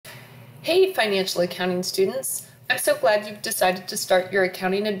Hey, financial accounting students. I'm so glad you've decided to start your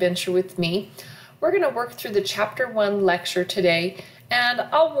accounting adventure with me. We're going to work through the Chapter 1 lecture today, and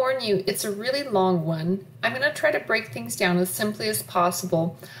I'll warn you, it's a really long one. I'm going to try to break things down as simply as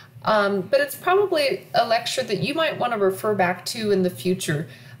possible, but it's probably a lecture that you might want to refer back to in the future.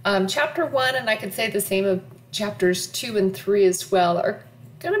 Chapter 1, and I could say the same of Chapters 2 and 3 as well, are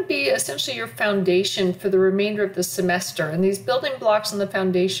going to be essentially your foundation for the remainder of the semester, and these building blocks on the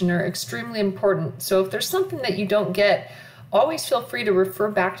foundation are extremely important. So if there's something that you don't get, always feel free to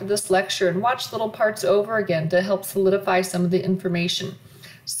refer back to this lecture and watch little parts over again to help solidify some of the information.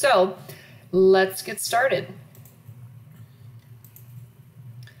 So let's get started.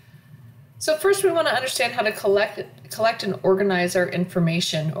 So first we want to understand how to collect and organize our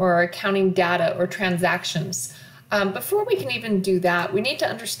information or our accounting data or transactions. Before we can even do that, we need to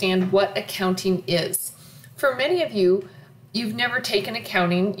understand what accounting is. For many of you, you've never taken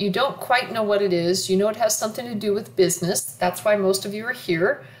accounting. You don't quite know what it is. You know it has something to do with business. That's why most of you are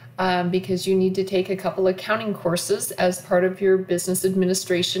here, because you need to take a couple accounting courses as part of your business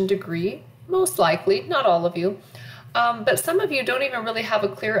administration degree, most likely, not all of you. But some of you don't even really have a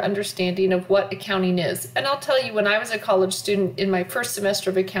clear understanding of what accounting is. And I'll tell you, when I was a college student in my first semester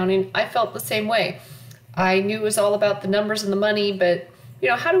of accounting, I felt the same way. I knew it was all about the numbers and the money, but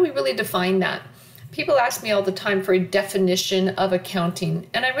how do we really define that? People ask me all the time for a definition of accounting,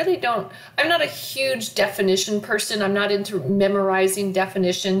 and I really don't. I'm not a huge definition person. I'm not into memorizing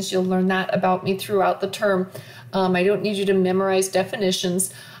definitions. You'll learn that about me throughout the term. I don't need you to memorize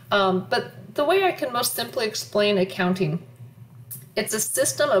definitions, but the way I can most simply explain accounting, it's a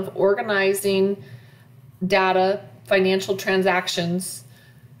system of organizing data, financial transactions,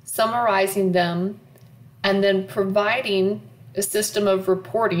 summarizing them, and then providing a system of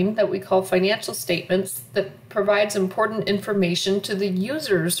reporting that we call financial statements that provides important information to the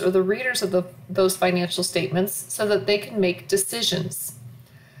users or the readers of those financial statements so that they can make decisions.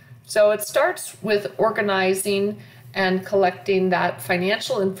 So it starts with organizing and collecting that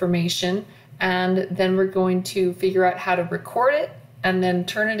financial information, and then we're going to figure out how to record it and then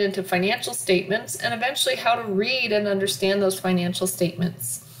turn it into financial statements, and eventually how to read and understand those financial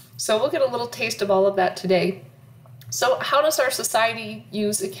statements. So we'll get a little taste of all of that today. So how does our society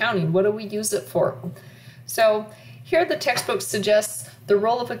use accounting? What do we use it for? So here the textbook suggests the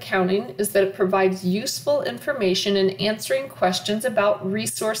role of accounting is that it provides useful information in answering questions about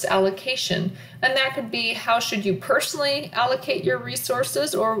resource allocation. And that could be, how should you personally allocate your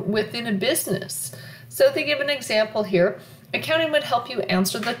resources or within a business? So they give an example here. Accounting would help you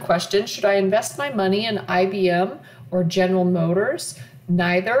answer the question, should I invest my money in IBM or General Motors?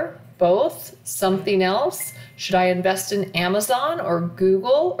 Neither, both, something else? Should I invest in Amazon or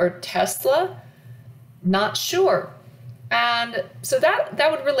Google or Tesla? Not sure. And so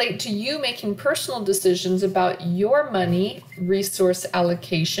that would relate to you making personal decisions about your money resource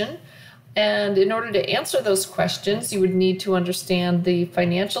allocation. And in order to answer those questions, you would need to understand the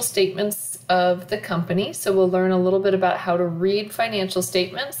financial statements of the company. So we'll learn a little bit about how to read financial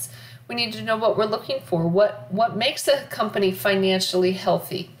statements. We need to know what we're looking for, what makes a company financially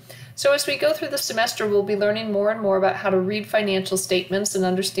healthy. So as we go through the semester, we'll be learning more and more about how to read financial statements and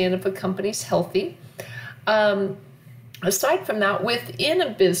understand if a company's healthy. Aside from that, within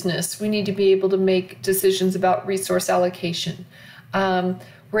a business, we need to be able to make decisions about resource allocation.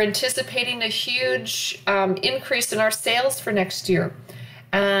 We're anticipating a huge increase in our sales for next year,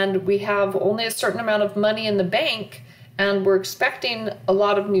 and we have only a certain amount of money in the bank, and we're expecting a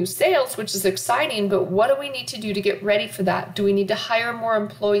lot of new sales, which is exciting, but what do we need to do to get ready for that? Do we need to hire more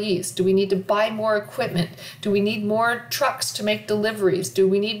employees? Do we need to buy more equipment? Do we need more trucks to make deliveries? Do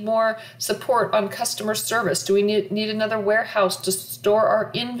we need more support on customer service? Do we need another warehouse to store our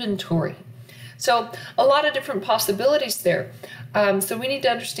inventory? So a lot of different possibilities there. So we need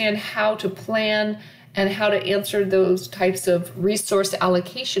to understand how to plan and how to answer those types of resource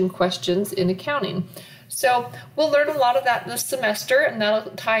allocation questions in accounting. So we'll learn a lot of that this semester, and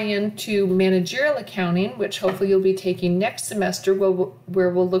that'll tie into managerial accounting, which hopefully you'll be taking next semester, where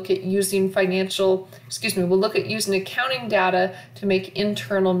we'll look at using we'll look at using accounting data to make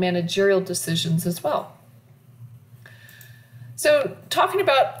internal managerial decisions as well. So talking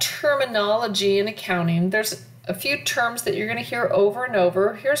about terminology in accounting, there's a few terms that you're going to hear over and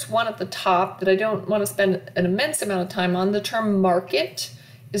over. Here's one at the top that I don't want to spend an immense amount of time on. The term market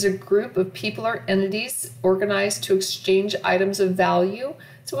is a group of people or entities organized to exchange items of value.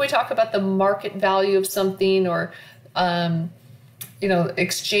 So when we talk about the market value of something or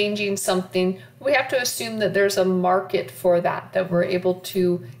exchanging something, we have to assume that there's a market for that we're able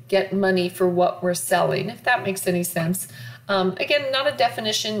to get money for what we're selling, if that makes any sense. Again, not a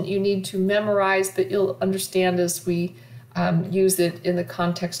definition you need to memorize, but you'll understand as we use it in the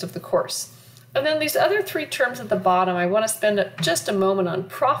context of the course. And then these other three terms at the bottom, I want to spend just a moment on: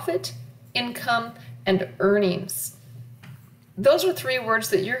 profit, income, and earnings. Those are three words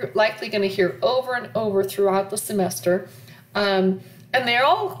that you're likely going to hear over and over throughout the semester. And they're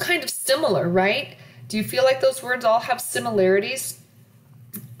all kind of similar, right? Do you feel like those words all have similarities?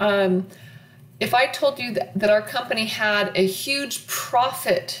 If I told you that our company had a huge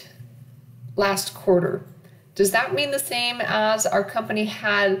profit last quarter, does that mean the same as our company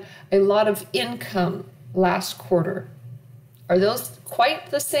had a lot of income last quarter? Are those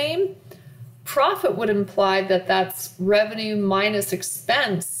quite the same? Profit would imply that that's revenue minus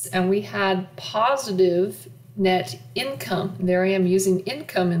expense, and we had positive net income. There I am using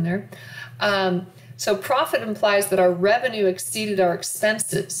income in there. So profit implies that our revenue exceeded our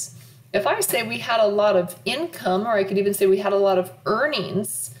expenses. If I say we had a lot of income, or I could even say we had a lot of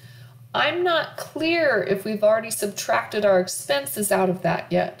earnings, I'm not clear if we've already subtracted our expenses out of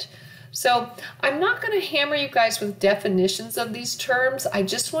that yet. So I'm not going to hammer you guys with definitions of these terms. I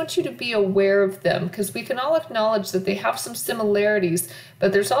just want you to be aware of them, because we can all acknowledge that they have some similarities,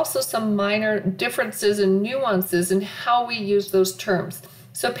 but there's also some minor differences and nuances in how we use those terms.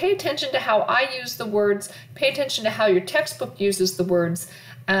 So pay attention to how I use the words, pay attention to how your textbook uses the words,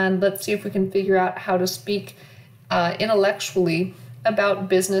 and let's see if we can figure out how to speak intellectually about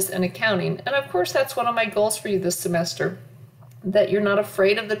business and accounting. And of course, that's one of my goals for you this semester, that you're not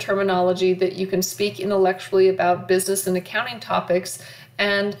afraid of the terminology, that you can speak intellectually about business and accounting topics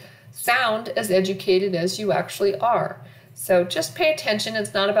and sound as educated as you actually are. So just pay attention.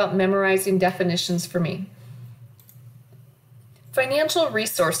 It's not about memorizing definitions for me. Financial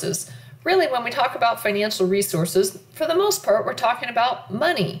resources. Really, when we talk about financial resources, for the most part, we're talking about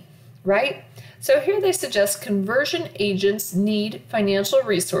money, right? So here they suggest conversion agents need financial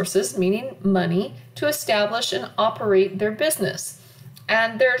resources, meaning money, to establish and operate their business.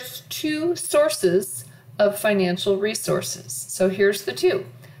 And there's two sources of financial resources. So here's the two.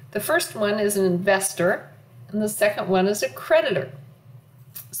 The first one is an investor, and the second one is a creditor.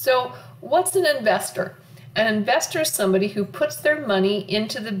 So what's an investor? An investor is somebody who puts their money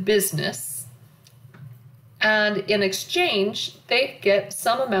into the business, and in exchange, they get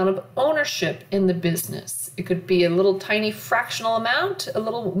some amount of ownership in the business. It could be a little tiny fractional amount, a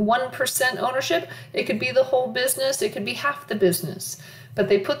little 1% ownership. It could be the whole business. It could be half the business. But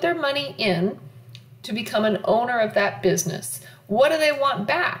they put their money in to become an owner of that business. What do they want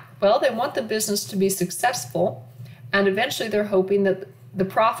back? Well, they want the business to be successful, and eventually they're hoping that the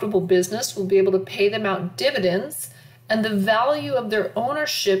profitable business will be able to pay them out dividends, and the value of their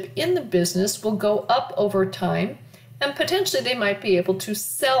ownership in the business will go up over time, and potentially they might be able to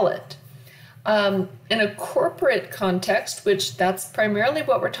sell it. In a corporate context, which that's primarily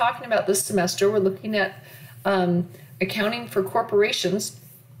what we're talking about this semester, we're looking at accounting for corporations.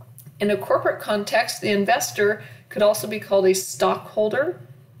 In a corporate context, the investor could also be called a stockholder,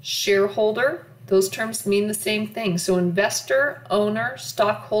 shareholder. Those terms mean the same thing. So investor, owner,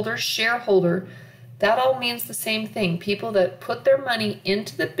 stockholder, shareholder, that all means the same thing. People that put their money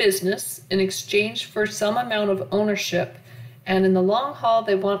into the business in exchange for some amount of ownership. And in the long haul,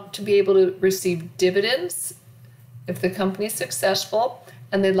 they want to be able to receive dividends if the company is successful,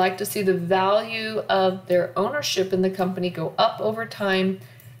 and they'd like to see the value of their ownership in the company go up over time,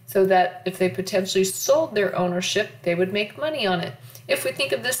 so that if they potentially sold their ownership, they would make money on it. If we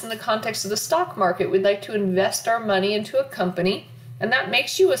think of this in the context of the stock market, we'd like to invest our money into a company, and that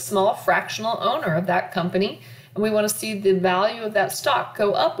makes you a small fractional owner of that company. And we want to see the value of that stock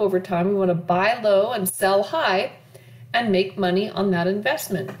go up over time. We want to buy low and sell high and make money on that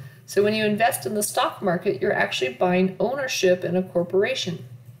investment. So when you invest in the stock market, you're actually buying ownership in a corporation.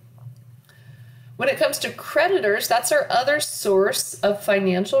 When it comes to creditors, that's our other source of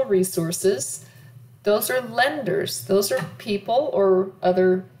financial resources. Those are lenders. Those are people or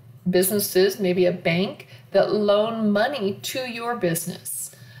other businesses, maybe a bank, that loan money to your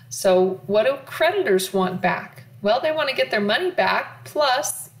business. So what do creditors want back? Well, they want to get their money back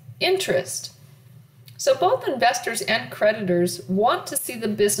plus interest. So both investors and creditors want to see the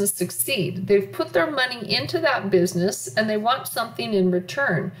business succeed. They've put their money into that business and they want something in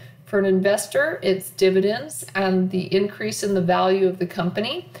return. For an investor, it's dividends and the increase in the value of the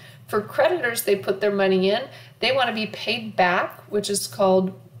company. For creditors, they put their money in. They want to be paid back, which is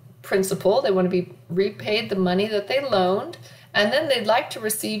called principal. They want to be repaid the money that they loaned, and then they'd like to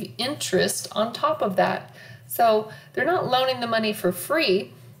receive interest on top of that. So they're not loaning the money for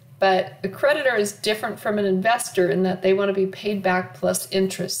free, but a creditor is different from an investor in that they want to be paid back plus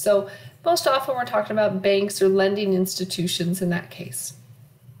interest. So Most often we're talking about banks or lending institutions in that case.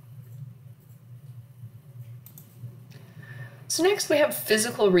 So next we have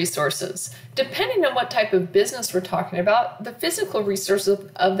physical resources. Depending on what type of business we're talking about, the physical resources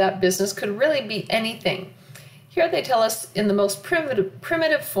of that business could really be anything. Here they tell us in the most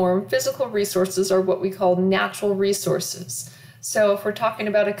primitive form, physical resources are what we call natural resources. So if we're talking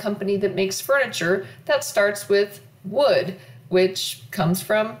about a company that makes furniture, that starts with wood, which comes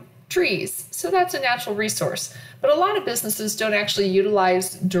from trees. So that's a natural resource. But a lot of businesses don't actually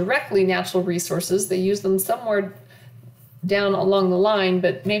utilize directly natural resources. They use them somewhere down along the line,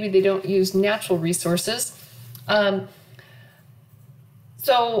 but maybe they don't use natural resources.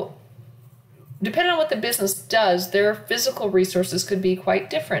 So depending on what the business does, their physical resources could be quite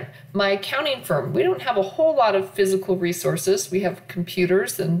different. My accounting firm, we don't have a whole lot of physical resources. We have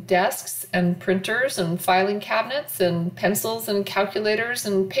computers and desks and printers and filing cabinets and pencils and calculators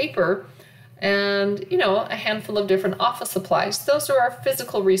and paper and, a handful of different office supplies. Those are our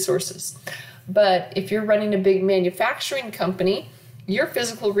physical resources. But if you're running a big manufacturing company, your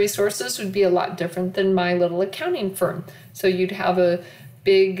physical resources would be a lot different than my little accounting firm. So you'd have a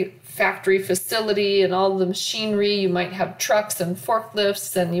big factory facility and all the machinery. You might have trucks and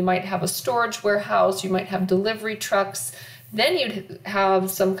forklifts, and you might have a storage warehouse. You might have delivery trucks. Then you'd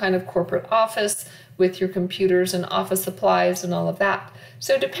have some kind of corporate office with your computers and office supplies and all of that.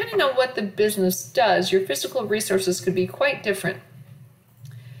 So depending on what the business does, your physical resources could be quite different.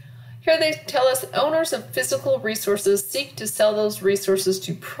 Here they tell us owners of physical resources seek to sell those resources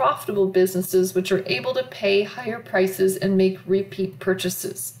to profitable businesses which are able to pay higher prices and make repeat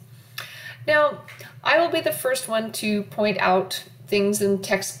purchases. Now, I will be the first one to point out things in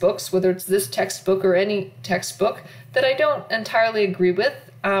textbooks, whether it's this textbook or any textbook, that I don't entirely agree with.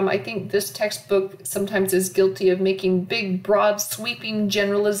 I think this textbook sometimes is guilty of making big, broad, sweeping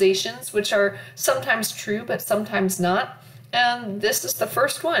generalizations, which are sometimes true, but sometimes not. And this is the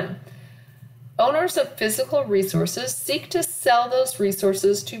first one. Owners of physical resources seek to sell those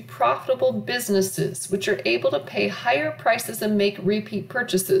resources to profitable businesses, which are able to pay higher prices and make repeat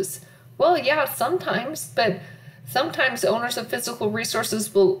purchases. Well, yeah, sometimes, but sometimes owners of physical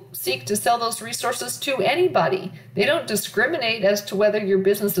resources will seek to sell those resources to anybody. They don't discriminate as to whether your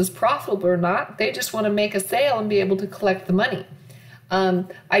business is profitable or not. They just want to make a sale and be able to collect the money.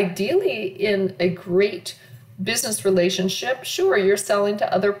 Ideally, in a great business relationship, sure, you're selling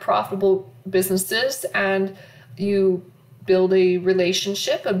to other profitable businesses and you build a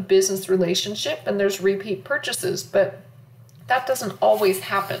relationship, a business relationship, and there's repeat purchases, but that doesn't always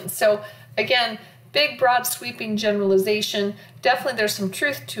happen. So again, big, broad, sweeping generalization. Definitely there's some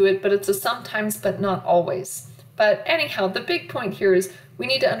truth to it, but it's a sometimes, but not always. But anyhow, the big point here is we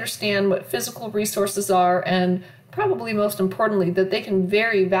need to understand what physical resources are, and probably most importantly, that they can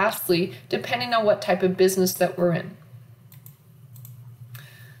vary vastly depending on what type of business that we're in.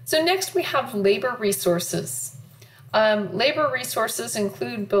 So next we have labor resources. Labor resources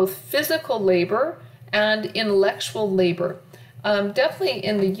include both physical labor and intellectual labor. Definitely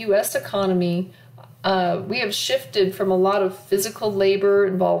in the U.S. economy, we have shifted from a lot of physical labor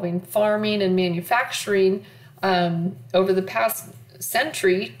involving farming and manufacturing over the past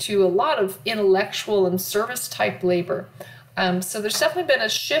century to a lot of intellectual and service type labor. So there's definitely been a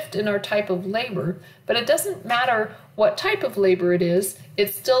shift in our type of labor, but it doesn't matter what type of labor it is,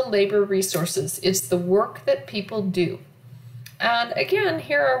 it's still labor resources. It's the work that people do. And again,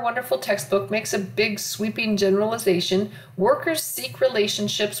 here our wonderful textbook makes a big sweeping generalization. Workers seek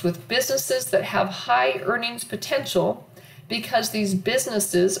relationships with businesses that have high earnings potential because these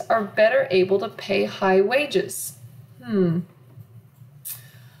businesses are better able to pay high wages.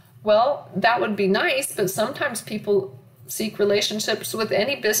 Well, that would be nice, but sometimes people seek relationships with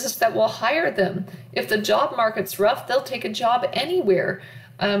any business that will hire them. If the job market's rough, they'll take a job anywhere.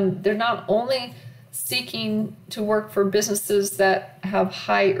 They're not only seeking to work for businesses that have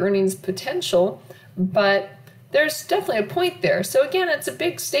high earnings potential, but there's definitely a point there. So again, it's a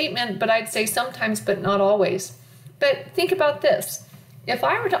big statement, but I'd say sometimes, but not always. But think about this. If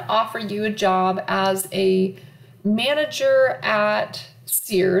I were to offer you a job as a manager at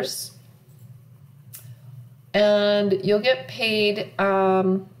Sears, and you'll get paid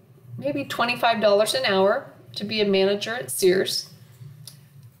maybe $25 an hour to be a manager at Sears,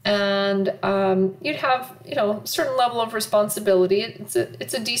 and you'd have a certain level of responsibility.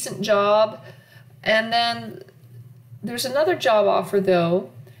 It's a decent job, and then there's another job offer though,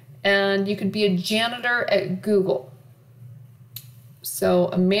 and you could be a janitor at Google. So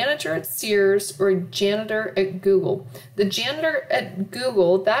a manager at Sears or a janitor at Google. The janitor at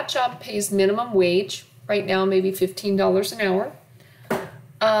Google, that job pays minimum wage, right now maybe $15 an hour.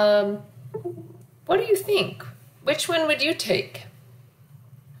 What do you think? Which one would you take?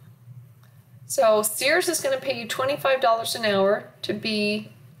 So Sears is going to pay you $25 an hour to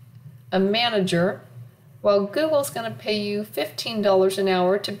be a manager, while Google's going to pay you $15 an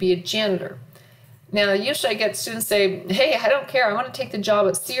hour to be a janitor. Now, usually I get students say, hey, I don't care. I want to take the job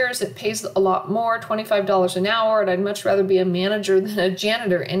at Sears. It pays a lot more, $25 an hour, and I'd much rather be a manager than a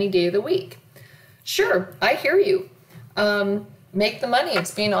janitor any day of the week. Sure, I hear you. Make the money.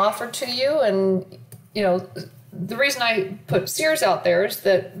 It's being offered to you, and, you know, the reason I put Sears out there is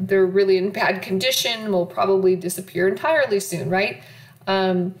that they're really in bad condition, will probably disappear entirely soon, right?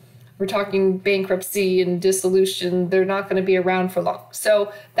 We're talking bankruptcy and dissolution. They're not going to be around for long.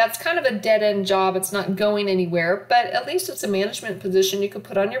 So that's kind of a dead-end job. It's not going anywhere, but at least it's a management position you could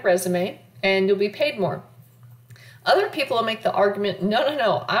put on your resume and you'll be paid more. Other people will make the argument,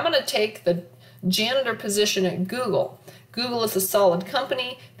 no, I'm going to take the janitor position at Google. Google is a solid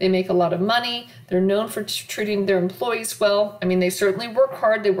company. They make a lot of money. They're known for treating their employees well. I mean, they certainly work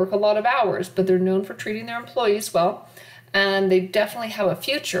hard. They work a lot of hours, but they're known for treating their employees well, and they definitely have a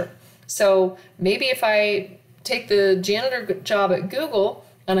future. So maybe if I take the janitor job at Google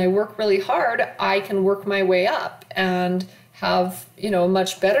and I work really hard, I can work my way up and have, you know, a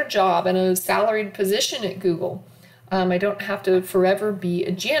much better job and a salaried position at Google. I don't have to forever be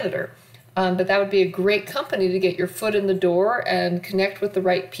a janitor. But that would be a great company to get your foot in the door and connect with the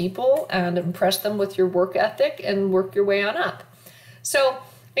right people and impress them with your work ethic and work your way on up. So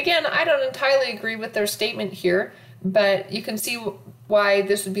again, I don't entirely agree with their statement here, but you can see why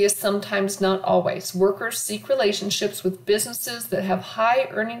this would be a sometimes, not always. Workers seek relationships with businesses that have high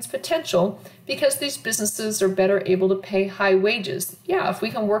earnings potential because these businesses are better able to pay high wages. Yeah, if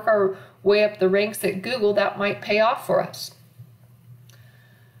we can work our way up the ranks at Google, that might pay off for us.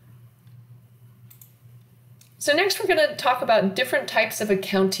 So next we're going to talk about different types of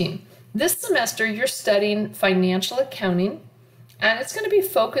accounting. This semester you're studying financial accounting, and it's going to be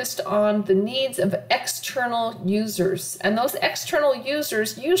focused on the needs of external users. And those external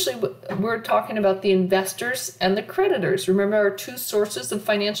users, usually we're talking about the investors and the creditors. Remember our two sources of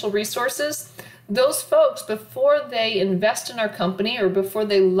financial resources? Those folks, before they invest in our company or before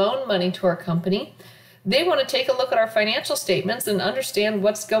they loan money to our company, they want to take a look at our financial statements and understand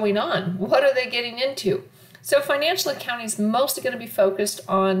what's going on. What are they getting into? So financial accounting is mostly going to be focused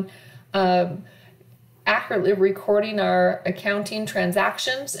on accurately recording our accounting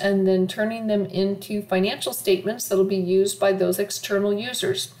transactions and then turning them into financial statements that will be used by those external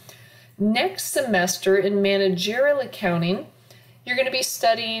users. Next semester in managerial accounting, you're going to be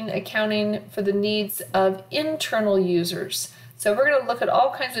studying accounting for the needs of internal users. So we're going to look at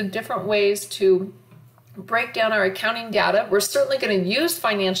all kinds of different ways to break down our accounting data. We're certainly going to use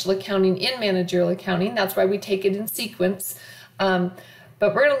financial accounting in managerial accounting. That's why we take it in sequence.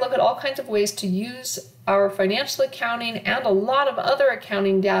 But we're going to look at all kinds of ways to use our financial accounting and a lot of other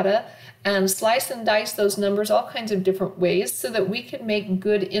accounting data and slice and dice those numbers all kinds of different ways so that we can make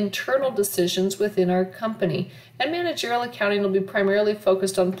good internal decisions within our company. And managerial accounting will be primarily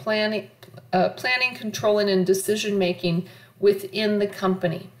focused on planning, controlling, and decision making within the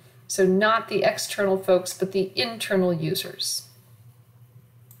company. So not the external folks, but the internal users.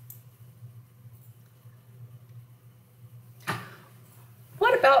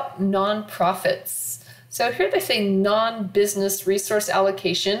 What about nonprofits? So here they say non-business resource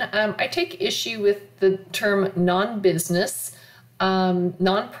allocation. I take issue with the term non-business.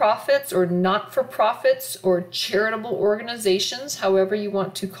 Nonprofits or not-for-profits or charitable organizations, however you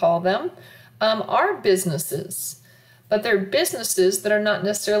want to call them, are businesses. But they're businesses that are not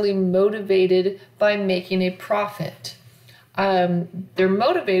necessarily motivated by making a profit. They're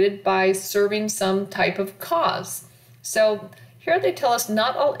motivated by serving some type of cause. So here they tell us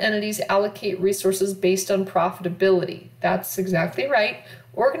not all entities allocate resources based on profitability. That's exactly right.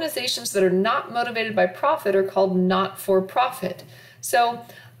 Organizations that are not motivated by profit are called not-for-profit. So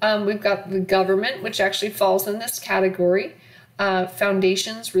we've got the government, which actually falls in this category,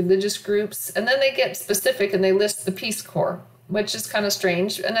 foundations, religious groups, and then they get specific and they list the Peace Corps, which is kind of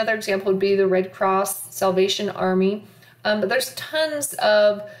strange. Another example would be the Red Cross, Salvation Army, but there's tons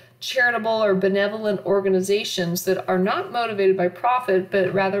of charitable or benevolent organizations that are not motivated by profit,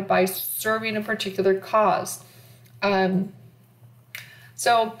 but rather by serving a particular cause.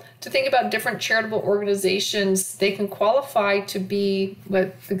 So to think about different charitable organizations, they can qualify to be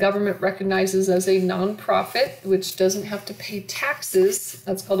what the government recognizes as a nonprofit, which doesn't have to pay taxes.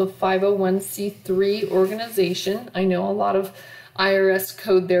 That's called a 501c3 organization. I know a lot of IRS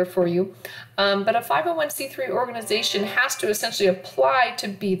code there for you. But a 501c3 organization has to essentially apply to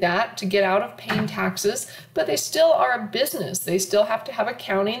be that, to get out of paying taxes, but they still are a business. They still have to have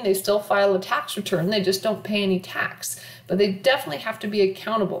accounting. They still file a tax return. They just don't pay any tax, but they definitely have to be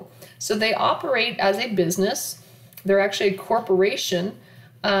accountable. So they operate as a business. They're actually a corporation,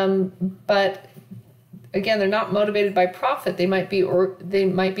 but again, they're not motivated by profit. They might be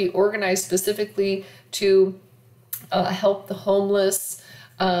organized specifically to help the homeless,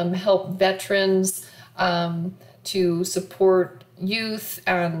 help veterans, to support youth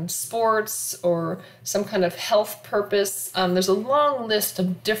and sports, or some kind of health purpose. There's a long list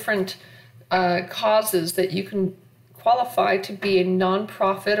of different causes that you can qualify to be a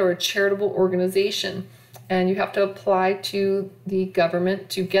nonprofit or a charitable organization. And you have to apply to the government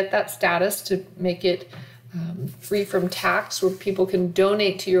to get that status, to make it free from tax, where people can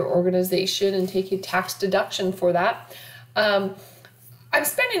donate to your organization and take a tax deduction for that. I'm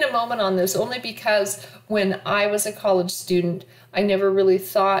spending a moment on this only because when I was a college student, I never really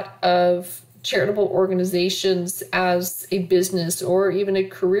thought of charitable organizations as a business or even a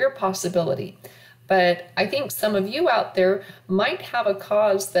career possibility. But I think some of you out there might have a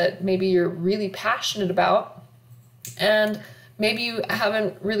cause that maybe you're really passionate about, and maybe you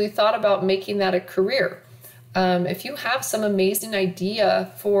haven't really thought about making that a career. If you have some amazing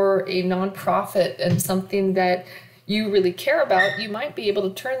idea for a nonprofit and something that you really care about, you might be able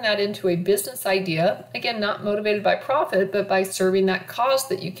to turn that into a business idea. Again, not motivated by profit, but by serving that cause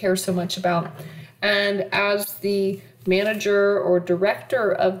that you care so much about. And as the manager or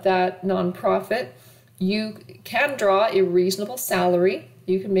director of that nonprofit, you can draw a reasonable salary.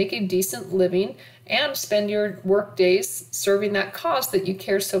 You can make a decent living and spend your work days serving that cause that you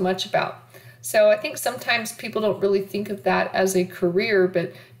care so much about. So I think sometimes people don't really think of that as a career,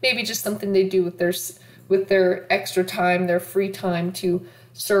 but maybe just something they do with their extra time, their free time, to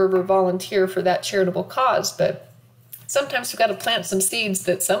serve or volunteer for that charitable cause. But sometimes we've got to plant some seeds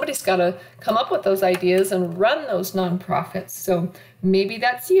that somebody's got to come up with those ideas and run those nonprofits. So maybe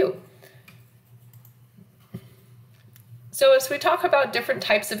that's you. So as we talk about different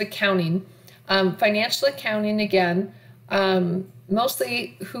types of accounting, financial accounting again,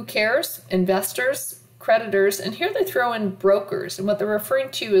 mostly who cares? Investors, creditors, and here they throw in brokers. And what they're referring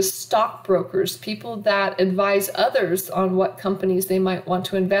to is stockbrokers, people that advise others on what companies they might want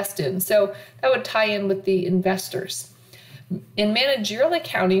to invest in. So that would tie in with the investors. In managerial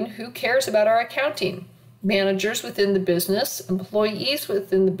accounting, who cares about our accounting? Managers within the business, employees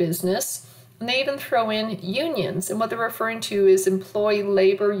within the business, and they even throw in unions. And what they're referring to is employee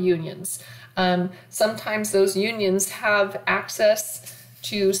labor unions. Sometimes those unions have access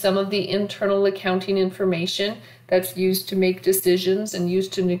to some of the internal accounting information that's used to make decisions and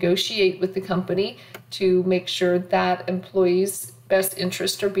used to negotiate with the company to make sure that employees' best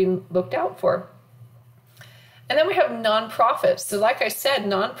interests are being looked out for. And then we have nonprofits. So like I said,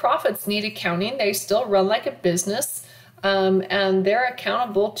 nonprofits need accounting. They still run like a business, and they're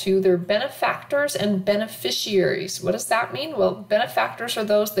accountable to their benefactors and beneficiaries. What does that mean? Well, benefactors are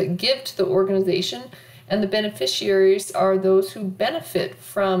those that give to the organization, and the beneficiaries are those who benefit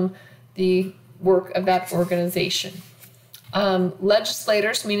from the work of that organization.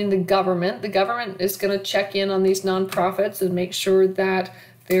 Legislators, meaning the government is going to check in on these nonprofits and make sure that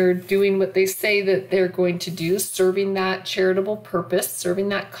they're doing what they say that they're going to do, serving that charitable purpose, serving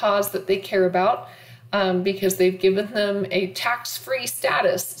that cause that they care about, because they've given them a tax-free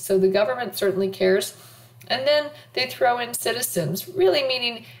status. So the government certainly cares. And then they throw in citizens, really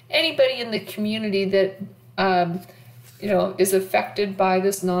meaning anybody in the community that is affected by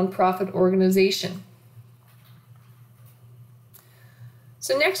this nonprofit organization.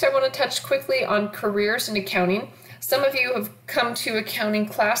 So next I want to touch quickly on careers in accounting. Some of you have come to accounting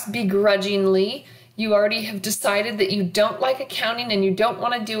class begrudgingly. You already have decided that you don't like accounting and you don't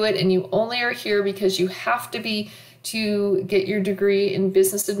want to do it, and you only are here because you have to get your degree in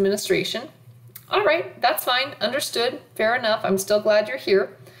business administration. All right, that's fine, understood, fair enough. I'm still glad you're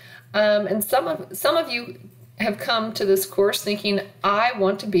here. And some of you have come to this course thinking, I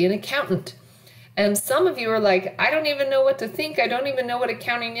want to be an accountant. And some of you are like, I don't even know what to think. I don't even know what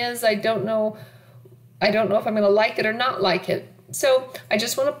accounting is. I don't know if I'm going to like it or not like it. So I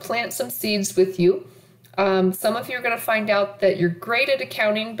just want to plant some seeds with you. Some of you are going to find out that you're great at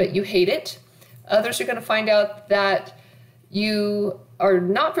accounting, but you hate it. Others are going to find out that you are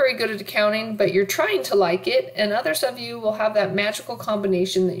not very good at accounting, but you're trying to like it. And others of you will have that magical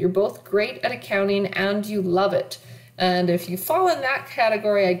combination that you're both great at accounting and you love it. And if you fall in that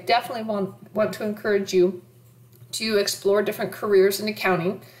category, I definitely want to encourage you to explore different careers in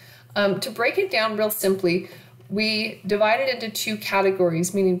accounting. To break it down real simply, we divide it into two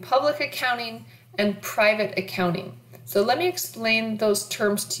categories, meaning public accounting and private accounting. So let me explain those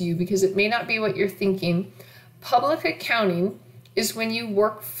terms to you because it may not be what you're thinking. Public accounting is when you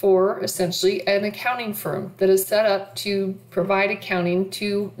work for essentially an accounting firm that is set up to provide accounting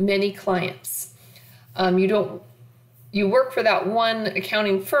to many clients. You work for that one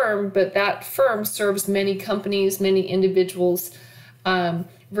accounting firm, but that firm serves many companies, many individuals,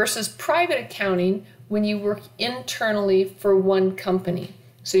 versus private accounting when you work internally for one company.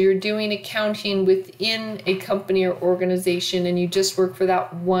 So you're doing accounting within a company or organization, and you just work for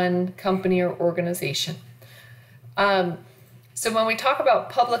that one company or organization. So when we talk about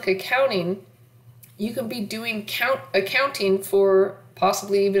public accounting, you can be doing accounting for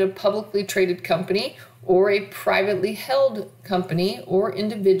possibly even a publicly traded company or a privately held company or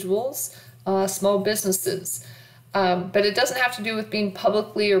individuals, small businesses. But it doesn't have to do with being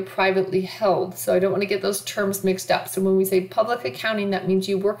publicly or privately held. So I don't want to get those terms mixed up. So when we say public accounting, that means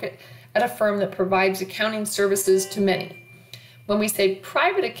you work at a firm that provides accounting services to many. When we say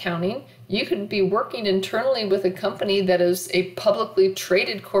private accounting, you could be working internally with a company that is a publicly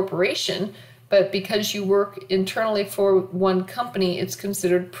traded corporation, but because you work internally for one company, it's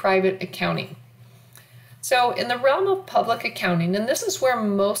considered private accounting. So in the realm of public accounting, and this is where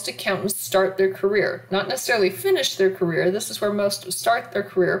most accountants start their career, not necessarily finish their career, this is where most start their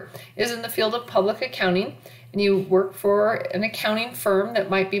career, is in the field of public accounting. And you work for an accounting firm that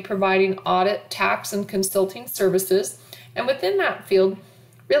might be providing audit, tax, and consulting services. And within that field,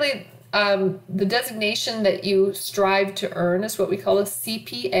 really the designation that you strive to earn is what we call a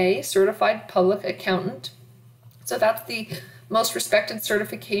CPA, Certified Public Accountant. So that's the most respected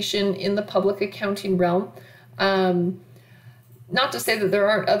certification in the public accounting realm. Not to say that there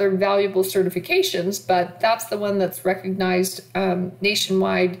aren't other valuable certifications, but that's the one that's recognized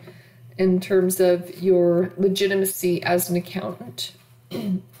nationwide in terms of your legitimacy as an accountant.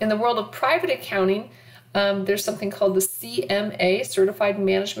 In the world of private accounting, there's something called the CMA, Certified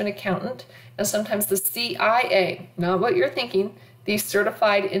Management Accountant, and sometimes the CIA, not what you're thinking, the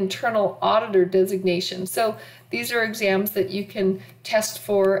Certified Internal Auditor designation. So these are exams that you can test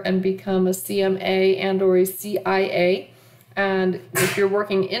for and become a CMA and or a CIA. And if you're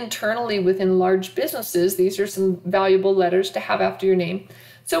working internally within large businesses, these are some valuable letters to have after your name.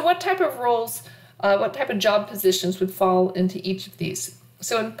 So what type of roles, what type of job positions would fall into each of these?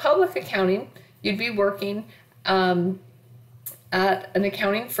 So in public accounting, you'd be working at an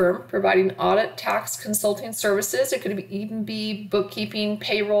accounting firm providing audit, tax, consulting services. It could even be bookkeeping,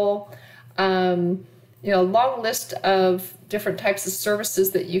 payroll, long list of different types of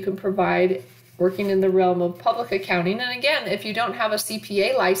services that you can provide working in the realm of public accounting. And again, if you don't have a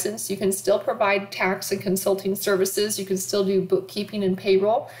CPA license, you can still provide tax and consulting services. You can still do bookkeeping and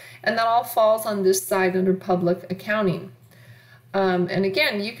payroll, and that all falls on this side under public accounting. And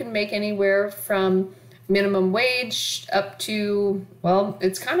again, you can make anywhere from minimum wage up to, well,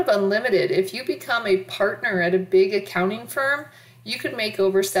 it's kind of unlimited. If you become a partner at a big accounting firm, you could make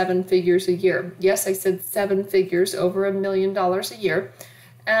over 7 figures a year. Yes, I said 7 figures, over $1 million a year.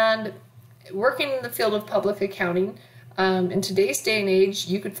 And working in the field of public accounting, in today's day and age,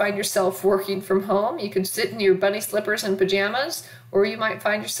 you could find yourself working from home. You could sit in your bunny slippers and pajamas, or you might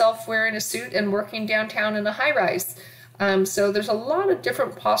find yourself wearing a suit and working downtown in a high-rise. So there's a lot of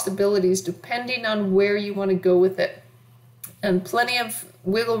different possibilities depending on where you want to go with it, and plenty of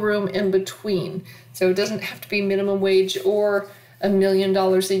wiggle room in between. So it doesn't have to be minimum wage or $1 million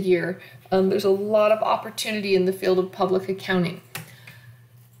a year. There's a lot of opportunity in the field of public accounting.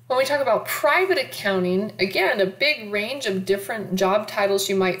 When we talk about private accounting, again, a big range of different job titles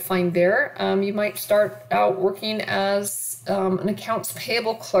you might find there. You might start out working as an accounts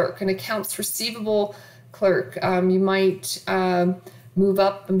payable clerk, an accounts receivable clerk. You might move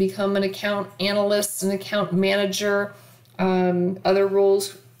up and become an account analyst, an account manager. Other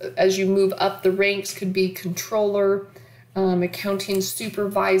roles as you move up the ranks could be controller, accounting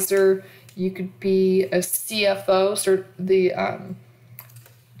supervisor. You could be a CFO, so the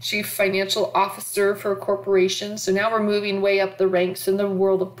chief financial officer for a corporation. So now we're moving way up the ranks in the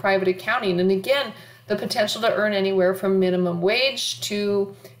world of private accounting. And again, the potential to earn anywhere from minimum wage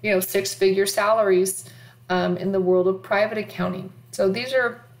to 6-figure salaries in the world of private accounting. So these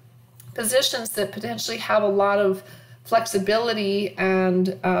are positions that potentially have a lot of flexibility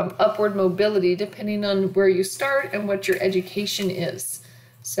and upward mobility depending on where you start and what your education is.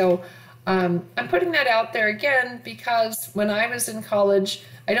 So I'm putting that out there again because when I was in college,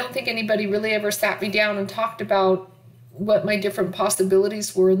 I don't think anybody really ever sat me down and talked about what my different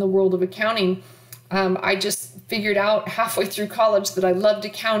possibilities were in the world of accounting. I just figured out halfway through college that I loved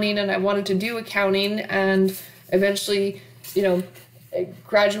accounting and I wanted to do accounting, and eventually,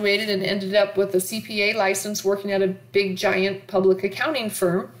 graduated and ended up with a CPA license working at a big giant public accounting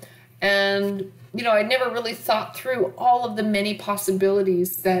firm. And, I never really thought through all of the many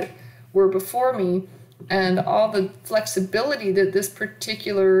possibilities that were before me and all the flexibility that this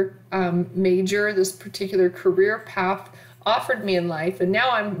particular major, this particular career path offered me in life. And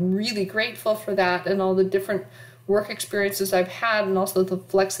now I'm really grateful for that and all the different work experiences I've had, and also the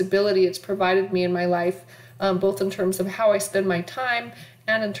flexibility it's provided me in my life, both in terms of how I spend my time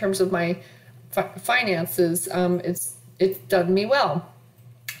and in terms of my finances. It's done me well.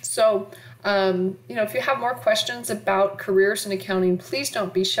 So, if you have more questions about careers in accounting, please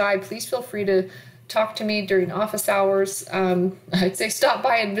don't be shy. Please feel free to talk to me during office hours. I'd say stop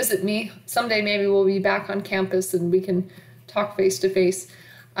by and visit me. Someday maybe we'll be back on campus and we can talk face to face.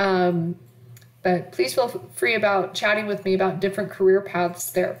 But please feel free about chatting with me about different career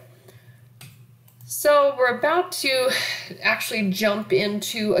paths there. So we're about to actually jump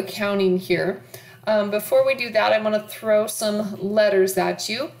into accounting here. Before we do that, I'm going to throw some letters at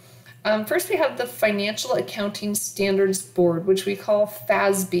you. First, we have the Financial Accounting Standards Board, which we call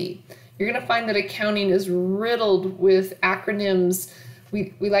FASB. You're going to find that accounting is riddled with acronyms.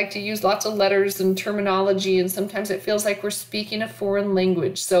 We like to use lots of letters and terminology, and sometimes it feels like we're speaking a foreign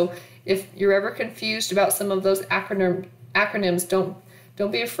language. So if you're ever confused about some of those acronyms,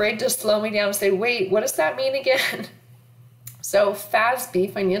 don't be afraid to slow me down and say, wait, what does that mean again? So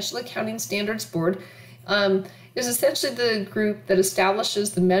FASB, Financial Accounting Standards Board, is essentially the group that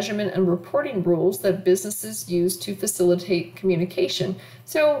establishes the measurement and reporting rules that businesses use to facilitate communication.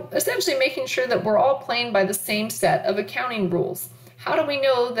 So essentially making sure that we're all playing by the same set of accounting rules. How do we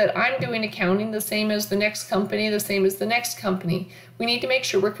know that I'm doing accounting the same as the next company, the same as the next company? We need to make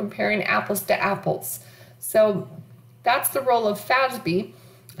sure we're comparing apples to apples. So that's the role of FASB.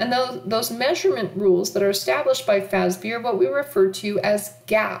 And those measurement rules that are established by FASB are what we refer to as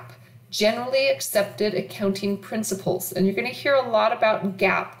GAAP, Generally Accepted Accounting Principles. And you're going to hear a lot about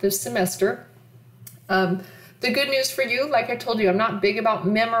GAAP this semester. The good news for you, like I told you, I'm not big about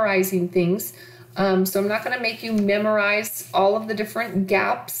memorizing things. So I'm not going to make you memorize all of the different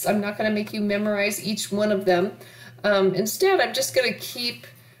GAPs. I'm not going to make you memorize each one of them. Instead, I'm just going to keep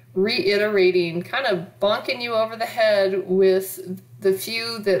reiterating, kind of bonking you over the head with the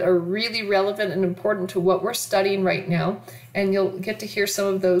few that are really relevant and important to what we're studying right now. And you'll get to hear some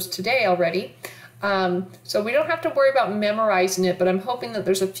of those today already. So we don't have to worry about memorizing it, but I'm hoping that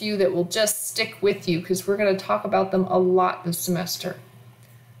there's a few that will just stick with you because we're going to talk about them a lot this semester.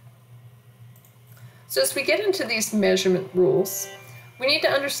 So as we get into these measurement rules, we need to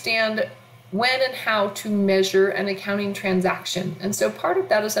understand when and how to measure an accounting transaction. And so part of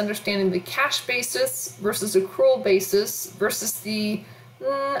that is understanding the cash basis versus accrual basis versus the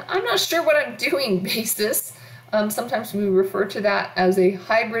I'm not sure what I'm doing basis. Sometimes we refer to that as a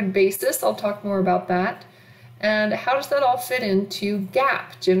hybrid basis. I'll talk more about that. And how does that all fit into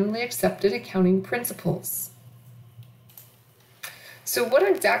GAAP, Generally Accepted Accounting Principles? So what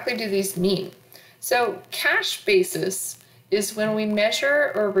exactly do these mean? So cash basis is when we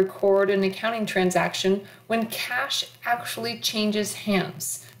measure or record an accounting transaction when cash actually changes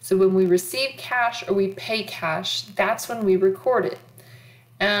hands. So when we receive cash or we pay cash, that's when we record it.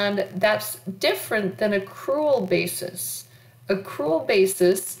 And that's different than accrual basis. Accrual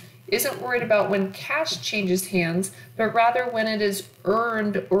basis isn't worried about when cash changes hands, but rather when it is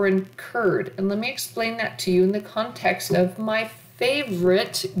earned or incurred. And let me explain that to you in the context of my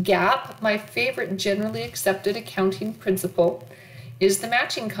favorite GAAP, my favorite generally accepted accounting principle is the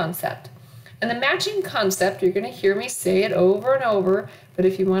matching concept. And the matching concept, you're going to hear me say it over and over, but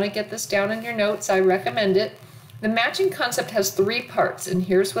if you want to get this down in your notes, I recommend it. The matching concept has three parts, and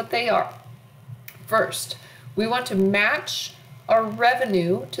here's what they are. First, we want to match our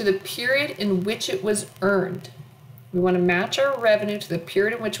revenue to the period in which it was earned. We want to match our revenue to the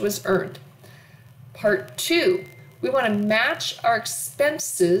period in which it was earned. Part two, we want to match our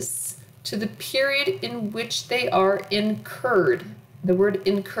expenses to the period in which they are incurred. The word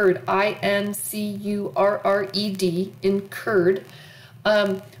incurred, I-N-C-U-R-R-E-D, incurred.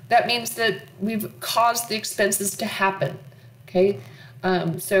 That means that we've caused the expenses to happen, okay?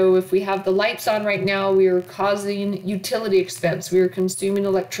 So if we have the lights on right now, we are causing utility expense. We are consuming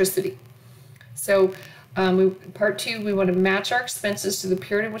electricity. So part two, we want to match our expenses to the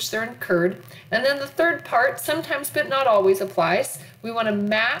period in which they're incurred. And then the third part, sometimes but not always applies, we want to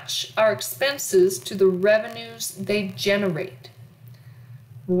match our expenses to the revenues they generate.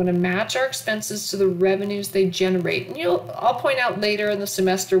 We want to match our expenses to the revenues they generate. And I'll point out later in the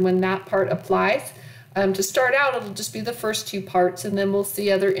semester when that part applies. To start out, it'll just be the first two parts, and then we'll see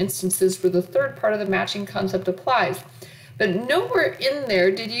other instances where the third part of the matching concept applies. But nowhere in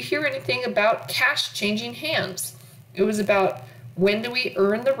there did you hear anything about cash changing hands. It was about when do we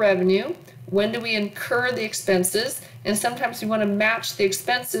earn the revenue, when do we incur the expenses, and sometimes we want to match the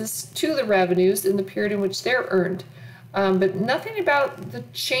expenses to the revenues in the period in which they're earned. But nothing about the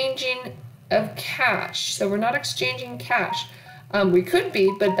changing of cash. So we're not exchanging cash. We could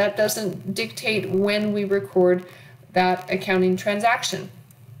be, but that doesn't dictate when we record that accounting transaction.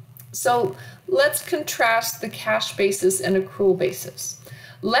 So let's contrast the cash basis and accrual basis.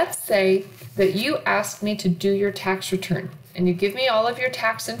 Let's say that you ask me to do your tax return, and you give me all of your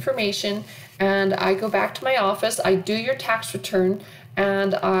tax information, and I go back to my office, I do your tax return,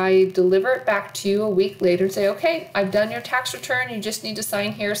 and I deliver it back to you a week later and say, okay, I've done your tax return, you just need to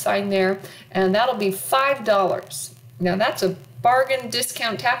sign here, sign there, and that'll be $5. Now that's a bargain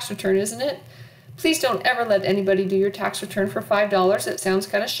discount tax return, isn't it? Please don't ever let anybody do your tax return for $5. It sounds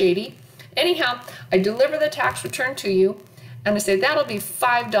kind of shady. Anyhow, I deliver the tax return to you, and I say, that'll be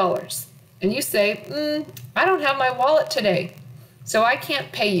 $5. And you say, I don't have my wallet today, so I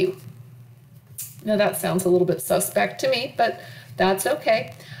can't pay you. Now that sounds a little bit suspect to me, but that's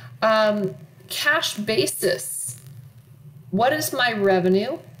okay. Cash basis. What is my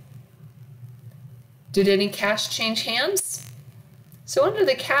revenue? Did any cash change hands? So under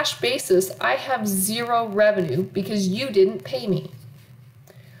the cash basis, I have zero revenue because you didn't pay me.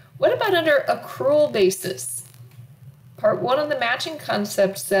 What about under accrual basis? Part 1 of the matching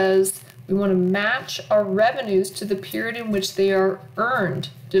concept says we want to match our revenues to the period in which they are earned.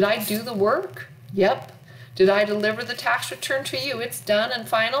 Did I do the work? Yep. Did I deliver the tax return to you? It's done and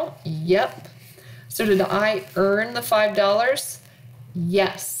final? Yep. So did I earn the $5?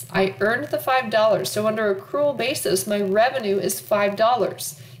 Yes, I earned the $5. So under accrual basis, my revenue is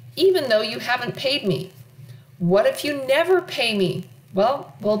 $5, even though you haven't paid me. What if you never pay me?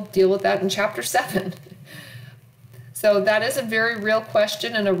 Well, we'll deal with that in Chapter 7. So that is a very real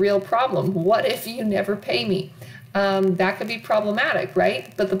question and a real problem. What if you never pay me? That could be problematic,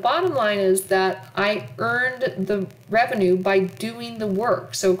 right? But the bottom line is that I earned the revenue by doing the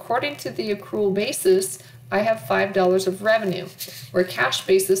work. So according to the accrual basis, I have $5 of revenue, where cash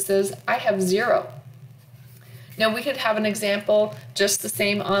basis says I have zero. Now we could have an example just the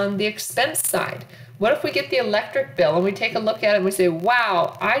same on the expense side. What if we get the electric bill and we take a look at it and we say,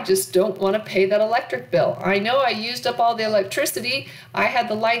 wow, I just don't want to pay that electric bill. I know I used up all the electricity. I had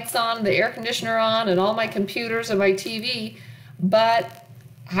the lights on, the air conditioner on, and all my computers and my TV, but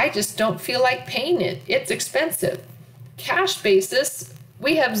I just don't feel like paying it. It's expensive. Cash basis,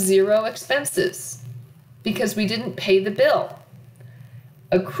 we have zero expenses because we didn't pay the bill.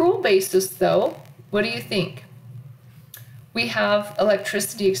 Accrual basis, though, what do you think? We have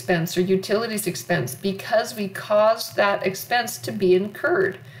electricity expense or utilities expense because we caused that expense to be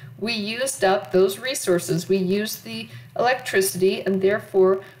incurred. We used up those resources. We used the electricity, and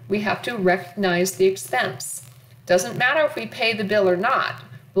therefore we have to recognize the expense. Doesn't matter if we pay the bill or not.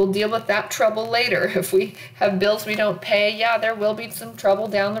 We'll deal with that trouble later. If we have bills we don't pay, yeah, there will be some trouble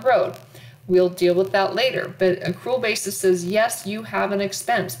down the road. We'll deal with that later. But accrual basis says, yes, you have an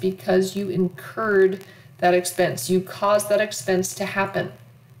expense because you incurred that expense. You caused that expense to happen.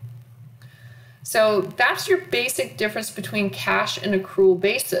 So that's your basic difference between cash and accrual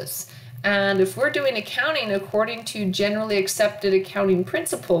basis. And if we're doing accounting according to generally accepted accounting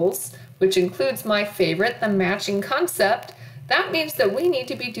principles, which includes my favorite, the matching concept, that means that we need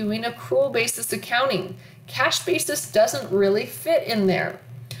to be doing accrual basis accounting. Cash basis doesn't really fit in there.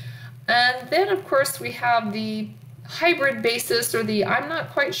 And then, of course, we have the hybrid basis or the I'm not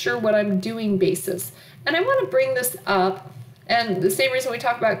quite sure what I'm doing basis. And I want to bring this up, and the same reason we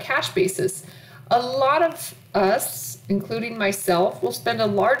talk about cash basis. A lot of us, including myself, will spend a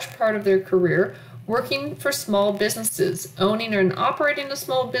large part of their career working for small businesses, owning and operating a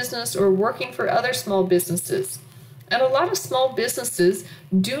small business, or working for other small businesses. And a lot of small businesses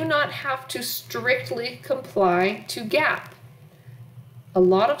do not have to strictly comply to GAAP. A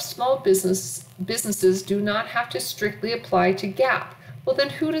lot of small businesses do not have to strictly apply to GAAP. Well,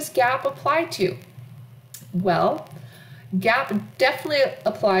 then who does GAAP apply to? Well, GAAP definitely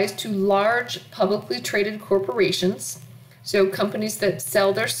applies to large publicly traded corporations, so companies that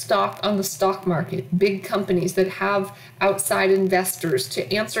sell their stock on the stock market, big companies that have outside investors to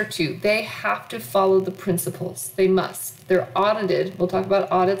answer to. They have to follow the principles. They must. They're audited. We'll talk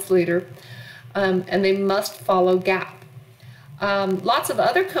about audits later, and they must follow GAAP. Lots of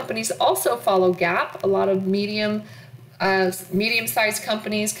other companies also follow GAAP. A lot of medium medium-sized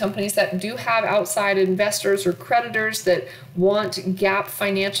companies, companies that do have outside investors or creditors that want GAAP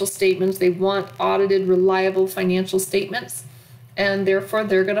financial statements. They want audited, reliable financial statements, and therefore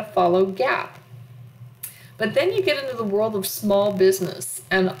they're going to follow GAAP. But then you get into the world of small business,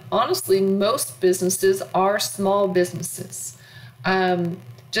 and honestly, most businesses are small businesses,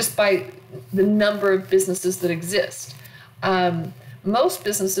 just by the number of businesses that exist. Most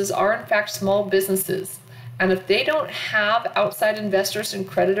businesses are in fact small businesses. And if they don't have outside investors and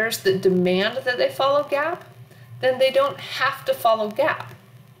creditors that demand that they follow GAAP, then they don't have to follow GAAP.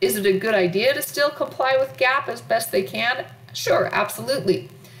 Is it a good idea to still comply with GAAP as best they can? Sure, absolutely.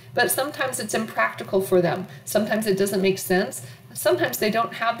 But sometimes it's impractical for them. Sometimes it doesn't make sense. Sometimes they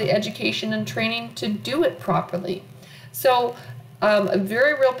don't have the education and training to do it properly. So a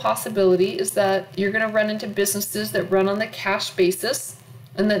very real possibility is that you're going to run into businesses that run on the cash basis.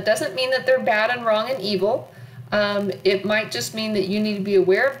 And that doesn't mean that they're bad and wrong and evil. It might just mean that you need to be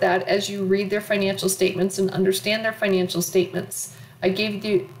aware of that as you read their financial statements and understand their financial statements. I gave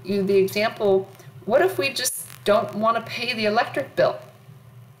you the example, what if we just don't want to pay the electric bill?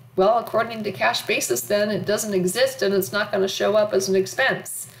 Well, according to cash basis, then it doesn't exist and it's not going to show up as an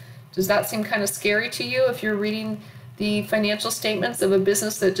expense. Does that seem kind of scary to you if you're reading the financial statements of a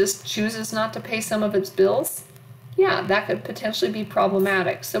business that just chooses not to pay some of its bills? Yeah, that could potentially be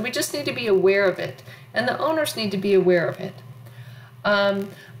problematic. So we just need to be aware of it, and the owners need to be aware of it. A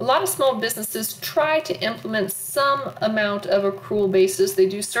lot of small businesses try to implement some amount of accrual basis. They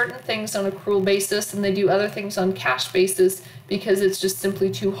do certain things on accrual basis, and they do other things on cash basis because it's just simply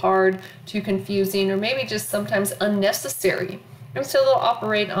too hard, too confusing, or maybe just sometimes unnecessary. And so they'll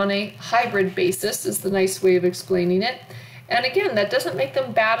operate on a hybrid basis, is the nice way of explaining it. And again, that doesn't make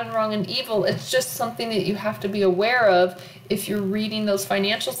them bad and wrong and evil. It's just something that you have to be aware of if you're reading those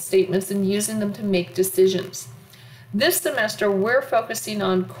financial statements and using them to make decisions. This semester, we're focusing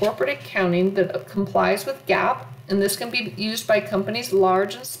on corporate accounting that complies with GAAP, and this can be used by companies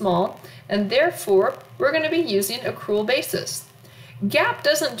large and small, and therefore, we're going to be using accrual basis. GAAP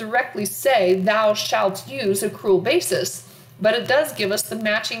doesn't directly say, thou shalt use accrual basis, but it does give us the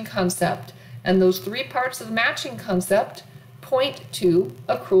matching concept, and those three parts of the matching concept point to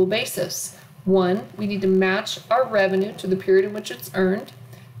accrual basis. 1, we need to match our revenue to the period in which it's earned.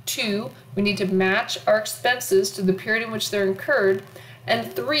 2, we need to match our expenses to the period in which they're incurred.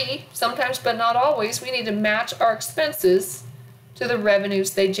 And 3, sometimes but not always, we need to match our expenses to the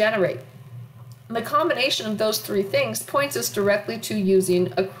revenues they generate. And the combination of those three things points us directly to using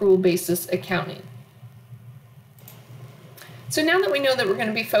accrual basis accounting. So now that we know that we're going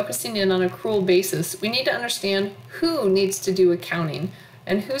to be focusing in on accrual basis, we need to understand who needs to do accounting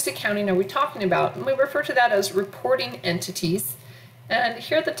and whose accounting are we talking about. And we refer to that as reporting entities. And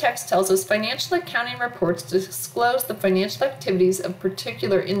here the text tells us financial accounting reports disclose the financial activities of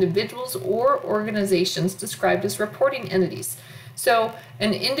particular individuals or organizations described as reporting entities. So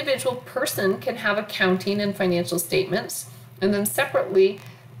an individual person can have accounting and financial statements, and then separately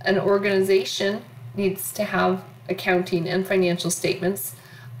an organization needs to have accounting and financial statements.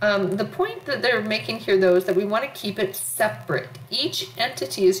 The point that they're making here, though, is that we want to keep it separate. Each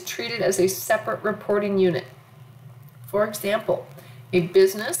entity is treated as a separate reporting unit. For example, a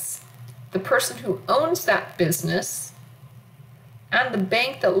business, the person who owns that business, and the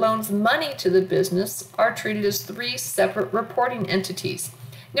bank that loans money to the business are treated as 3 separate reporting entities.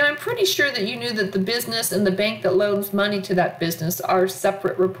 Now, I'm pretty sure that you knew that the business and the bank that loans money to that business are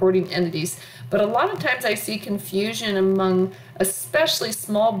separate reporting entities, but a lot of times I see confusion among especially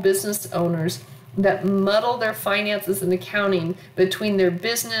small business owners that muddle their finances and accounting between their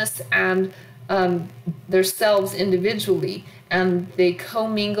business and themselves individually, and they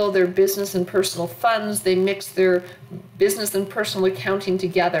commingle their business and personal funds. They mix their business and personal accounting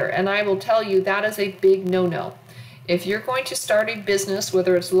together, and I will tell you that is a big no-no. If you're going to start a business,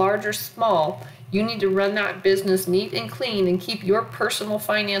 whether it's large or small, you need to run that business neat and clean and keep your personal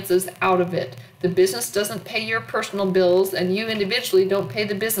finances out of it. The business doesn't pay your personal bills, and you individually don't pay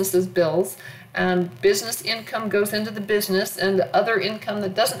the business's bills. And business income goes into the business, and other income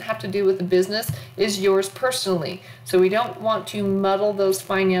that doesn't have to do with the business is yours personally. So we don't want to muddle those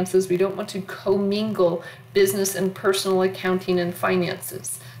finances. We don't want to commingle business and personal accounting and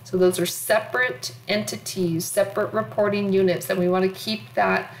finances. So those are separate entities, separate reporting units, and we want to keep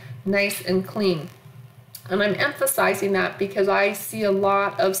that nice and clean. And I'm emphasizing that because I see a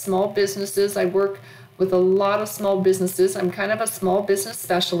lot of small businesses. I work with a lot of small businesses. I'm kind of a small business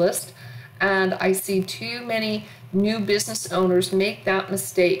specialist, and I see too many new business owners make that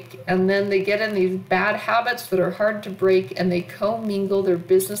mistake. And then they get in these bad habits that are hard to break, and they commingle their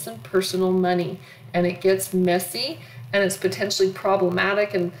business and personal money. And it gets messy, and it's potentially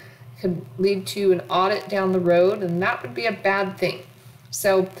problematic and could lead to an audit down the road, and that would be a bad thing.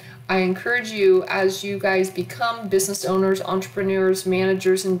 So I encourage you, as you guys become business owners, entrepreneurs,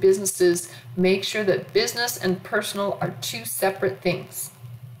 managers in businesses, make sure that business and personal are two separate things.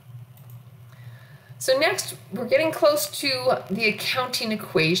 So next, we're getting close to the accounting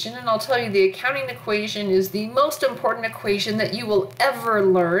equation, and I'll tell you the accounting equation is the most important equation that you will ever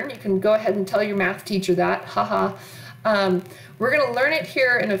learn. You can go ahead and tell your math teacher that, haha. We're going to learn it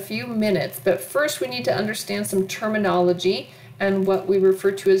here in a few minutes, but first we need to understand some terminology and what we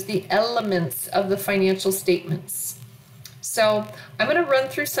refer to as the elements of the financial statements. So I'm going to run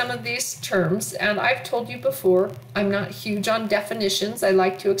through some of these terms, and I've told you before, I'm not huge on definitions. I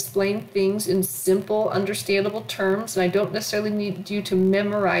like to explain things in simple, understandable terms, and I don't necessarily need you to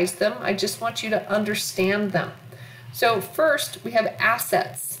memorize them. I just want you to understand them. So first, we have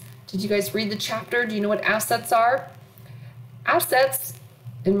assets. Did you guys read the chapter? Do you know what assets are? Assets,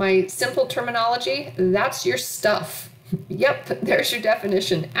 in my simple terminology, that's your stuff. Yep, there's your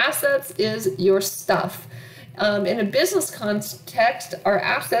definition. Assets is your stuff. In a business context, our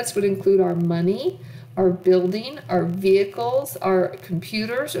assets would include our money, our building, our vehicles, our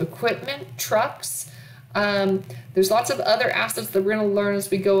computers, equipment, trucks. There's lots of other assets that we're going to learn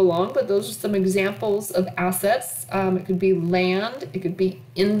as we go along, but those are some examples of assets. It could be land, it could be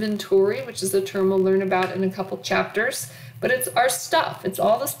inventory, which is a term we'll learn about in a couple chapters, but it's our stuff. It's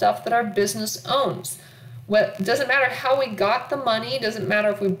all the stuff that our business owns. It doesn't matter how we got the money, it doesn't matter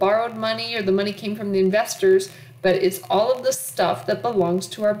if we borrowed money or the money came from the investors, but it's all of the stuff that belongs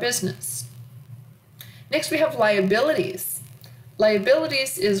to our business. Next, we have liabilities.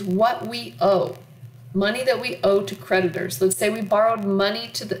 Liabilities is what we owe, money that we owe to creditors. Let's say we borrowed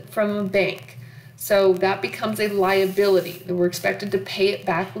money from a bank, so that becomes a liability, and we're expected to pay it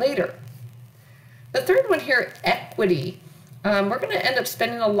back later. The third one here, equity. We're going to end up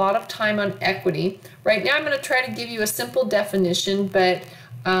spending a lot of time on equity. Right now I'm going to try to give you a simple definition, but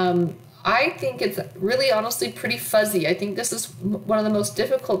I think it's really honestly pretty fuzzy. I think this is one of the most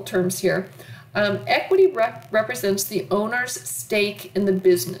difficult terms here. Equity represents the owner's stake in the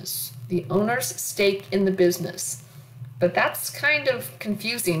business. The owner's stake in the business. But that's kind of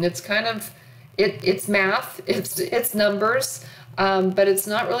confusing. It's kind of, it's math, it's numbers, but it's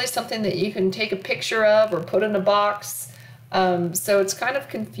not really something that you can take a picture of or put in a box. So it's kind of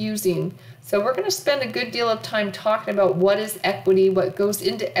confusing. So we're going to spend a good deal of time talking about what is equity, what goes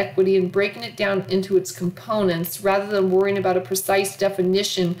into equity, and breaking it down into its components rather than worrying about a precise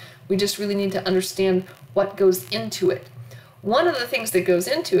definition. We just really need to understand what goes into it. One of the things that goes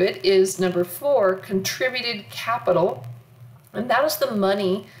into it is number 4, contributed capital. And that is the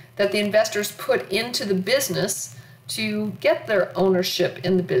money that the investors put into the business to get their ownership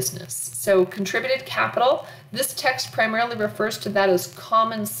in the business. So contributed capital, this text primarily refers to that as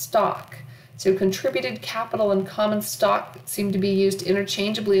common stock. So contributed capital and common stock seem to be used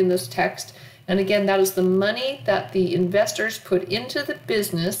interchangeably in this text. And again, that is the money that the investors put into the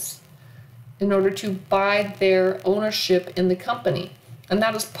business in order to buy their ownership in the company. And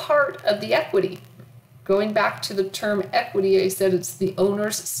that is part of the equity. Going back to the term equity, I said it's the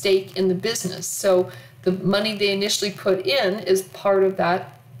owner's stake in the business. So the money they initially put in is part of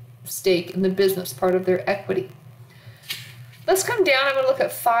that stake in the business, part of their equity. Let's come down. I'm going to look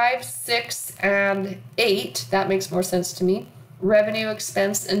at 5, 6, and 8. That makes more sense to me. Revenue,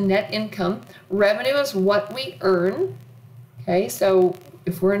 expense, and net income. Revenue is what we earn. Okay, so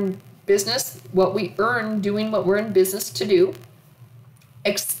if we're in business, what we earn doing what we're in business to do.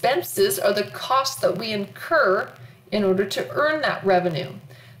 Expenses are the costs that we incur in order to earn that revenue.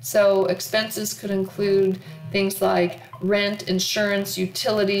 So expenses could include things like rent, insurance,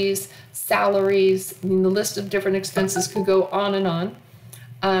 utilities, salaries. I mean, the list of different expenses could go on and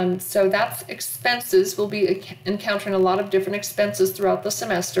on. So that's expenses. We'll be encountering a lot of different expenses throughout the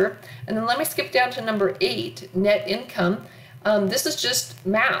semester. And then let me skip down to number 8, net income. This is just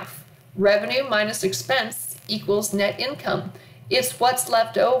math. Revenue minus expense equals net income. It's what's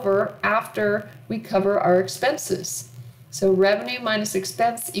left over after we cover our expenses. So revenue minus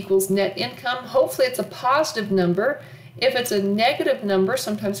expense equals net income. Hopefully it's a positive number. If it's a negative number,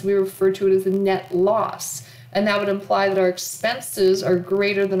 sometimes we refer to it as a net loss. And that would imply that our expenses are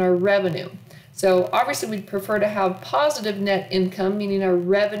greater than our revenue. So obviously we'd prefer to have positive net income, meaning our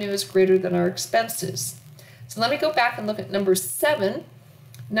revenue is greater than our expenses. So let me go back and look at number 7.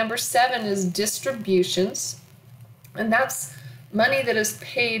 Number 7 is distributions. And that's money that is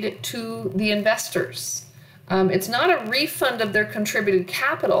paid to the investors. It's not a refund of their contributed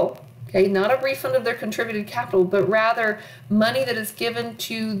capital, Okay, not a refund of their contributed capital, but rather money that is given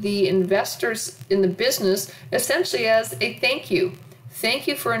to the investors in the business, essentially as a thank you. Thank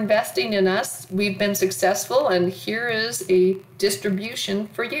you for investing in us. We've been successful, and here is a distribution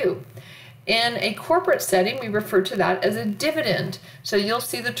for you. In a corporate setting, we refer to that as a dividend. So you'll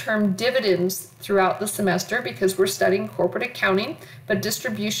see the term dividends throughout the semester because we're studying corporate accounting, but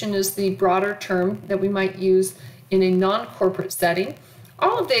distribution is the broader term that we might use in a non-corporate setting.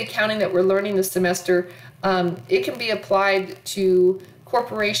 All of the accounting that we're learning this semester, it can be applied to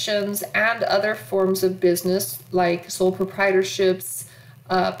corporations and other forms of business like sole proprietorships,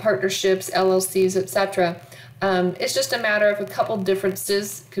 partnerships, LLCs, etc. It's just a matter of a couple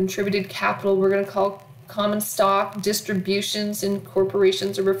differences. Contributed capital we're going to call common stock. Distributions in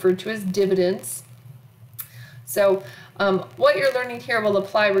corporations are referred to as dividends. So what you're learning here will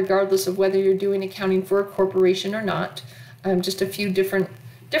apply regardless of whether you're doing accounting for a corporation or not. Just a few different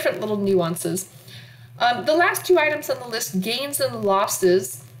little nuances. The last two items on the list, gains and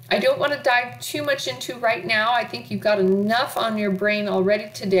losses, I don't want to dive too much into right now. I think you've got enough on your brain already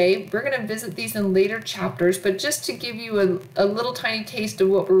today. We're going to visit these in later chapters, but just to give you a little tiny taste of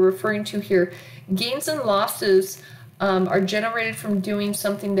what we're referring to here, gains and losses are generated from doing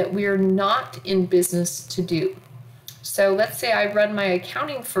something that we are not in business to do. So let's say I run my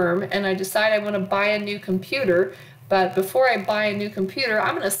accounting firm and I decide I want to buy a new computer, but before I buy a new computer,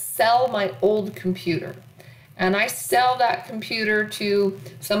 I'm going to sell my old computer. And I sell that computer to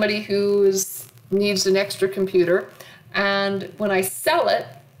somebody who needs an extra computer. And when I sell it,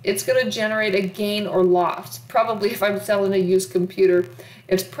 it's going to generate a gain or loss. Probably if I'm selling a used computer,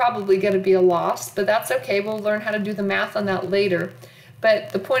 it's probably going to be a loss, but that's okay. We'll learn how to do the math on that later.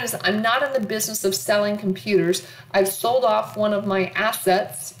 But the point is, I'm not in the business of selling computers. I've sold off one of my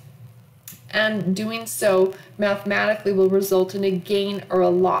assets, and doing so mathematically will result in a gain or a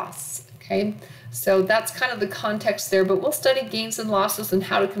loss, okay? So that's kind of the context there, but we'll study gains and losses and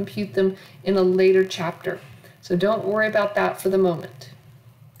how to compute them in a later chapter. So don't worry about that for the moment.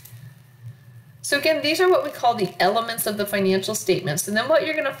 So again, these are what we call the elements of the financial statements. And then what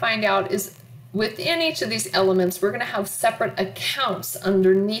you're going to find out is within each of these elements, we're going to have separate accounts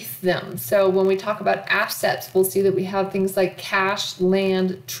underneath them. So when we talk about assets, we'll see that we have things like cash,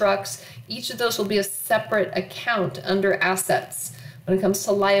 land, trucks. Each of those will be a separate account under assets. When it comes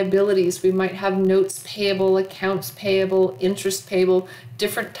to liabilities, we might have notes payable, accounts payable, interest payable,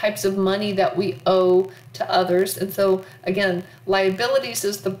 different types of money that we owe to others. And so again, liabilities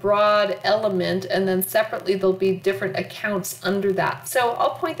is the broad element, and then separately there'll be different accounts under that. So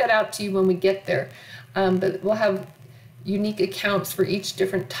I'll point that out to you when we get there. But we'll have unique accounts for each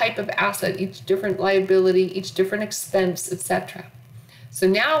different type of asset, each different liability, each different expense, etc. So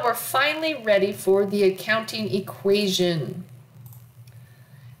now we're finally ready for the accounting equation.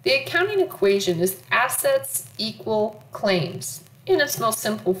 The accounting equation is assets equal claims in its most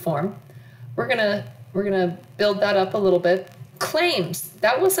simple form. We're gonna build that up a little bit. Claims,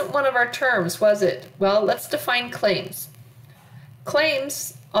 that wasn't one of our terms, was it? Well, let's define claims.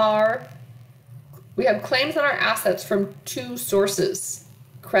 Claims are, we have claims on our assets from two sources,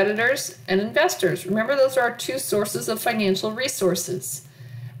 creditors and investors. Remember, those are our two sources of financial resources.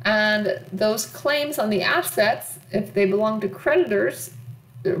 And those claims on the assets, if they belong to creditors,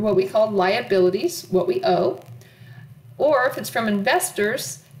 what we call liabilities, what we owe, or if it's from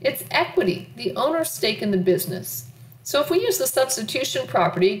investors, it's equity, the owner's stake in the business. So if we use the substitution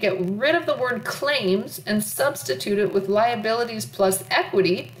property, get rid of the word claims and substitute it with liabilities plus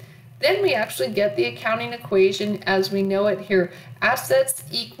equity, then we actually get the accounting equation as we know it here. Assets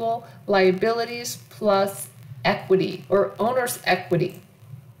equal liabilities plus equity, or owner's equity.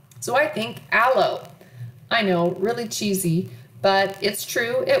 So I think aloe. I know, really cheesy, but it's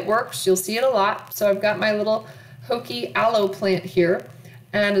true, it works, you'll see it a lot. So I've got my little hokey aloe plant here.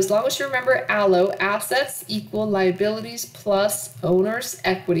 And as long as you remember aloe, assets equal liabilities plus owner's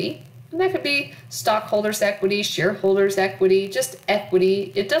equity. And that could be stockholders' equity, shareholders' equity, just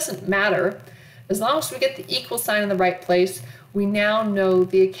equity. It doesn't matter. As long as we get the equal sign in the right place, we now know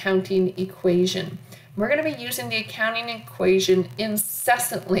the accounting equation. We're going to be using the accounting equation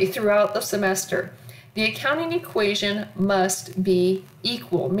incessantly throughout the semester. The accounting equation must be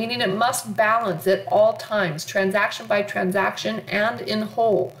equal, meaning it must balance at all times, transaction by transaction and in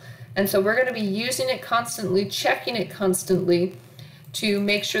whole. And so we're going to be using it constantly, checking it constantly to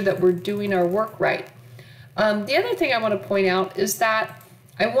make sure that we're doing our work right. The other thing I want to point out is that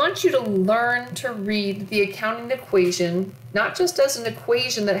I want you to learn to read the accounting equation, not just as an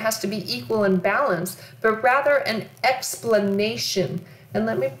equation that has to be equal and balanced, but rather an explanation. And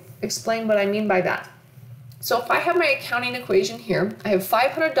let me explain what I mean by that. So if I have my accounting equation here, I have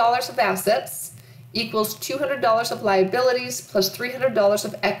 $500 of assets equals $200 of liabilities plus $300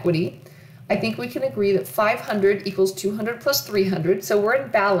 of equity. I think we can agree that 500 equals 200 plus 300, so we're in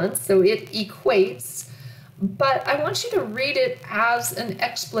balance, so it equates. But I want you to read it as an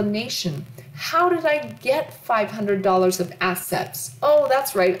explanation. How did I get $500 of assets? Oh,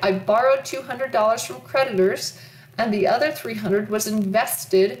 that's right, I borrowed $200 from creditors, and the other $300 was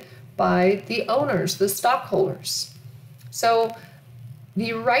invested by the owners, the stockholders. So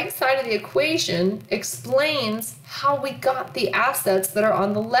the right side of the equation explains how we got the assets that are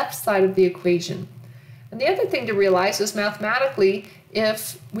on the left side of the equation. And the other thing to realize is mathematically,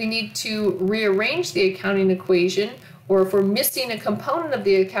 if we need to rearrange the accounting equation, or if we're missing a component of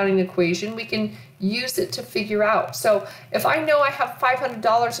the accounting equation, we can use it to figure out. So if I know I have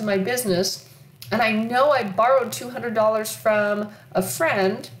 $500 in my business, and I know I borrowed $200 from a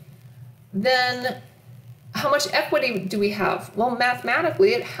friend, then how much equity do we have? Well,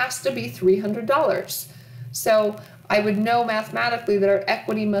 mathematically, it has to be $300. So I would know mathematically that our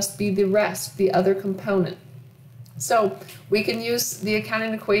equity must be the rest, the other component. So we can use the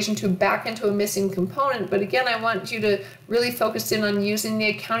accounting equation to back into a missing component, but again, I want you to really focus in on using the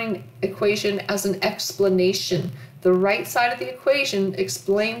accounting equation as an explanation. The right side of the equation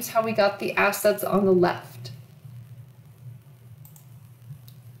explains how we got the assets on the left.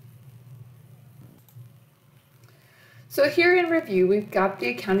 So here in review, we've got the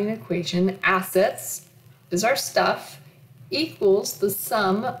accounting equation. Assets is our stuff, equals the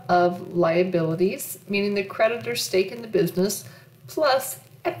sum of liabilities, meaning the creditor's stake in the business, plus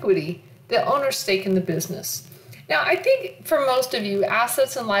equity, the owner's stake in the business. Now, I think for most of you,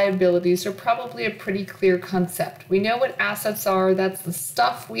 assets and liabilities are probably a pretty clear concept. We know what assets are. That's the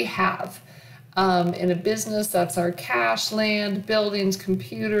stuff we have. In a business, that's our cash, land, buildings,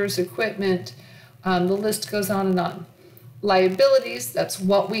 computers, equipment. The list goes on and on. Liabilities, that's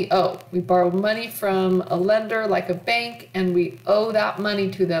what we owe. We borrow money from a lender like a bank, and we owe that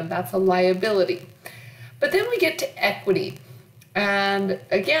money to them. That's a liability. But then we get to equity. And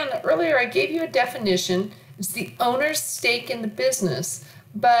again, earlier I gave you a definition. It's the owner's stake in the business.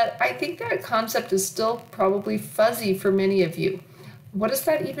 But I think that concept is still probably fuzzy for many of you. What does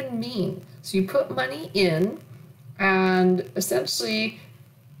that even mean? So you put money in, and essentially,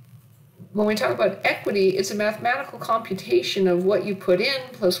 when we talk about equity, it's a mathematical computation of what you put in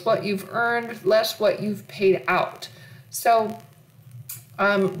plus what you've earned less what you've paid out. So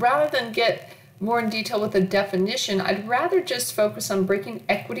rather than get more in detail with the definition, I'd rather just focus on breaking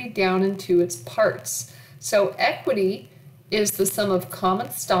equity down into its parts. So equity is the sum of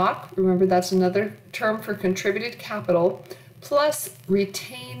common stock, remember that's another term for contributed capital, plus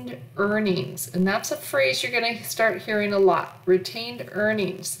retained earnings. And that's a phrase you're going to start hearing a lot, retained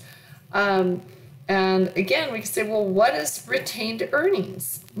earnings. And again, we can say, well, what is retained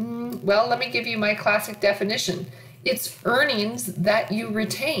earnings? Well, let me give you my classic definition. It's earnings that you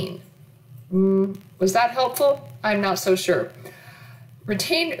retain. Was that helpful? I'm not so sure.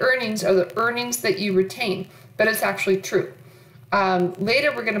 Retained earnings are the earnings that you retain, but it's actually true.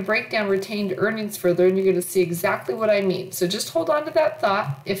 Later, we're going to break down retained earnings further, and you're going to see exactly what I mean. So just hold on to that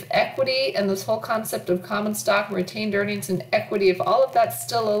thought. If equity and this whole concept of common stock and retained earnings and equity, if all of that's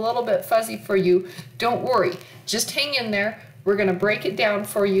still a little bit fuzzy for you, don't worry. Just hang in there. We're going to break it down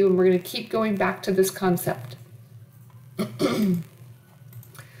for you, and we're going to keep going back to this concept.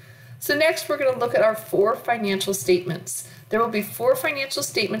 So next, we're going to look at our 4 financial statements. There will be 4 financial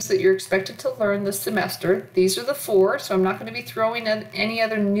statements that you're expected to learn this semester. These are the 4, so I'm not going to be throwing in any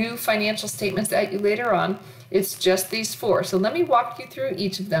other new financial statements at you later on. It's just these 4. So let me walk you through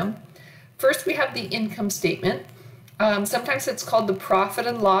each of them. First, we have the income statement. Sometimes it's called the profit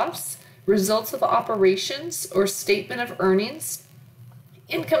and loss, results of operations, or statement of earnings.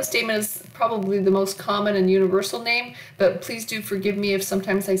 Income statement is probably the most common and universal name, but please do forgive me if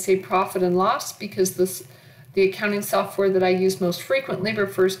sometimes I say profit and loss, because the accounting software that I use most frequently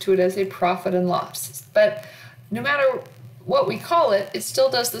refers to it as a profit and loss. But no matter what we call it, it still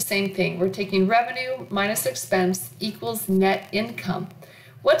does the same thing. We're taking revenue minus expense equals net income.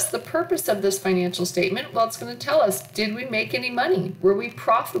 What's the purpose of this financial statement? Well, it's going to tell us, did we make any money? Were we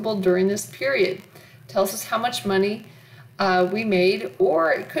profitable during this period? It tells us how much money we made,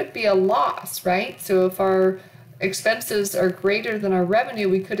 or it could be a loss, right? So if our expenses are greater than our revenue,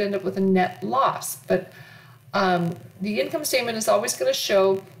 we could end up with a net loss. But the income statement is always going to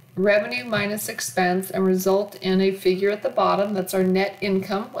show revenue minus expense and result in a figure at the bottom. That's our net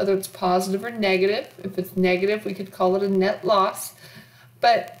income, whether it's positive or negative. If it's negative, we could call it a net loss.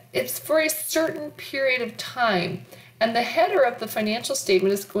 But it's for a certain period of time. And the header of the financial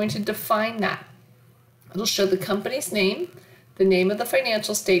statement is going to define that. It'll show the company's name, the name of the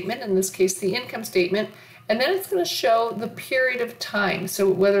financial statement, in this case the income statement, and then it's going to show the period of time. So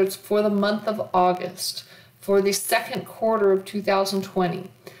whether it's for the month of August, for the second quarter of 2020,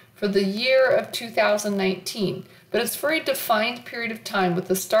 for the year of 2019, but it's for a defined period of time with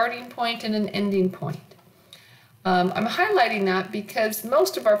a starting point and an ending point. I'm highlighting that because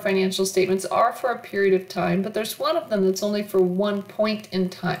most of our financial statements are for a period of time, but there's one of them that's only for one point in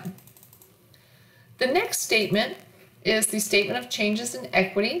time. The next statement is the statement of changes in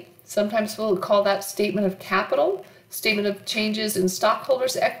equity. Sometimes we'll call that statement of capital, statement of changes in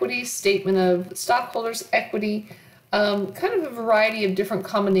stockholders' equity, statement of stockholders' equity, kind of a variety of different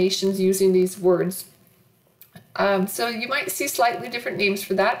combinations using these words. So you might see slightly different names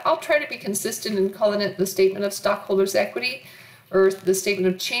for that. I'll try to be consistent in calling it the statement of stockholders' equity or the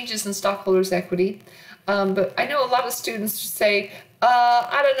statement of changes in stockholders' equity. But I know a lot of students say,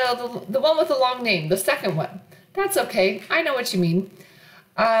 I don't know, the one with the long name, the second one. That's okay. I know what you mean.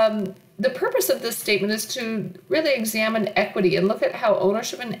 The purpose of this statement is to really examine equity and look at how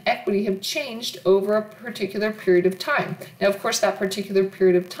ownership and equity have changed over a particular period of time. Now, of course, that particular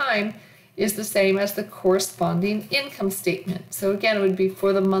period of time is the same as the corresponding income statement. So again, it would be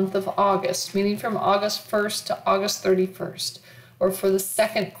for the month of August, meaning from August 1st to August 31st, or for the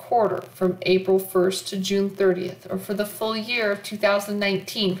second quarter from April 1st to June 30th, or for the full year of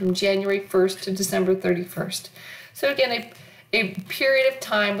 2019 from January 1st to December 31st. So again, a period of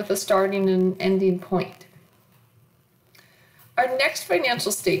time with a starting and ending point. Our next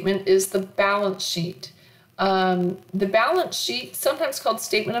financial statement is the balance sheet. The balance sheet, sometimes called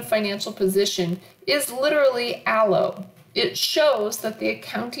statement of financial position, is literally ALO. It shows that the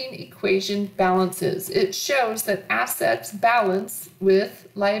accounting equation balances. It shows that assets balance with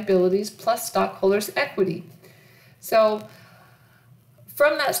liabilities plus stockholders' equity. So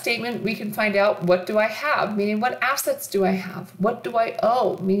from that statement, we can find out, what do I have? Meaning, what assets do I have? What do I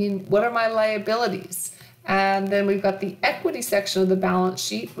owe? Meaning, what are my liabilities? And then we've got the equity section of the balance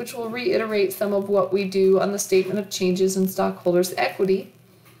sheet, which will reiterate some of what we do on the statement of changes in stockholders' equity.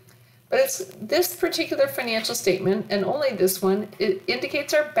 But it's this particular financial statement, and only this one, it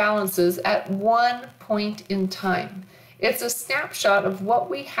indicates our balances at one point in time. It's a snapshot of what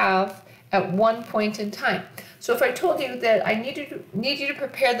we have at one point in time. So if I told you that I need you to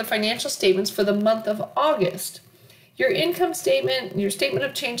prepare the financial statements for the month of August, your income statement, your statement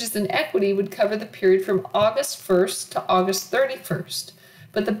of changes in equity would cover the period from August 1st to August 31st.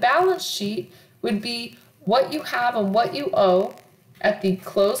 But the balance sheet would be what you have and what you owe at the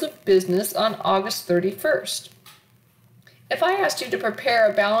close of business on August 31st. If I asked you to prepare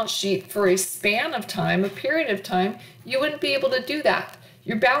a balance sheet for a span of time, a period of time, you wouldn't be able to do that.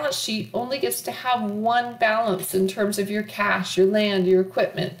 Your balance sheet only gets to have one balance in terms of your cash, your land, your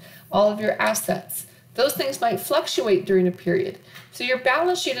equipment, all of your assets. Those things might fluctuate during a period. So your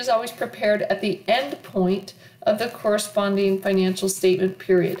balance sheet is always prepared at the end point of the corresponding financial statement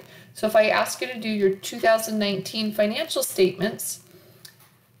period. So if I ask you to do your 2019 financial statements,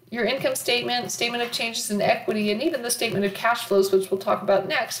 your income statement, statement of changes in equity, and even the statement of cash flows, which we'll talk about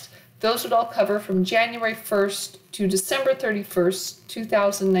next, those would all cover from January 1st to December 31st,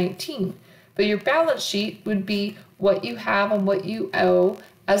 2019. But your balance sheet would be what you have and what you owe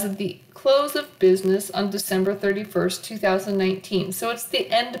as of the close of business on December 31st, 2019. So it's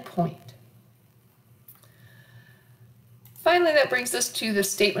the end point. Finally, that brings us to the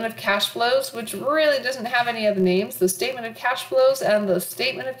statement of cash flows, which really doesn't have any other names. The statement of cash flows and the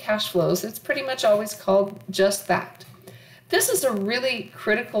statement of cash flows. It's pretty much always called just that. This is a really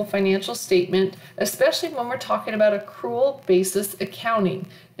critical financial statement, especially when we're talking about accrual basis accounting.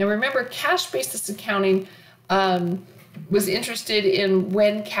 Now remember, cash basis accounting was interested in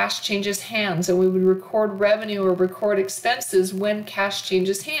when cash changes hands, and we would record revenue or record expenses when cash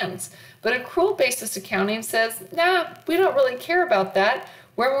changes hands. But accrual basis accounting says, nah, we don't really care about that.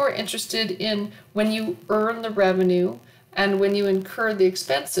 We're more interested in when you earn the revenue and when you incur the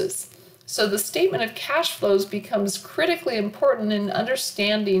expenses. So the statement of cash flows becomes critically important in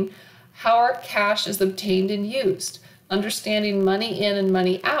understanding how our cash is obtained and used, understanding money in and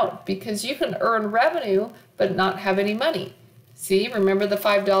money out, because you can earn revenue but not have any money. See, remember the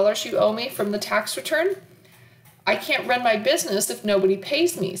 $5 you owe me from the tax return? I can't run my business if nobody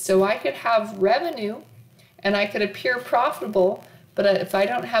pays me. So I could have revenue and I could appear profitable, but if I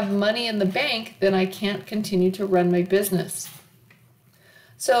don't have money in the bank, then I can't continue to run my business.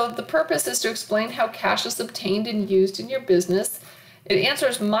 So the purpose is to explain how cash is obtained and used in your business. It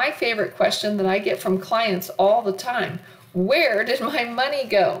answers my favorite question that I get from clients all the time. Where did my money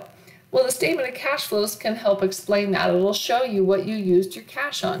go? Well, the statement of cash flows can help explain that. It will show you what you used your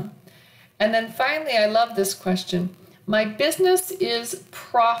cash on. And then finally, I love this question. My business is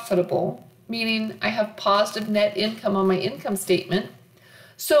profitable, meaning I have positive net income on my income statement.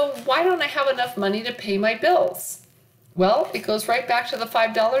 So why don't I have enough money to pay my bills? Well, it goes right back to the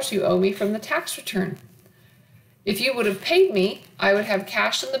 $5 you owe me from the tax return. If you would have paid me, I would have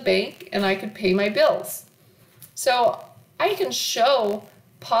cash in the bank and I could pay my bills. So I can show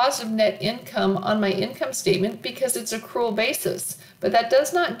positive net income on my income statement because it's accrual basis, but that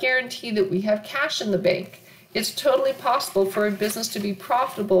does not guarantee that we have cash in the bank. It's totally possible for a business to be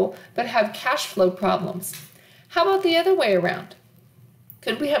profitable but have cash flow problems. How about the other way around?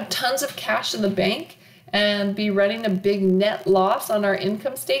 Could we have tons of cash in the bank and be running a big net loss on our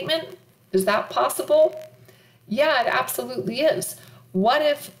income statement? Is that possible? Yeah, it absolutely is. What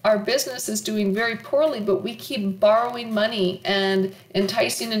if our business is doing very poorly, but we keep borrowing money and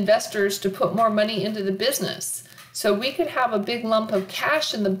enticing investors to put more money into the business? So we could have a big lump of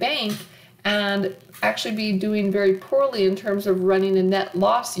cash in the bank and actually be doing very poorly in terms of running a net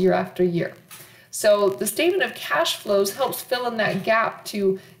loss year after year. So the statement of cash flows helps fill in that gap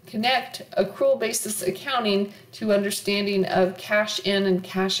to connect accrual basis accounting to understanding of cash in and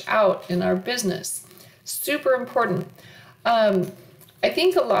cash out in our business. Super important. I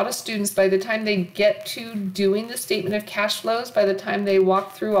think a lot of students, by the time they get to doing the statement of cash flows, by the time they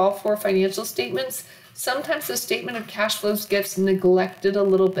walk through all 4 financial statements, sometimes the statement of cash flows gets neglected a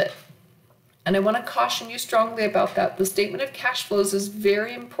little bit. And I want to caution you strongly about that. The statement of cash flows is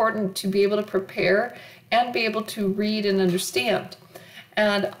very important to be able to prepare and be able to read and understand.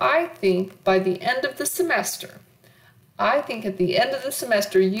 And I think by the end of the semester, at the end of the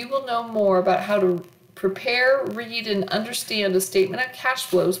semester, you will know more about how to prepare, read, and understand a statement of cash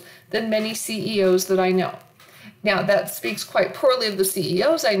flows than many CEOs that I know. Now, that speaks quite poorly of the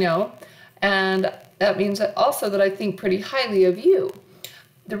CEOs I know, and that means also that I think pretty highly of you.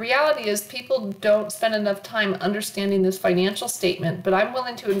 The reality is people don't spend enough time understanding this financial statement, but I'm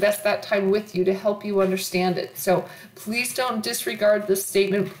willing to invest that time with you to help you understand it. So please don't disregard this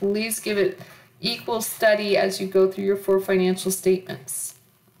statement. Please give it equal study as you go through your 4 financial statements.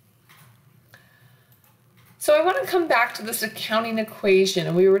 So I want to come back to this accounting equation,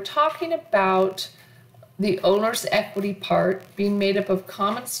 and we were talking about the owner's equity part being made up of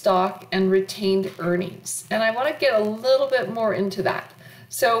common stock and retained earnings. And I want to get a little bit more into that.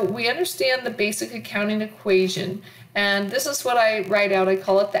 So we understand the basic accounting equation, and this is what I write out. I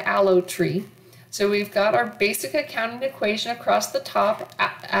call it the aloe tree. So we've got our basic accounting equation across the top,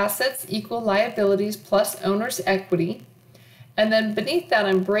 assets equal liabilities plus owner's equity. And then beneath that,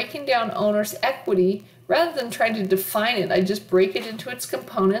 I'm breaking down owner's equity. Rather than trying to define it, I just break it into its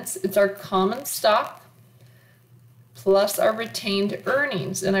components. It's our common stock plus our retained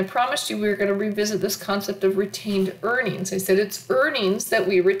earnings. And I promised you we were going to revisit this concept of retained earnings. I said it's earnings that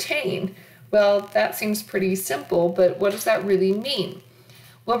we retain. Well, that seems pretty simple, but what does that really mean?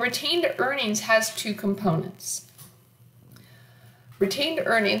 Well, retained earnings has 2 components. Retained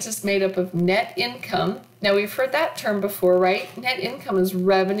earnings is made up of net income. Now, we've heard that term before, right? Net income is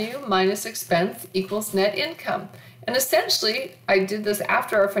revenue minus expense equals net income. And essentially, I did this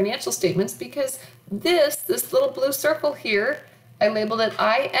after our financial statements because this little blue circle here, I labeled it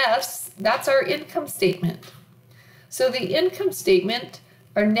IS, that's our income statement. So the income statement,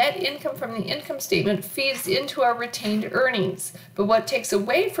 our net income from the income statement feeds into our retained earnings. But what takes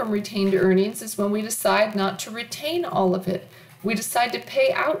away from retained earnings is when we decide not to retain all of it. We decide to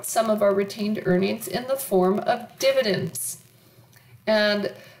pay out some of our retained earnings in the form of dividends.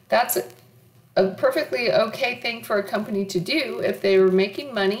 And that's a perfectly okay thing for a company to do. If they were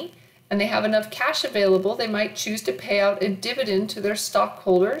making money and they have enough cash available, they might choose to pay out a dividend to their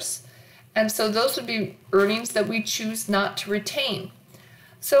stockholders. And so those would be earnings that we choose not to retain.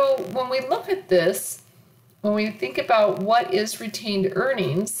 So when we look at this, when we think about what is retained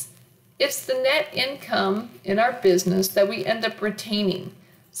earnings, it's the net income in our business that we end up retaining.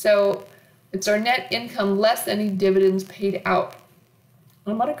 So it's our net income less any dividends paid out.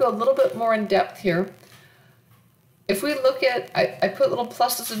 I'm going to go a little bit more in depth here. If we look at, I put little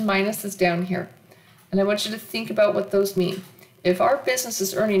pluses and minuses down here, and I want you to think about what those mean. If our business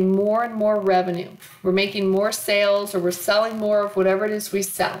is earning more and more revenue, we're making more sales or we're selling more of whatever it is we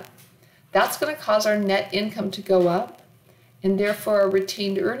sell, that's going to cause our net income to go up, and therefore our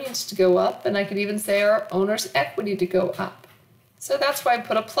retained earnings to go up, and I could even say our owner's equity to go up. So that's why I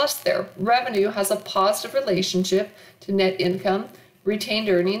put a plus there. Revenue has a positive relationship to net income, retained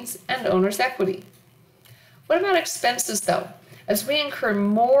earnings, and owner's equity. What about expenses though? As we incur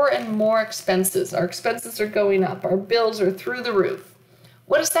more and more expenses, our expenses are going up, our bills are through the roof.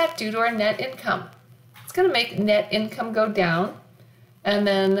 What does that do to our net income? It's going to make net income go down, And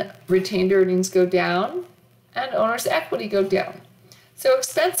then retained earnings go down and owner's equity go down. So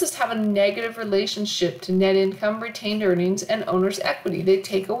expenses have a negative relationship to net income, retained earnings, and owner's equity. They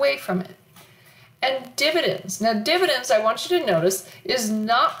take away from it. And dividends. Now dividends, I want you to notice, is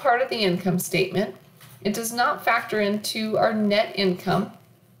not part of the income statement. It does not factor into our net income.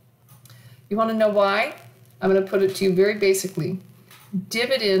 You want to know why? I'm going to put it to you very basically.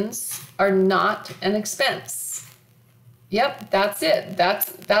 Dividends are not an expense. Yep, that's it.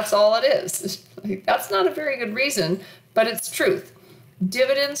 That's all it is. That's not a very good reason, but it's truth.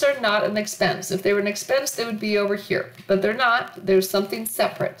 Dividends are not an expense. If they were an expense, they would be over here, but they're not. There's something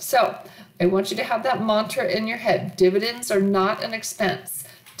separate. So I want you to have that mantra in your head. Dividends are not an expense.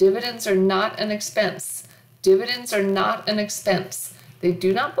 Dividends are not an expense. Dividends are not an expense. They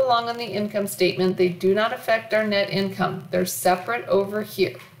do not belong on the income statement. They do not affect our net income. They're separate over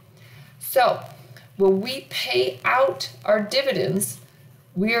here. So when we pay out our dividends,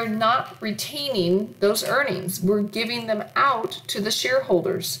 we are not retaining those earnings. We're giving them out to the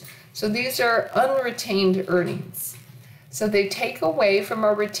shareholders. So these are unretained earnings. So they take away from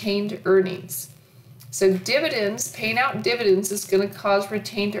our retained earnings. So dividends, paying out dividends is going to cause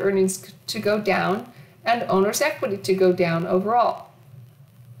retained earnings to go down and owner's equity to go down overall.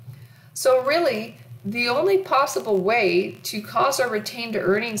 So really, the only possible way to cause our retained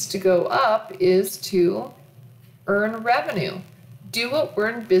earnings to go up is to earn revenue. Do what we're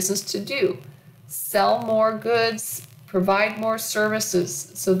in business to do. Sell more goods, provide more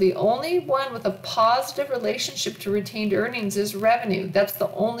services. So the only one with a positive relationship to retained earnings is revenue. That's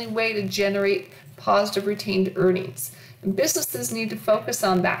the only way to generate positive retained earnings. And businesses need to focus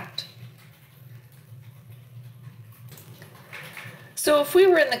on that. So if we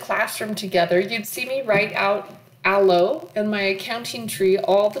were in the classroom together, you'd see me write out ALO in my accounting tree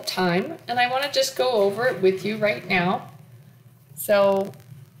all the time. And I want to just go over it with you right now. So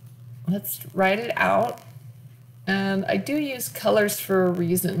let's write it out. And I do use colors for a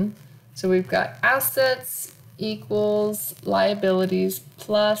reason. So we've got assets equals liabilities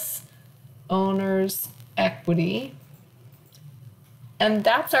plus owner's equity. And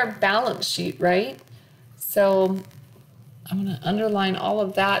that's our balance sheet, right? So I'm going to underline all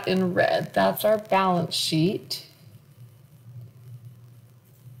of that in red. That's our balance sheet.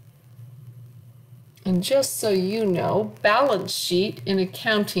 And just so you know, balance sheet in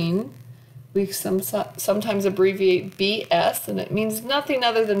accounting, we sometimes abbreviate BS, and it means nothing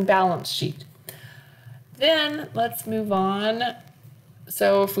other than balance sheet. Then let's move on.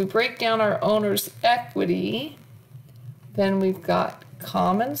 So if we break down our owner's equity, then we've got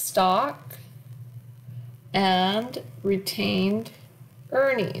common stock and retained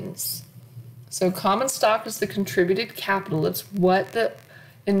earnings. So common stock is the contributed capital. It's what the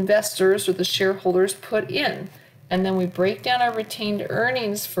investors or the shareholders put in. And then we break down our retained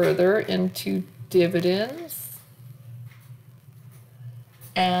earnings further into dividends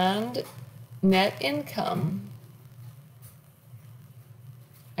and net income.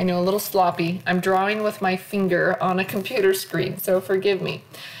 I know, a little sloppy. I'm drawing with my finger on a computer screen, so forgive me.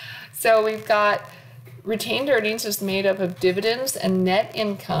 So we've got retained earnings is made up of dividends and net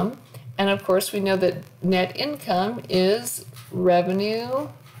income. And of course, we know that net income is revenue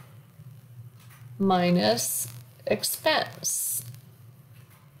minus expense.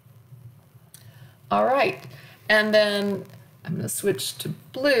 All right, and then I'm going to switch to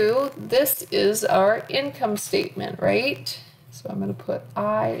blue. This is our income statement, right? So I'm going to put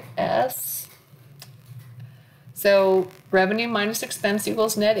IS. So revenue minus expense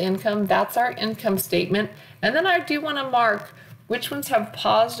equals net income. That's our income statement. And then I do want to mark which ones have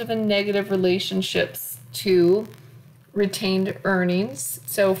positive and negative relationships to retained earnings.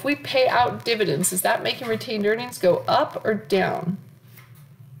 So if we pay out dividends, is that making retained earnings go up or down?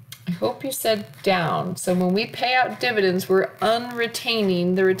 I hope you said down. So when we pay out dividends, we're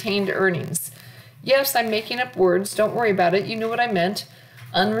unretaining the retained earnings. Yes, I'm making up words. Don't worry about it. You know what I meant.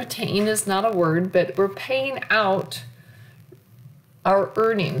 Unretain is not a word, but we're paying out our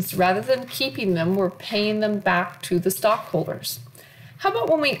earnings. Rather than keeping them, we're paying them back to the stockholders. How about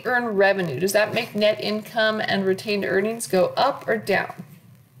when we earn revenue? Does that make net income and retained earnings go up or down?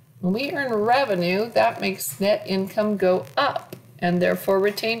 When we earn revenue, that makes net income go up, and therefore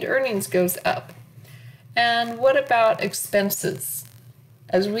retained earnings goes up. And what about expenses?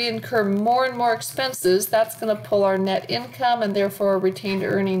 As we incur more and more expenses, that's going to pull our net income and therefore our retained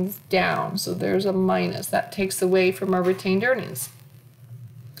earnings down. So there's a minus. That takes away from our retained earnings.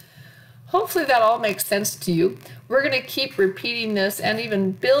 Hopefully that all makes sense to you. We're going to keep repeating this and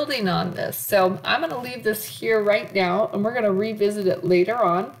even building on this. So I'm going to leave this here right now, and we're going to revisit it later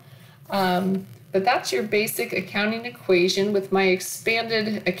on. But that's your basic accounting equation with my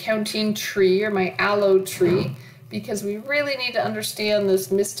expanded accounting tree, or my aloe tree, because we really need to understand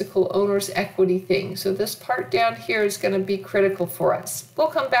this mystical owner's equity thing. So this part down here is going to be critical for us. We'll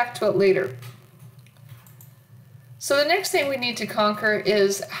come back to it later. So the next thing we need to conquer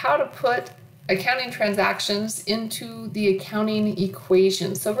is how to put accounting transactions into the accounting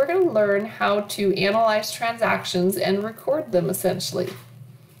equation. So we're going to learn how to analyze transactions and record them essentially.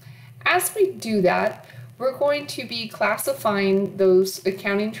 As we do that, we're going to be classifying those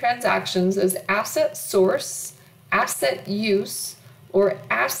accounting transactions as asset source, asset use, or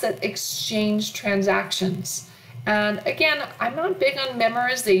asset exchange transactions. And again, I'm not big on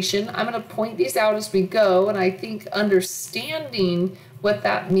memorization. I'm going to point these out as we go, and I think understanding what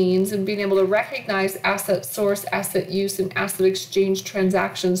that means and being able to recognize asset source, asset use, and asset exchange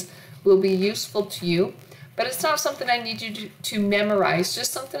transactions will be useful to you. But it's not something I need you to memorize,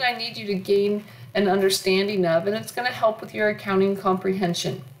 just something I need you to gain an understanding of, and it's going to help with your accounting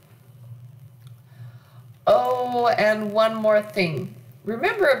comprehension. Oh, and one more thing.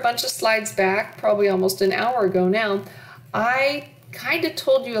 Remember a bunch of slides back, probably almost an hour ago now, I kind of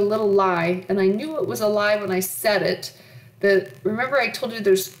told you a little lie, and I knew it was a lie when I said it. Remember I told you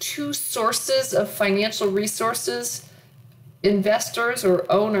there's two sources of financial resources, investors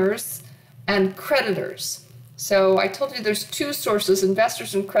or owners, and creditors. So I told you there's two sources,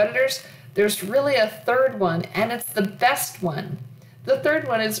 investors and creditors. There's really a third one, and it's the best one. The third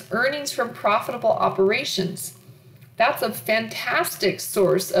one is earnings from profitable operations. That's a fantastic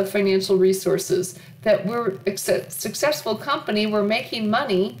source of financial resources, that we're a successful company, we're making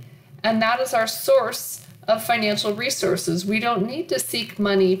money, and that is our source of financial resources. We don't need to seek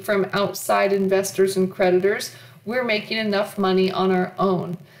money from outside investors and creditors. We're making enough money on our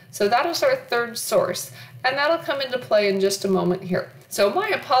own. So that is our third source, and that'll come into play in just a moment here. So my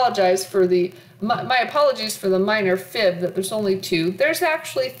apologies for the minor fib that there's only two. There's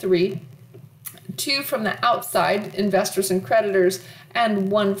actually three. Two from the outside, investors and creditors, and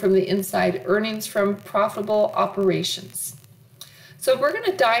one from the inside, earnings from profitable operations. So we're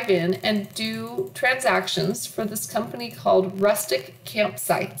going to dive in and do transactions for this company called Rustic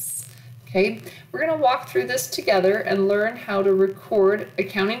Campsites. Okay, we're going to walk through this together and learn how to record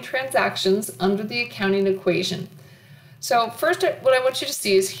accounting transactions under the accounting equation. So first, what I want you to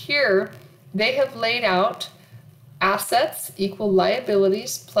see is here they have laid out assets equal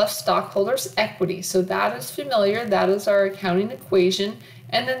liabilities plus stockholders' equity. So that is familiar. That is our accounting equation.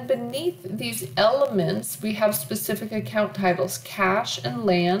 And then beneath these elements, we have specific account titles, cash and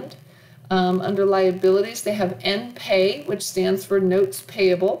land. Under liabilities, they have NPAY, which stands for notes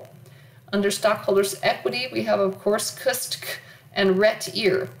payable. Under stockholders' equity, we have, of course, KUSTK and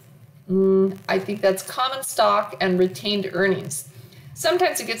RET-IR. I think that's common stock and retained earnings.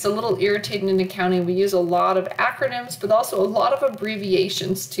 Sometimes it gets a little irritating in accounting. We use a lot of acronyms, but also a lot of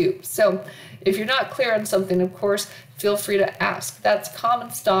abbreviations too. So if you're not clear on something, of course, feel free to ask. That's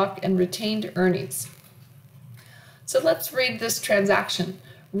common stock and retained earnings. So let's read this transaction.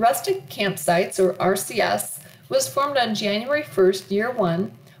 Rustic Campsites, or RCS, was formed on January 1st, year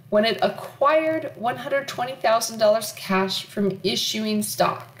one, when it acquired $120,000 cash from issuing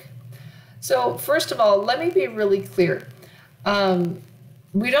stock. So first of all, let me be really clear.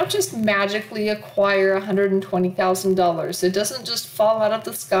 We don't just magically acquire $120,000. It doesn't just fall out of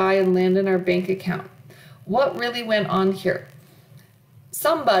the sky and land in our bank account. What really went on here?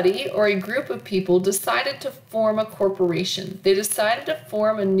 Somebody or a group of people decided to form a corporation. They decided to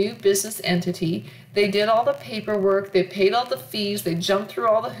form a new business entity. They did all the paperwork, they paid all the fees, they jumped through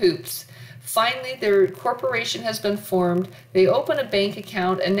all the hoops. Finally, their corporation has been formed. They open a bank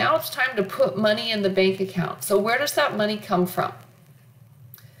account, and now it's time to put money in the bank account. So where does that money come from?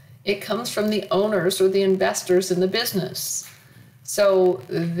 It comes from the owners or the investors in the business. So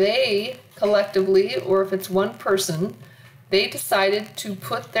they collectively, or if it's one person, they decided to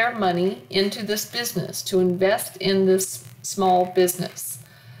put their money into this business, to invest in this small business.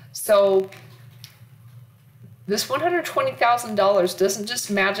 So this $120,000 doesn't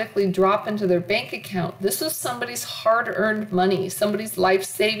just magically drop into their bank account. This is somebody's hard-earned money, somebody's life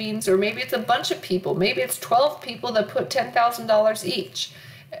savings, or maybe it's a bunch of people. Maybe it's 12 people that put $10,000 each.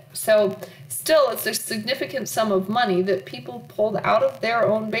 So still, it's a significant sum of money that people pulled out of their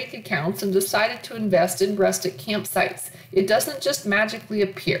own bank accounts and decided to invest in Rustic Campsites. It doesn't just magically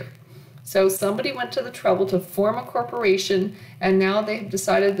appear. So somebody went to the trouble to form a corporation, and now they've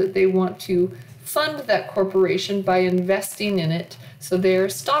decided that they want to fund that corporation by investing in it. So they're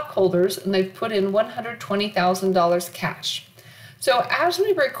stockholders, and they've put in $120,000 cash. So as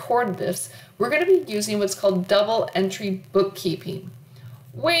we record this, we're going to be using what's called double entry bookkeeping.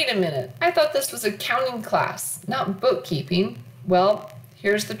 Wait a minute, I thought this was accounting class, not bookkeeping. Well,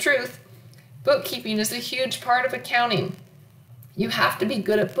 here's the truth. Bookkeeping is a huge part of accounting. You have to be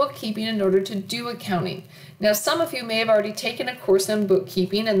good at bookkeeping in order to do accounting. Now, some of you may have already taken a course in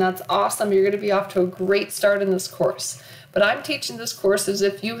bookkeeping, and that's awesome. You're going to be off to a great start in this course. But I'm teaching this course as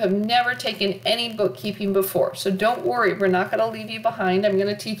if you have never taken any bookkeeping before. So don't worry, we're not going to leave you behind. I'm going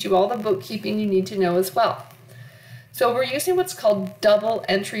to teach you all the bookkeeping you need to know as well. So we're using what's called double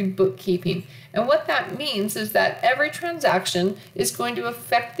entry bookkeeping. And what that means is that every transaction is going to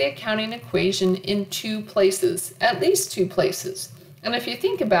affect the accounting equation in two places, at least two places. And if you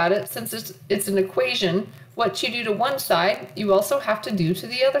think about it, since it's an equation, what you do to one side, you also have to do to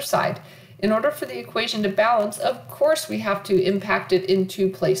the other side. In order for the equation to balance, of course we have to impact it in two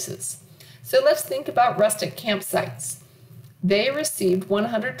places. So let's think about rustic campsites. They received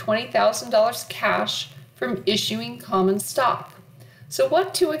 $120,000 cash from issuing common stock. So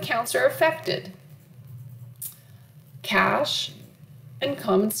what two accounts are affected? Cash and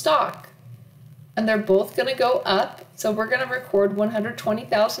common stock. And they're both going to go up. So we're going to record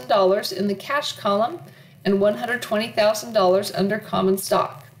 $120,000 in the cash column and $120,000 under common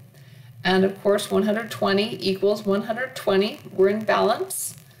stock. And of course, 120 equals 120. We're in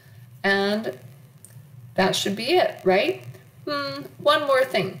balance. And that should be it, right? One more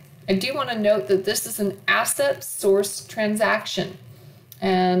thing. I do want to note that this is an asset source transaction.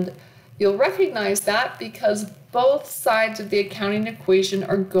 And you'll recognize that because both sides of the accounting equation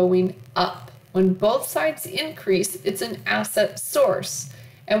are going up. When both sides increase, it's an asset source.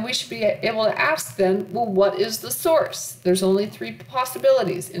 And we should be able to ask then, well, what is the source? There's only three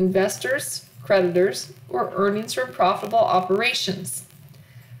possibilities: investors, creditors, or earnings from profitable operations.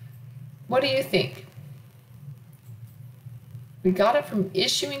 What do you think? We got it from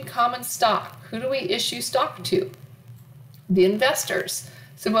issuing common stock. Who do we issue stock to? The investors.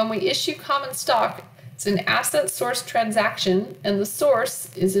 So when we issue common stock, it's an asset source transaction, and the source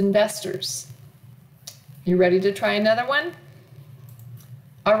is investors. You ready to try another one?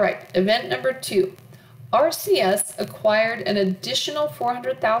 All right, event number 2. RCS acquired an additional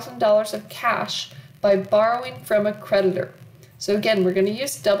 $400,000 of cash by borrowing from a creditor. So again, we're going to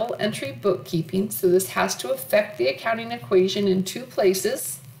use double entry bookkeeping, so this has to affect the accounting equation in two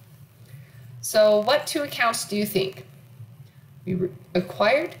places. So what two accounts do you think? We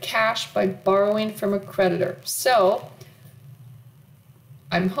acquired cash by borrowing from a creditor. So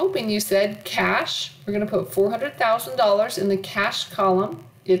I'm hoping you said cash. We're going to put $400,000 in the cash column.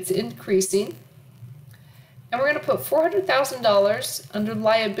 It's increasing. And we're going to put $400,000 under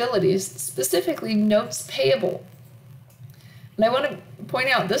liabilities, specifically notes payable. And I want to point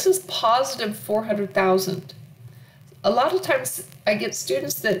out, this is positive $400,000. A lot of times I get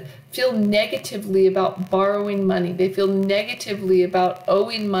students that feel negatively about borrowing money. They feel negatively about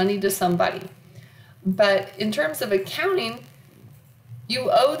owing money to somebody. But in terms of accounting, you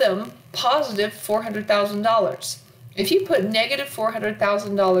owe them positive $400,000. If you put negative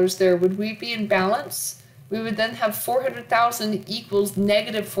 $400,000 there, would we be in balance? We would then have $400,000 equals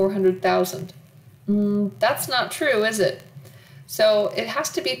negative $400,000. That's not true, is it? So it has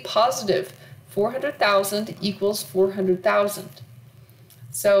to be positive. 400,000 equals 400,000.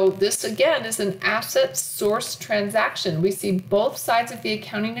 So this again is an asset source transaction. We see both sides of the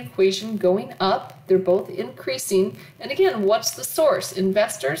accounting equation going up. They're both increasing. And again, what's the source?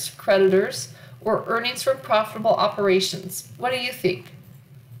 Investors, creditors, or earnings from profitable operations? What do you think?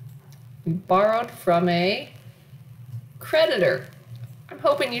 We borrowed from a creditor. I'm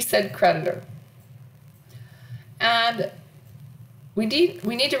hoping you said creditor. And we need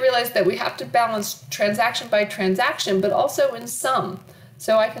to realize that we have to balance transaction by transaction, but also in sum.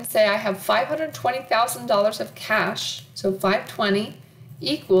 So I can say I have $520,000 of cash, so 520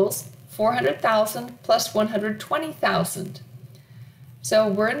 equals 400,000 plus 120,000. So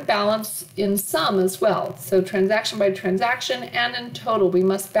we're in balance in sum as well. So transaction by transaction and in total we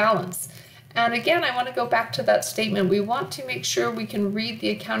must balance. And again, I want to go back to that statement. We want to make sure we can read the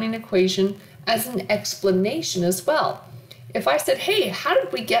accounting equation as an explanation as well. If I said, hey, how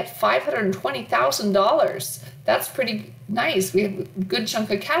did we get $520,000? That's pretty nice. We have a good chunk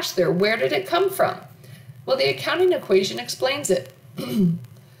of cash there. Where did it come from? Well, the accounting equation explains it.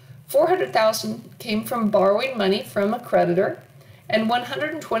 $400,000 came from borrowing money from a creditor, and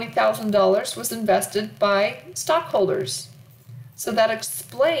 $120,000 was invested by stockholders. So that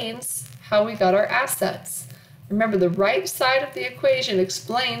explains how we got our assets. Remember, the right side of the equation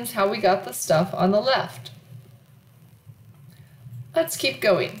explains how we got the stuff on the left. Let's keep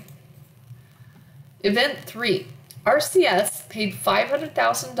going. Event 3. RCS paid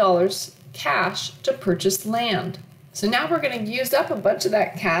 $500,000 cash to purchase land. So now we're going to use up a bunch of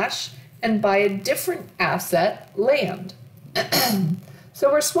that cash and buy a different asset, land.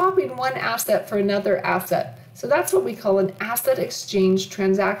 So we're swapping one asset for another asset. So that's what we call an asset exchange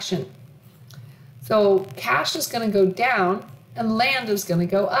transaction. So cash is going to go down and land is going to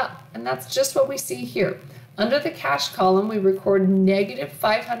go up. And that's just what we see here. Under the cash column, we record negative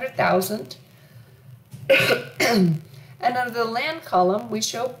 500,000. And under the land column, we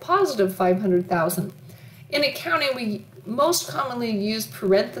show positive 500,000. In accounting, we most commonly use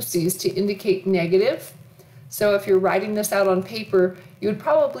parentheses to indicate negative. So if you're writing this out on paper, you would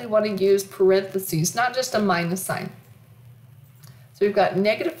probably want to use parentheses, not just a minus sign. So we've got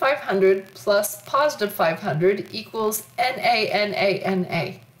negative 500 plus positive 500 equals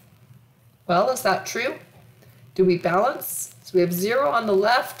NA. Well, is that true? Do we balance? So we have 0 on the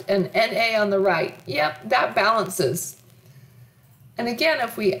left and NA on the right. Yep, that balances. And again,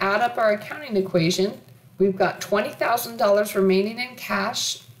 if we add up our accounting equation, we've got $20,000 remaining in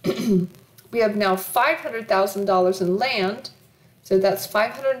cash. We have now $500,000 in land. So that's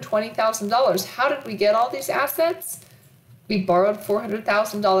 $520,000. How did we get all these assets? We borrowed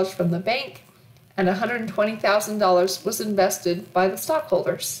 $400,000 from the bank, and $120,000 was invested by the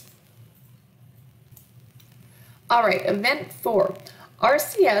stockholders. All right, event 4.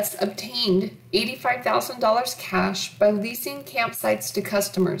 RCS obtained $85,000 cash by leasing campsites to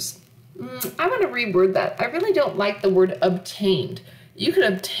customers. I want to reword that. I really don't like the word obtained. You could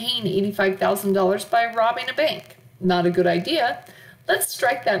obtain $85,000 by robbing a bank. Not a good idea. Let's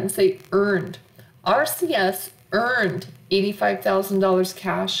strike that and say earned. RCS earned $85,000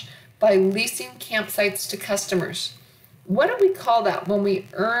 cash by leasing campsites to customers. What do we call that when we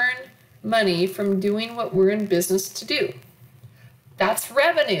earn money from doing what we're in business to do? That's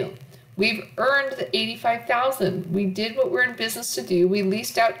revenue. We've earned the $85,000. We did what we're in business to do. We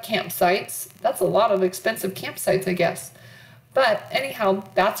leased out campsites. That's a lot of expensive campsites, I guess. But anyhow,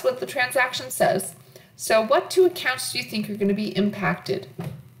 that's what the transaction says. So what two accounts do you think are going to be impacted?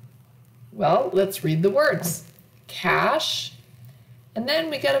 Well, let's read the words. Cash, and then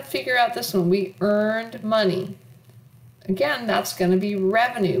we got to figure out this one. We earned money. Again, that's going to be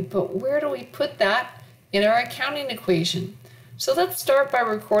revenue, but where do we put that in our accounting equation? So let's start by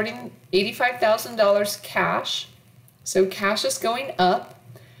recording $85,000 cash. So cash is going up.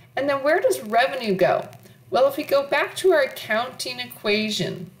 And then where does revenue go? Well, if we go back to our accounting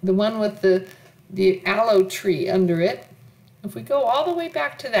equation, the one with the aloe tree under it, if we go all the way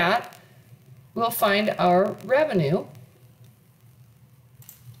back to that, we'll find our revenue.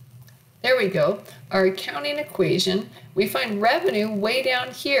 There we go, our accounting equation. We find revenue way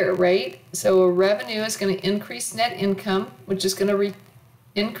down here, right? So a revenue is going to increase net income, which is going to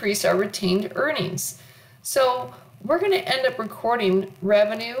increase our retained earnings. So we're going to end up recording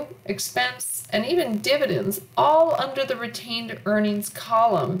revenue, expense, and even dividends all under the retained earnings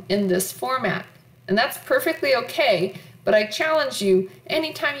column in this format. And that's perfectly okay, but I challenge you,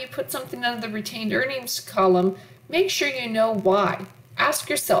 anytime you put something under the retained earnings column, make sure you know why. Ask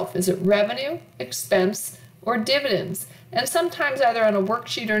yourself, is it revenue, expense, or dividends? And sometimes either on a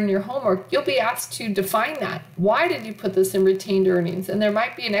worksheet or in your homework, you'll be asked to define that. Why did you put this in retained earnings? And there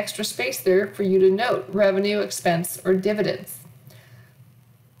might be an extra space there for you to note revenue, expense, or dividends.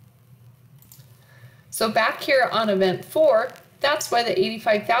 So back here on event 4, that's why the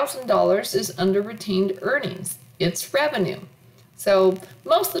 $85,000 is under retained earnings. It's revenue. So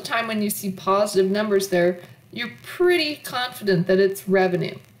most of the time when you see positive numbers there, you're pretty confident that it's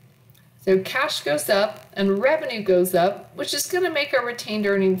revenue. So cash goes up and revenue goes up, which is going to make our retained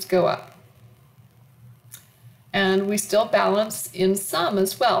earnings go up. And we still balance in sum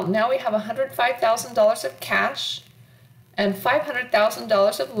as well. Now we have $105,000 of cash and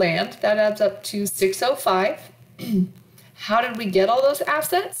 $500,000 of land. That adds up to $605. How did we get all those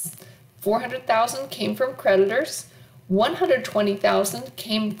assets? $400,000 came from creditors, $120,000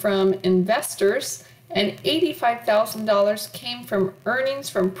 came from investors, and $85,000 came from earnings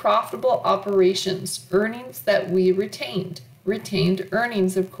from profitable operations, earnings that we retained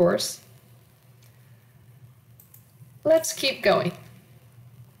earnings, of course. Let's keep going.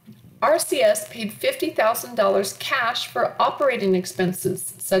 RCS paid $50,000 cash for operating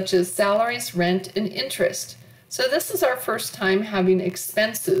expenses, such as salaries, rent, and interest. So this is our first time having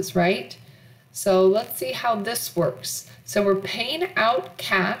expenses, right? So let's see how this works. So we're paying out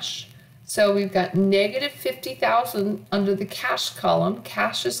cash. So we've got negative $50,000 under the cash column.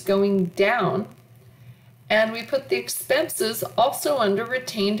 Cash is going down. And we put the expenses also under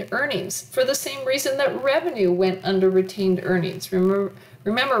retained earnings for the same reason that revenue went under retained earnings.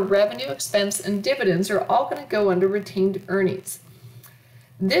 Remember revenue, expense, and dividends are all going to go under retained earnings.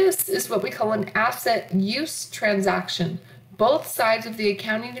 This is what we call an asset use transaction. Both sides of the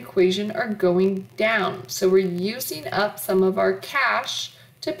accounting equation are going down. So we're using up some of our cash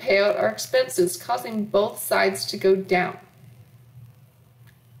to pay out our expenses, causing both sides to go down.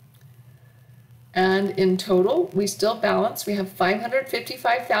 And in total, we still balance. We have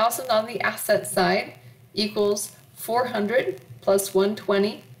 $555,000 on the asset side equals 400 plus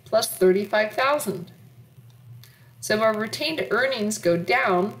 120 plus 35,000. So our retained earnings go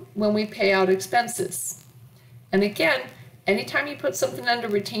down when we pay out expenses. And again, anytime you put something under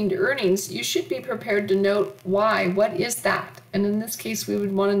retained earnings, you should be prepared to note why. What is that? And in this case, we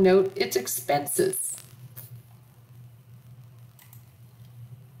would want to note its expenses.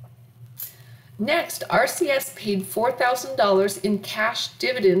 Next, RCS paid $4,000 in cash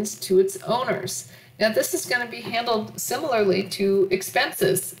dividends to its owners. Now, this is going to be handled similarly to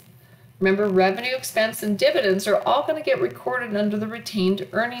expenses. Remember, revenue, expense, and dividends are all going to get recorded under the retained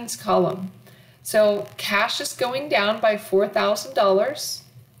earnings column. So cash is going down by $4,000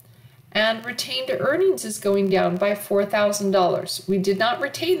 and retained earnings is going down by $4,000. We did not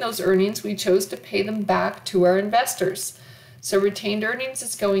retain those earnings. We chose to pay them back to our investors. So retained earnings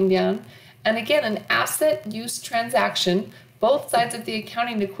is going down. And again, an asset use transaction, both sides of the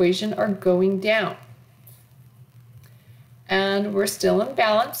accounting equation are going down. And we're still in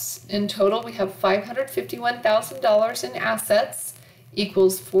balance. In total, we have $551,000 in assets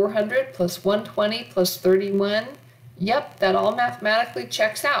equals 400 plus 120 plus 31. Yep, that all mathematically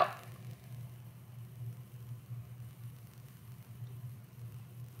checks out.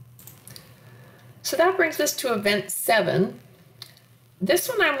 So that brings us to event 7. This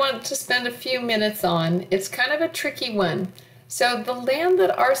one I want to spend a few minutes on. It's kind of a tricky one. So the land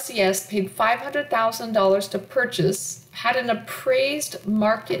that RCS paid $500,000 to purchase had an appraised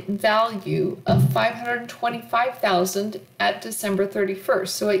market value of $525,000 at December 31st,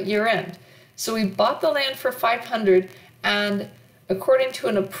 so at year end. So we bought the land for $500,000, and according to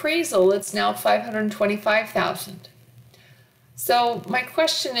an appraisal, it's now $525,000. So my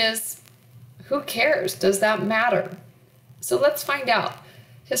question is, who cares? Does that matter? So let's find out.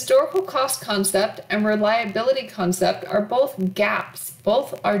 Historical cost concept and reliability concept are both gaps.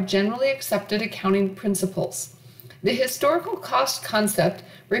 Both are generally accepted accounting principles. The historical cost concept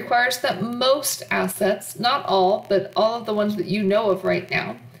requires that most assets, not all, but all of the ones that you know of right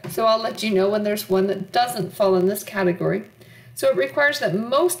now, so I'll let you know when there's one that doesn't fall in this category. So it requires that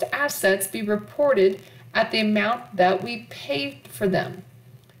most assets be reported at the amount that we paid for them.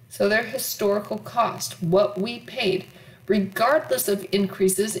 So their historical cost, what we paid, regardless of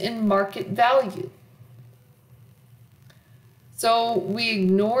increases in market value. So we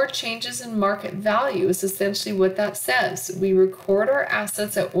ignore changes in market value is essentially what that says. We record our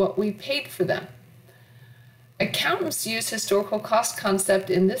assets at what we paid for them. Accountants use historical cost concept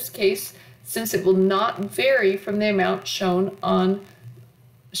in this case since it will not vary from the amount shown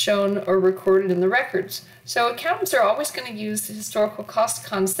or recorded in the records. So accountants are always going to use the historical cost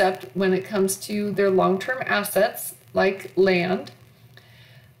concept when it comes to their long-term assets like land.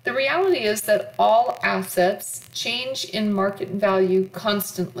 The reality is that all assets change in market value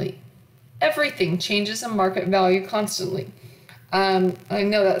constantly. Everything changes in market value constantly. I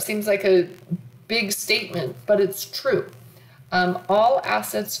know that seems like a big statement, but it's true. All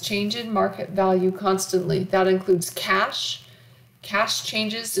assets change in market value constantly. That includes cash. Cash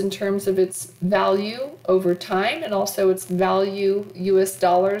changes in terms of its value over time and also its value US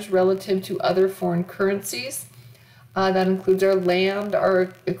dollars relative to other foreign currencies. That includes our land,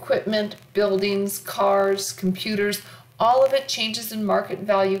 our equipment, buildings, cars, computers. All of it changes in market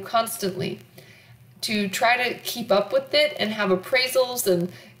value constantly. To try to keep up with it and have appraisals and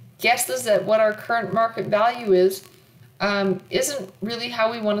guesses at what our current market value is isn't really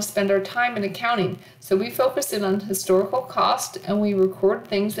how we want to spend our time in accounting. So we focus in on historical cost and we record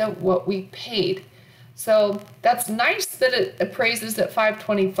things at what we paid. So that's nice that it appraises at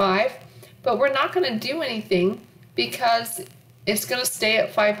 $525, but we're not going to do anything because it's going to stay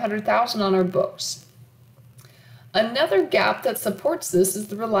at $500,000 on our books. Another gap that supports this is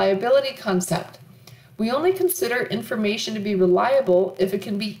the reliability concept. We only consider information to be reliable if it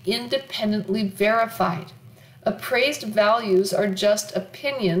can be independently verified. Appraised values are just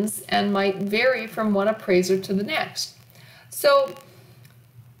opinions and might vary from one appraiser to the next. So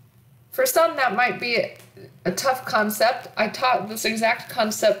for some that might be a tough concept. I taught this exact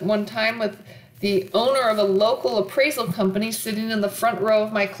concept one time with the owner of a local appraisal company sitting in the front row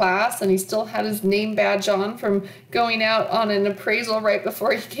of my class, and he still had his name badge on from going out on an appraisal right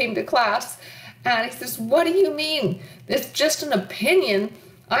before he came to class. And he says, "What do you mean? It's just an opinion.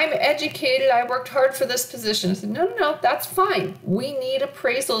 I'm educated, I worked hard for this position. I said, no, no, no, that's fine. We need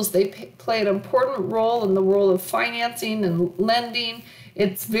appraisals. They play an important role in the world of financing and lending.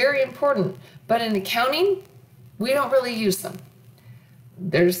 It's very important. But in accounting, we don't really use them.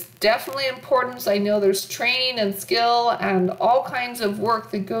 There's definitely importance. I know there's training and skill and all kinds of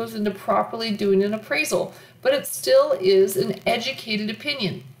work that goes into properly doing an appraisal, but it still is an educated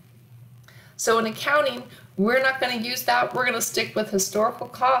opinion. So in accounting, we're not going to use that. We're going to stick with historical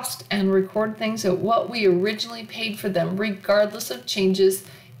cost and record things at what we originally paid for them, regardless of changes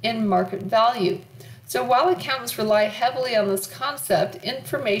in market value. So while accountants rely heavily on this concept,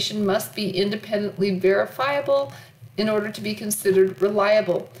 information must be independently verifiable in order to be considered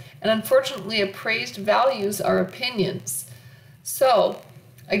reliable. And unfortunately, appraised values are opinions. So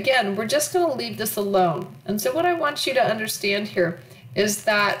again, we're just going to leave this alone. And so what I want you to understand here is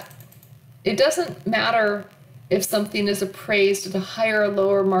that it doesn't matter if something is appraised at a higher or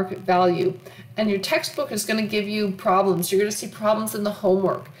lower market value. And your textbook is going to give you problems. You're going to see problems in the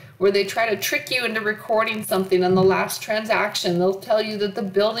homework where they try to trick you into recording something on the last transaction. They'll tell you that the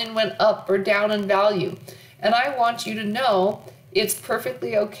building went up or down in value. And I want you to know it's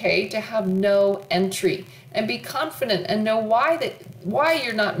perfectly okay to have no entry and be confident and know why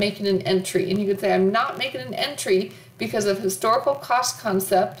you're not making an entry. And you could say, I'm not making an entry because of historical cost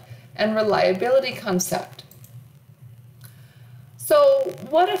concept and reliability concept. So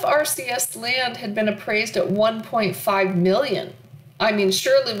what if RCS land had been appraised at 1.5 million? I mean,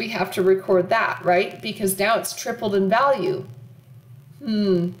 surely we have to record that, right? Because now it's tripled in value.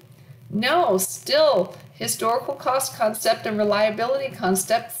 No, still historical cost concept and reliability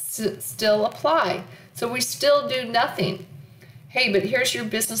concept still apply. So we still do nothing. Hey, but here's your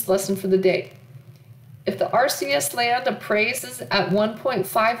business lesson for the day. If the RCS land appraises at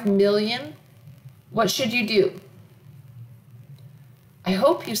 1.5 million, what should you do? I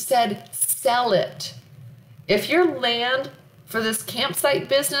hope you said sell it. If your land for this campsite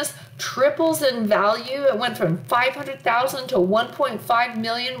business triples in value, it went from 500,000 to 1.5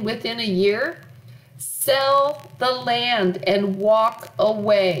 million within a year, sell the land and walk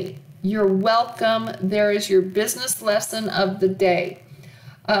away. You're welcome. There is your business lesson of the day.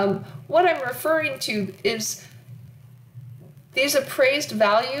 What I'm referring to is these appraised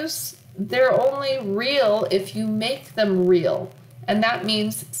values, they're only real if you make them real. And that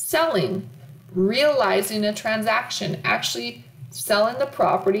means selling, realizing a transaction, actually selling the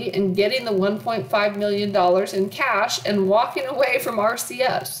property and getting the $1.5 million in cash and walking away from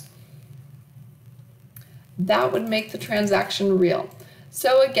RCS. That would make the transaction real.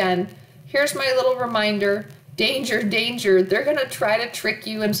 So again, here's my little reminder. Danger, danger. They're going to try to trick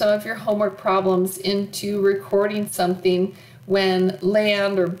you in some of your homework problems into recording something when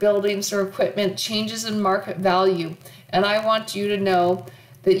land or buildings or equipment changes in market value. And I want you to know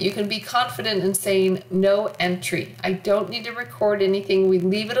that you can be confident in saying no entry. I don't need to record anything. We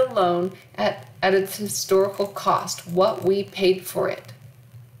leave it alone at its historical cost, what we paid for it.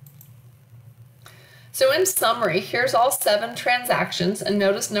 So in summary, here's all 7 transactions, and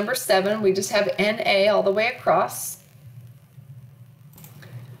notice number 7, we just have NA all the way across.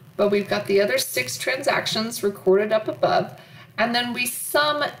 But we've got the other 6 transactions recorded up above, and then we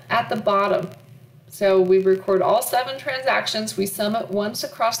sum at the bottom. So we record all 7 transactions, we sum it once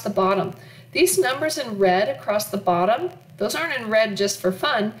across the bottom. These numbers in red across the bottom, those aren't in red just for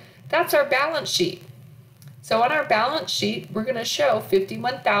fun, that's our balance sheet. So on our balance sheet, we're going to show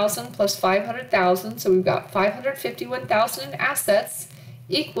 51,000 plus 500,000. So we've got 551,000 in assets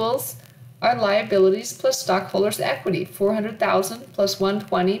equals our liabilities plus stockholders' equity. 400,000 plus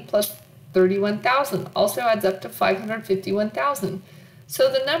 120 plus 31,000 also adds up to 551,000.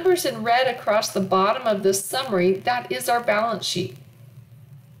 So the numbers in red across the bottom of this summary, that is our balance sheet.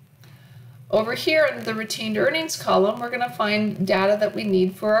 Over here in the retained earnings column, we're going to find data that we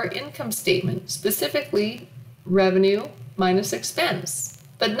need for our income statement, specifically revenue minus expense,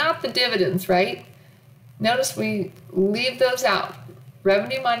 but not the dividends, right? Notice we leave those out.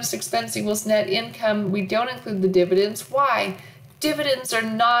 Revenue minus expense equals net income. We don't include the dividends. Why? Dividends are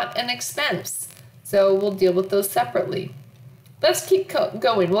not an expense, so we'll deal with those separately. Let's keep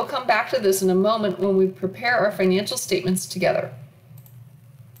going. We'll come back to this in a moment when we prepare our financial statements together.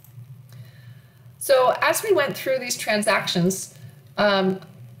 So as we went through these transactions,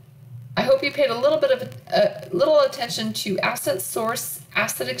 I hope you paid a little attention to asset source,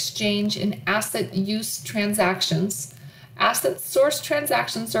 asset exchange, and asset use transactions. Asset source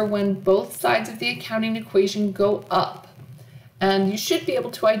transactions are when both sides of the accounting equation go up. And you should be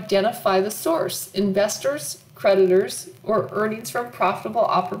able to identify the source, investors, creditors, or earnings from profitable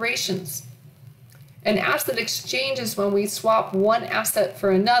operations. An asset exchange is when we swap one asset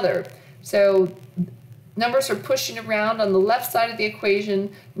for another. So numbers are pushing around on the left side of the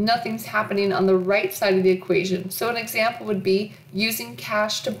equation, nothing's happening on the right side of the equation. So an example would be using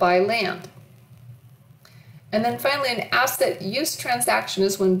cash to buy land. And then finally, an asset use transaction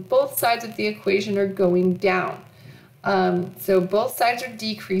is when both sides of the equation are going down. So both sides are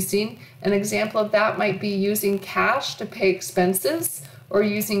decreasing. An example of that might be using cash to pay expenses, or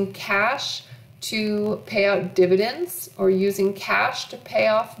using cash to pay out dividends, or using cash to pay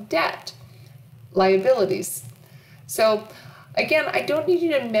off debt, liabilities. So again, I don't need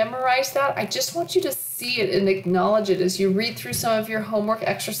you to memorize that. I just want you to see it and acknowledge it as you read through some of your homework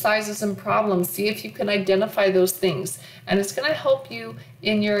exercises and problems. See if you can identify those things. And it's going to help you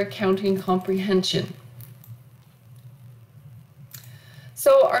in your accounting comprehension.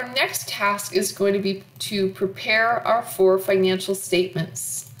 So our next task is going to be to prepare our 4 financial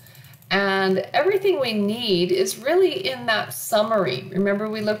statements. And everything we need is really in that summary. Remember,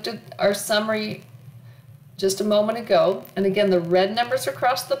 we looked at our summary just a moment ago. And again, the red numbers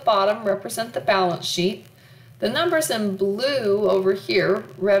across the bottom represent the balance sheet. The numbers in blue over here,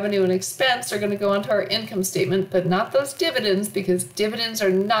 revenue and expense, are going to go onto our income statement, but not those dividends, because dividends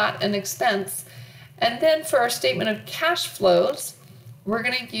are not an expense. And then for our statement of cash flows, we're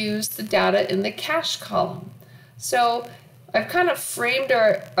going to use the data in the cash column. So I've kind of framed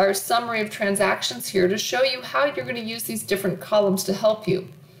our summary of transactions here to show you how you're going to use these different columns to help you.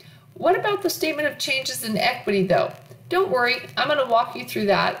 What about the statement of changes in equity though? Don't worry, I'm going to walk you through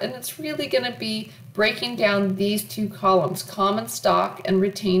that, and it's really going to be breaking down these 2 columns, common stock and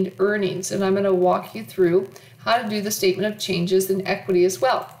retained earnings, and I'm going to walk you through how to do the statement of changes in equity as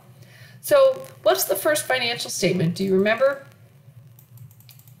well. So what's the first financial statement? Do you remember?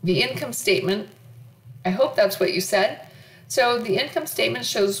 The income statement. I hope that's what you said. So the income statement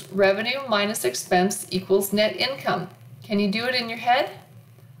shows revenue minus expense equals net income. Can you do it in your head?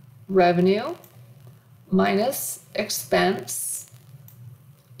 Revenue minus expense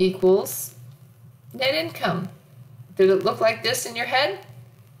equals net income. Did it look like this in your head?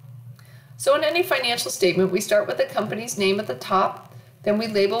 So in any financial statement, we start with the company's name at the top, then we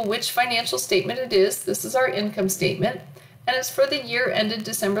label which financial statement it is. This is our income statement, and it's for the year ended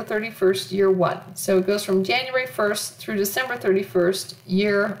December 31st, year 1. So it goes from January 1st through December 31st,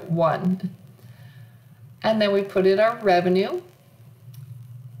 year 1. And then we put in our revenue.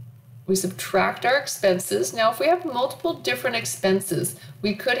 We subtract our expenses. Now, if we have multiple different expenses,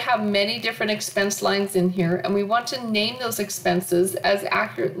 we could have many different expense lines in here, and we want to name those expenses as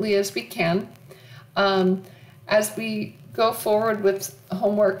accurately as we can. As we go forward with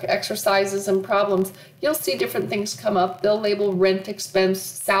homework exercises and problems, you'll see different things come up. They'll label rent expense,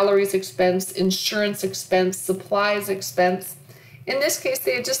 salaries expense, insurance expense, supplies expense. In this case,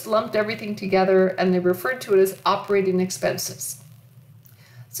 they had just lumped everything together and they referred to it as operating expenses.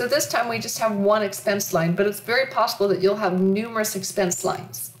 So this time we just have one expense line, but it's very possible that you'll have numerous expense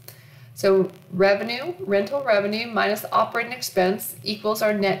lines. So revenue, rental revenue minus operating expense equals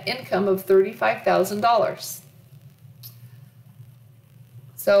our net income of $35,000.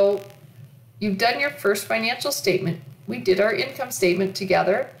 So you've done your first financial statement. We did our income statement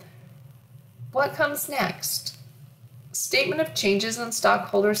together. What comes next? Statement of changes in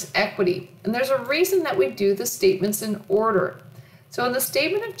stockholders' equity. And there's a reason that we do the statements in order. So in the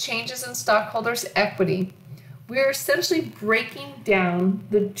statement of changes in stockholders' equity, we're essentially breaking down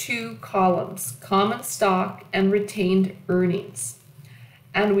the 2 columns, common stock and retained earnings.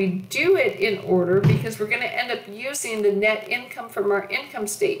 And we do it in order because we're going to end up using the net income from our income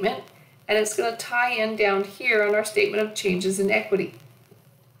statement, and it's going to tie in down here on our statement of changes in equity.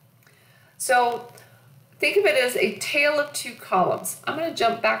 So think of it as a tale of 2 columns. I'm going to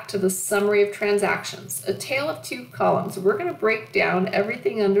jump back to the summary of transactions. A tale of 2 columns. We're going to break down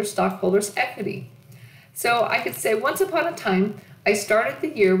everything under stockholders' equity. So I could say once upon a time, I started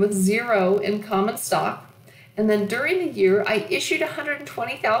the year with 0 in common stock. And then during the year, I issued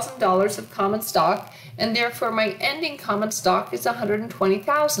 $120,000 of common stock, and therefore my ending common stock is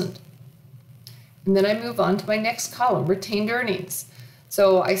 $120,000. And then I move on to my next column, retained earnings.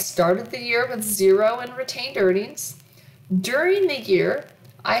 So I started the year with 0 in retained earnings. During the year,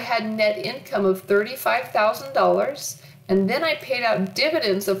 I had net income of $35,000, and then I paid out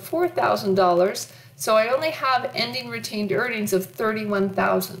dividends of $4,000, so I only have ending retained earnings of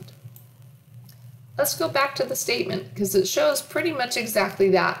 $31,000. Let's go back to the statement because it shows pretty much exactly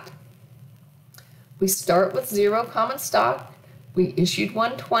that. We start with 0 common stock, we issued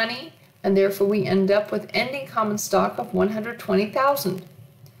 $120,000, and therefore we end up with ending common stock of $120,000.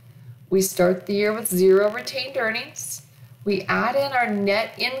 We start the year with 0 retained earnings. We add in our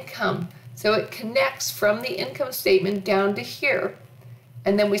net income. So it connects from the income statement down to here.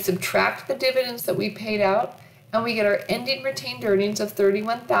 And then we subtract the dividends that we paid out, and we get our ending retained earnings of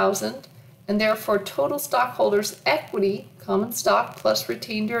 $31,000, and therefore total stockholders' equity, common stock plus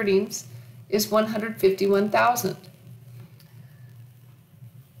retained earnings, is $151,000.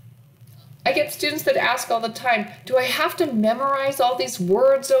 I get students that ask all the time, do I have to memorize all these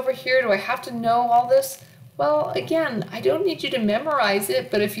words over here? Do I have to know all this? Well, again, I don't need you to memorize it,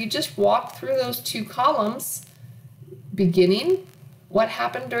 but if you just walk through those two columns, beginning, what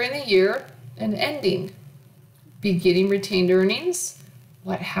happened during the year, and ending. Beginning retained earnings,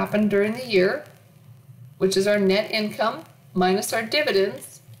 what happened during the year, which is our net income minus our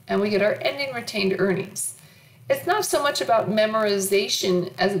dividends, and we get our ending retained earnings. It's not so much about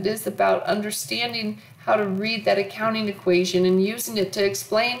memorization as it is about understanding how to read that accounting equation and using it to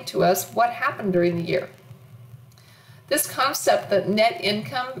explain to us what happened during the year. This concept that net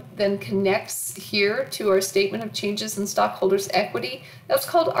income then connects here to our statement of changes in stockholders' equity, that's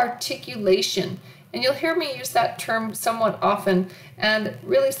called articulation. And you'll hear me use that term somewhat often, and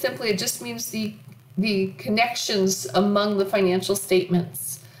really simply it just means the connections among the financial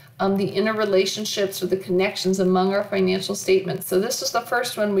statements, the interrelationships or the connections among our financial statements. So this is the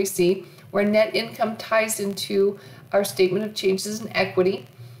first one we see where net income ties into our statement of changes in equity.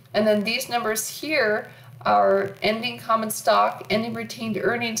 And then these numbers here are ending common stock, ending retained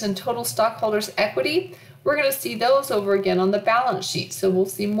earnings, and total stockholders' equity. We're going to see those over again on the balance sheet, so we'll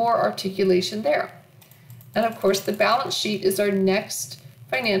see more articulation there. And of course, the balance sheet is our next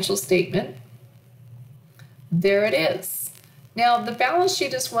financial statement. There it is. Now, the balance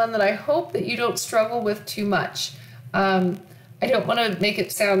sheet is one that I hope that you don't struggle with too much. I don't want to make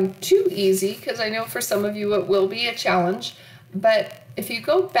it sound too easy, because I know for some of you it will be a challenge, but if you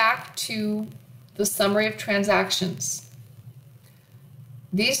go back to the summary of transactions,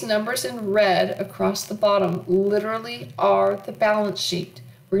 these numbers in red across the bottom literally are the balance sheet.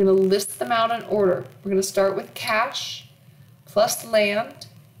 We're going to list them out in order. We're going to start with cash plus land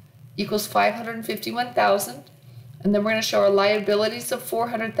equals $551,000, and then we're going to show our liabilities of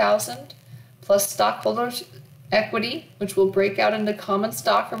 $400,000 plus stockholders' equity, which will break out into common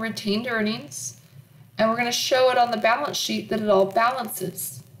stock and retained earnings, and we're going to show it on the balance sheet that it all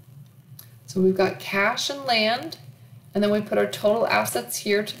balances. So we've got cash and land, and then we put our total assets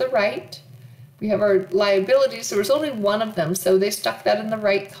here to the right. We have our liabilities. There was only one of them, so they stuck that in the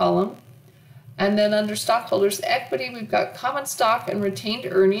right column. And then under stockholders' equity, we've got common stock and retained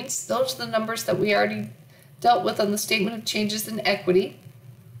earnings. Those are the numbers that we already dealt with on the statement of changes in equity.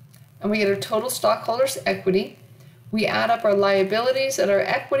 And we get our total stockholders' equity. We add up our liabilities and our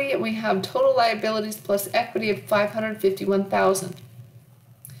equity, and we have total liabilities plus equity of $551,000.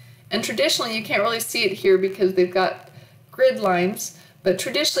 And traditionally, you can't really see it here because they've got grid lines, but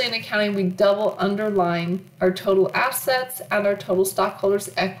traditionally in accounting, we double underline our total assets and our total stockholders'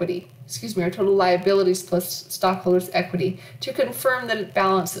 equity, our total liabilities plus stockholders' equity, to confirm that it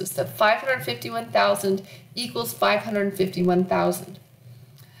balances, that $551,000 equals $551,000.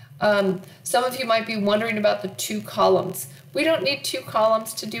 Some of you might be wondering about the two columns. We don't need two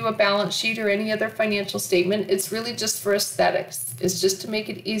columns to do a balance sheet or any other financial statement. It's really just for aesthetics. It's just to make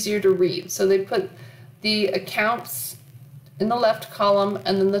it easier to read. So they put the accounts in the left column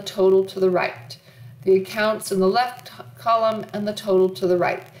and then the total to the right. The accounts in the left column and the total to the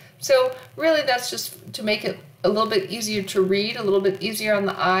right. So really that's just to make it a little bit easier to read, a little bit easier on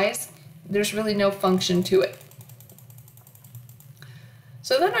the eyes. There's really no function to it.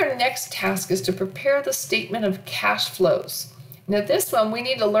 So then our next task is to prepare the statement of cash flows. Now this one we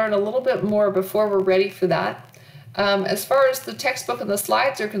need to learn a little bit more before we're ready for that. As far as the textbook and the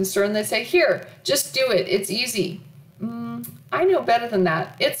slides are concerned, they say, here, just do it, it's easy. I know better than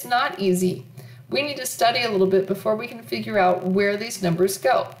that. It's not easy. We need to study a little bit before we can figure out where these numbers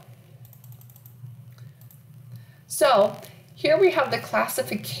go. So here we have the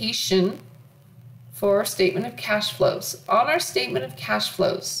classification for our statement of cash flows. On our statement of cash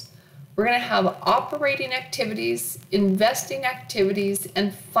flows, we're going to have operating activities, investing activities,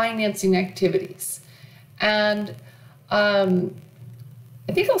 and financing activities. And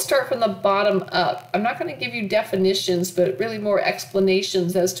I think I'll start from the bottom up. I'm not going to give you definitions, but really more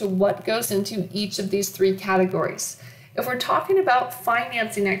explanations as to what goes into each of these three categories. If we're talking about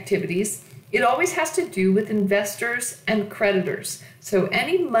financing activities, it always has to do with investors and creditors. So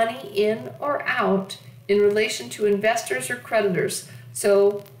any money in or out in relation to investors or creditors.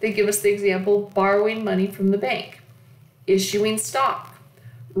 So they give us the example, borrowing money from the bank, issuing stock,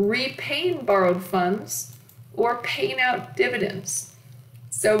 repaying borrowed funds, or paying out dividends.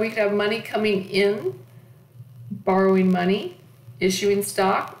 So we could have money coming in, borrowing money, issuing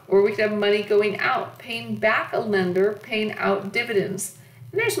stock, or we could have money going out, paying back a lender, paying out dividends.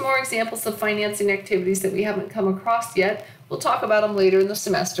 And there's more examples of financing activities that we haven't come across yet. We'll talk about them later in the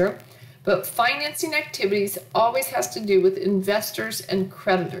semester. But financing activities always has to do with investors and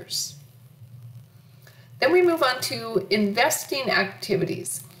creditors. Then we move on to investing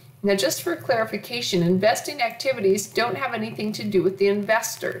activities. Now, just for clarification, investing activities don't have anything to do with the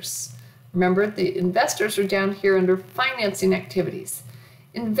investors. Remember, the investors are down here under financing activities.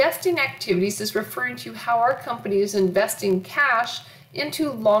 Investing activities is referring to how our company is investing cash into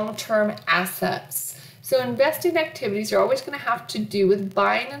long-term assets. So investing activities are always going to have to do with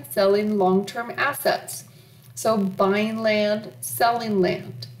buying and selling long-term assets. So buying land, selling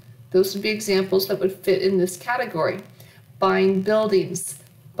land. Those would be examples that would fit in this category. Buying buildings,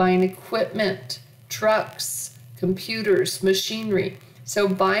 buying equipment, trucks, computers, machinery. So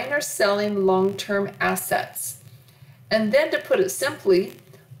buying or selling long-term assets. And then to put it simply,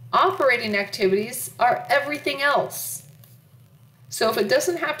 operating activities are everything else. So if it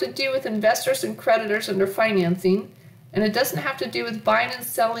doesn't have to do with investors and creditors under financing, and it doesn't have to do with buying and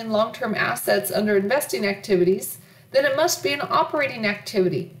selling long-term assets under investing activities, then it must be an operating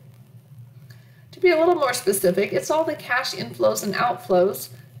activity. To be a little more specific, it's all the cash inflows and outflows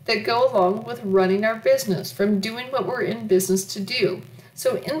that go along with running our business, from doing what we're in business to do.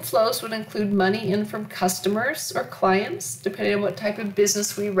 So inflows would include money in from customers or clients, depending on what type of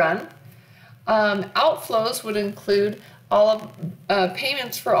business we run. Outflows would include all of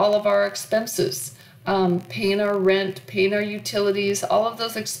payments for all of our expenses, paying our rent, paying our utilities, all of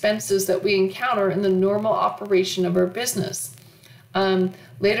those expenses that we encounter in the normal operation of our business.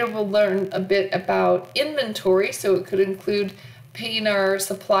 Later we'll learn a bit about inventory, so it could include paying our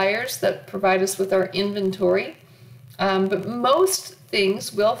suppliers that provide us with our inventory. But most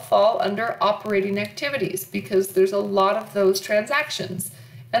things will fall under operating activities because there's a lot of those transactions.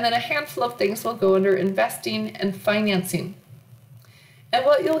 And then a handful of things will go under investing and financing. And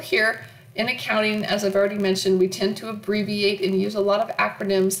what you'll hear in accounting, as I've already mentioned, we tend to abbreviate and use a lot of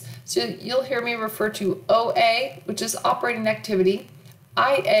acronyms. So you'll hear me refer to OA, which is operating activity,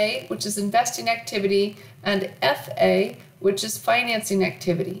 IA, which is investing activity, and FA, which is financing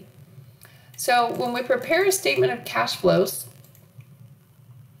activity. So when we prepare a statement of cash flows,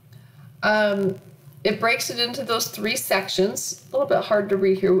 it breaks it into those three sections. A little bit hard to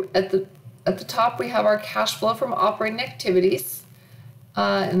read here. At the top, we have our cash flow from operating activities.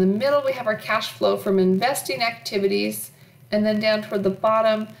 In the middle, we have our cash flow from investing activities. And then down toward the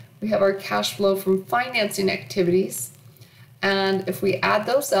bottom, we have our cash flow from financing activities. And if we add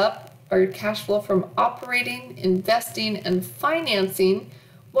those up, our cash flow from operating, investing, and financing,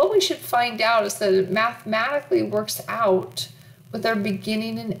 what we should find out is that it mathematically works out with our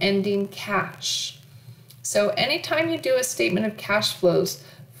beginning and ending cash. So anytime you do a statement of cash flows,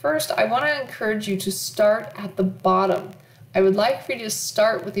 first I want to encourage you to start at the bottom. I would like for you to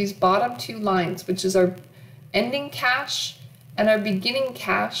start with these bottom two lines, which is our ending cash and our beginning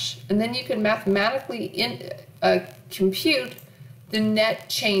cash, and then you can mathematically compute the net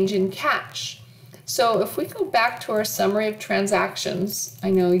change in cash. So if we go back to our summary of transactions, I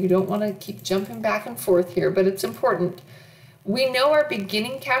know you don't want to keep jumping back and forth here, but it's important. We know our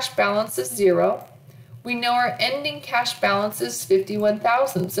beginning cash balance is 0. We know our ending cash balance is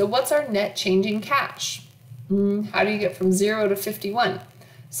 $51,000. So what's our net change in cash? How do you get from 0 to 51?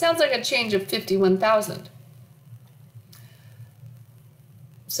 Sounds like a change of 51,000.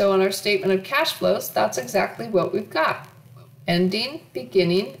 So on our statement of cash flows, that's exactly what we've got. Ending,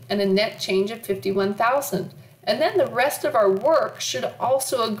 beginning, and a net change of 51,000. And then the rest of our work should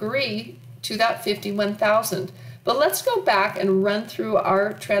also agree to that 51,000. But let's go back and run through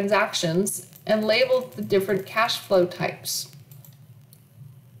our transactions and label the different cash flow types.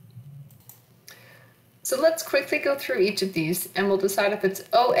 So let's quickly go through each of these and we'll decide if it's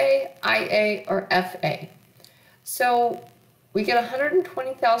OA, IA, or FA. So we get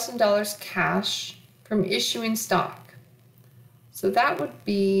 $120,000 cash from issuing stock. So that would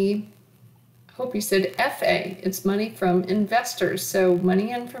be, I hope you said FA. It's money from investors. So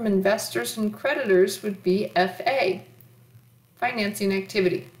money in from investors and creditors would be FA, financing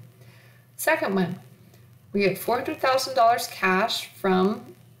activity. Second one, we get $400,000 cash from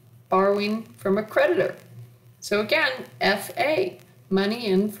borrowing from a creditor. So again, FA, money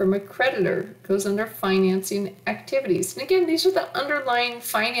in from a creditor, goes under financing activities. And again, these are the underlying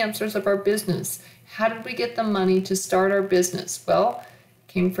financiers of our business. How did we get the money to start our business? Well,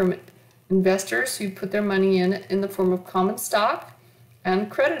 it came from investors who put their money in the form of common stock and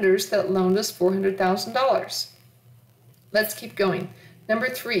creditors that loaned us $400,000. Let's keep going. Number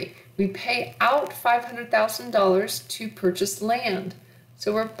 3, we pay out $500,000 to purchase land.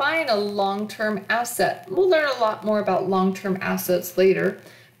 So we're buying a long-term asset. We'll learn a lot more about long-term assets later,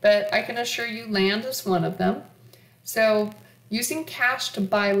 but I can assure you land is one of them. So using cash to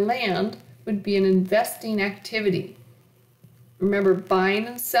buy land would be an investing activity. Remember, buying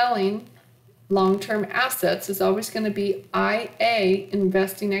and selling long-term assets is always going to be IA,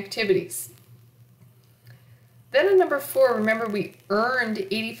 investing activities. Then in number 4, remember we earned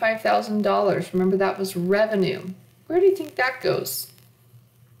 $85,000. Remember that was revenue. Where do you think that goes?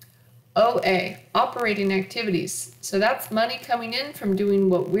 OA, operating activities. So that's money coming in from doing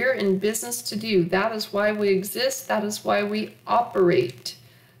what we're in business to do. That is why we exist. That is why we operate.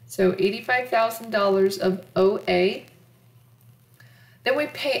 So $85,000 of OA. Then we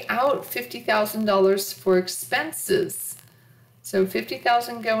pay out $50,000 for expenses. So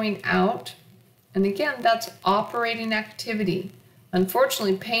 $50,000 going out. And again, that's operating activity.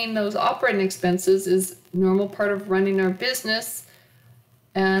 Unfortunately, paying those operating expenses is a normal part of running our business,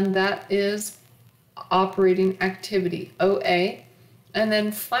 and that is operating activity, OA. And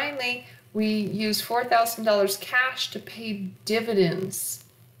then finally, we use $4,000 cash to pay dividends.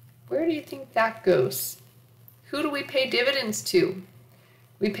 Where do you think that goes? Who do we pay dividends to?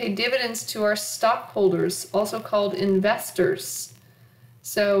 We pay dividends to our stockholders, also called investors.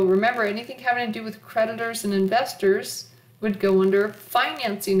 So remember, anything having to do with creditors and investors would go under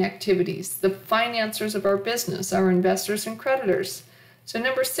financing activities, the financiers of our business, our investors and creditors. So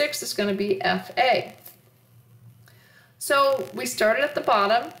number 6 is going to be FA. So we started at the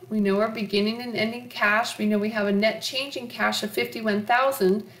bottom. We know our beginning and ending cash. We know we have a net change in cash of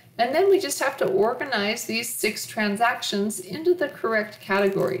 $51,000. And then we just have to organize these 6 transactions into the correct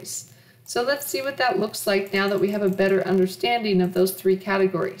categories. So let's see what that looks like now that we have a better understanding of those 3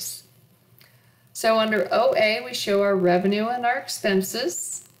 categories. So under OA, we show our revenue and our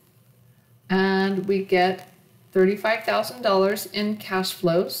expenses, and we get $35,000 in cash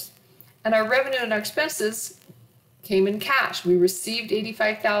flows. And our revenue and our expenses came in cash. We received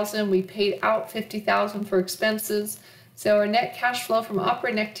 $85,000, we paid out $50,000 for expenses. So our net cash flow from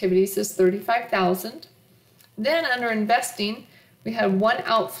operating activities is $35,000. Then under investing, we had one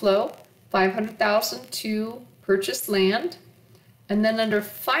outflow, $500,000 to purchase land. And then under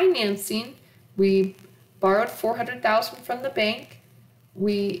financing, we borrowed $400,000 from the bank.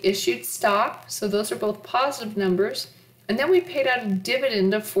 We issued stock, so those are both positive numbers. And then we paid out a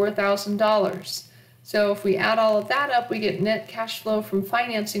dividend of $4,000. So if we add all of that up, we get net cash flow from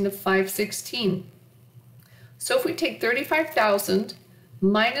financing of $516,000. So if we take $35,000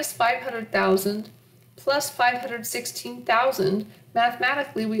 minus $500,000 plus $516,000,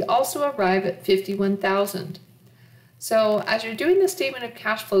 mathematically we also arrive at $51,000. So as you're doing the statement of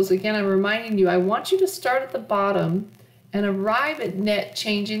cash flows, again, I'm reminding you, I want you to start at the bottom and arrive at net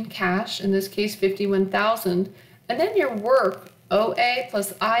change in cash, in this case $51,000, and then your work, OA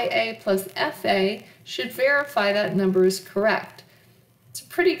plus IA plus FA, should verify that number is correct. It's a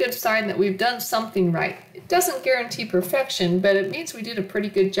pretty good sign that we've done something right. It doesn't guarantee perfection, but it means we did a pretty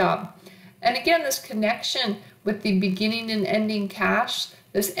good job. And again, this connection with the beginning and ending cash,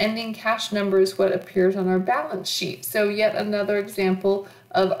 this ending cash number is what appears on our balance sheet. So yet another example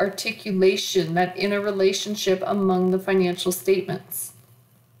of articulation, that interrelationship among the financial statements.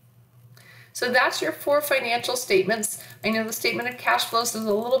 So that's your 4 financial statements. I know the statement of cash flows is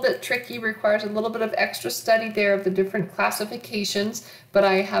a little bit tricky, requires a little bit of extra study there of the different classifications, but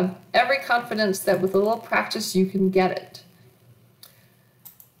I have every confidence that with a little practice you can get it.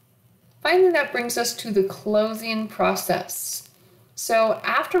 Finally, that brings us to the closing process. So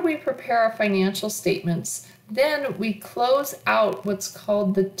after we prepare our financial statements, then we close out what's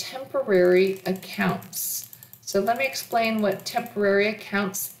called the temporary accounts. So let me explain what temporary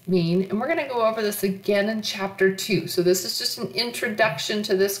accounts mean, and we're going to go over this again in Chapter 2. So this is just an introduction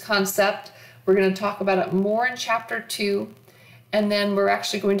to this concept. We're going to talk about it more in Chapter 2, and then we're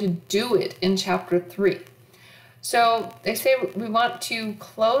actually going to do it in Chapter 3. So they say we want to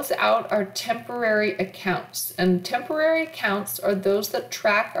close out our temporary accounts, and temporary accounts are those that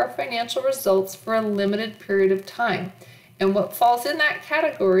track our financial results for a limited period of time. And what falls in that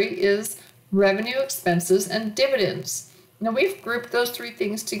category is revenue, expenses, and dividends. Now we've grouped those 3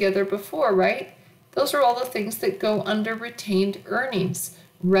 things together before, right? Those are all the things that go under retained earnings: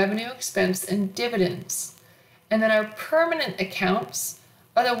 revenue, expense, and dividends. And then our permanent accounts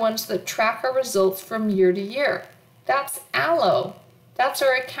are the ones that track our results from year to year. That's ALLO. That's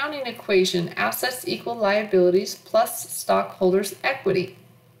our accounting equation, assets equal liabilities plus stockholders' equity.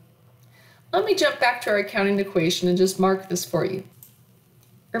 Let me jump back to our accounting equation and just mark this for you.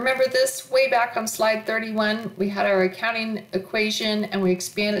 Remember this way back on slide 31, we had our accounting equation and we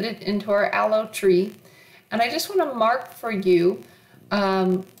expanded it into our ALLO tree. And I just want to mark for you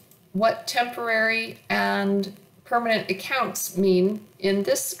what temporary and permanent accounts mean in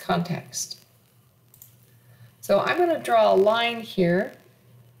this context. So I'm going to draw a line here.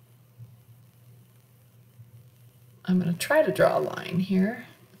 I'm going to try to draw a line here.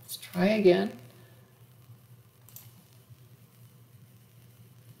 Let's try again.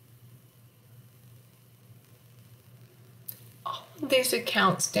 All of these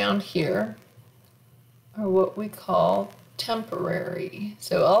accounts down here are what we call temporary.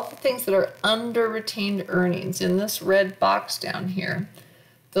 So all the things that are under retained earnings in this red box down here,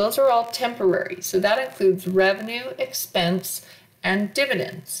 those are all temporary. So that includes revenue, expense, and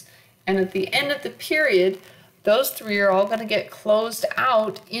dividends. And at the end of the period, those three are all going to get closed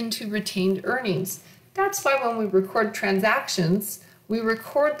out into retained earnings. That's why when we record transactions, we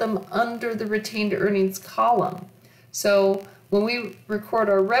record them under the retained earnings column. So when we record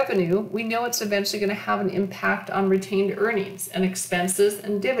our revenue, we know it's eventually going to have an impact on retained earnings and expenses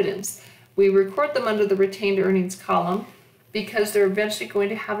and dividends. We record them under the retained earnings column because they're eventually going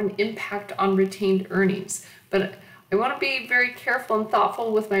to have an impact on retained earnings. But I want to be very careful and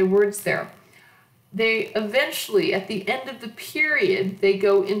thoughtful with my words there. They eventually, at the end of the period, they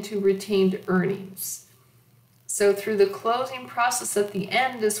go into retained earnings. So through the closing process at the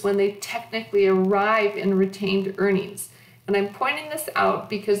end is when they technically arrive in retained earnings. And I'm pointing this out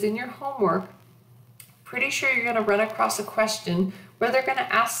because in your homework, pretty sure you're going to run across a question where they're going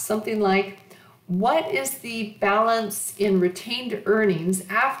to ask something like, what is the balance in retained earnings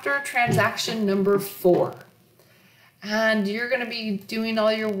after transaction number 4? And you're going to be doing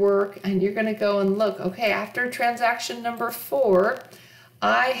all your work and you're going to go and look, okay, after transaction number 4,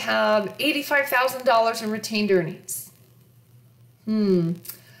 I have $85,000 in retained earnings.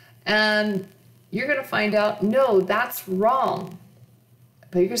 And you're going to find out, no, that's wrong.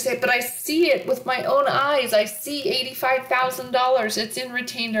 But you're going to say, but I see it with my own eyes. I see $85,000. It's in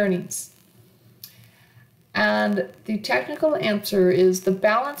retained earnings. And the technical answer is the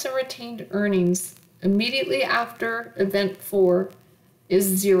balance in retained earnings immediately after event 4 is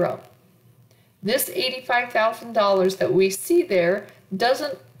 0. This $85,000 that we see there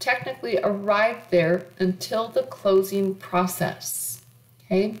doesn't technically arrive there until the closing process.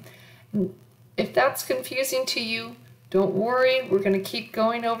 Okay? If that's confusing to you, don't worry. We're going to keep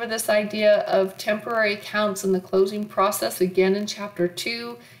going over this idea of temporary accounts in the closing process again in chapter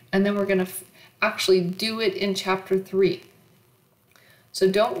 2, and then we're going to actually do it in chapter 3.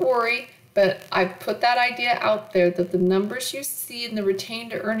 So don't worry, but I put that idea out there that the numbers you see in the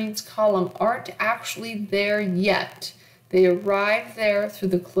retained earnings column aren't actually there yet. They arrive there through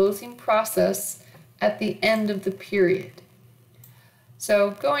the closing process at the end of the period.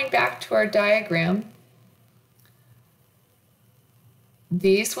 So going back to our diagram,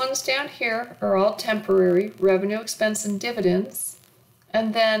 these ones down here are all temporary, revenue, expense, and dividends.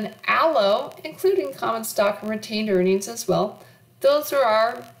 And then ALLO, including common stock and retained earnings as well, those are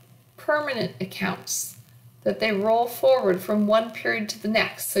our permanent accounts that they roll forward from one period to the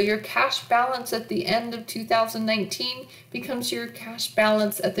next. So your cash balance at the end of 2019 becomes your cash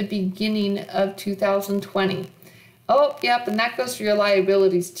balance at the beginning of 2020. Oh, yep, and that goes for your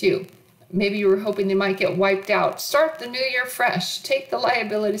liabilities too. Maybe you were hoping they might get wiped out. Start the new year fresh. Take the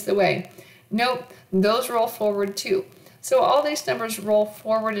liabilities away. Nope, those roll forward too. So all these numbers roll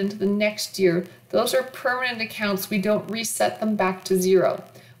forward into the next year. Those are permanent accounts. We don't reset them back to 0.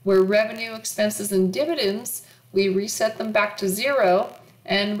 Where revenue, expenses, and dividends, we reset them back to 0,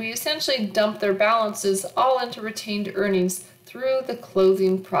 and we essentially dump their balances all into retained earnings through the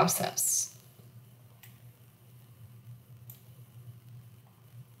closing process.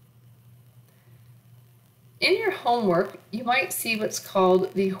 In your homework, you might see what's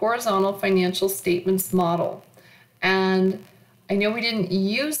called the horizontal financial statements model. And I know we didn't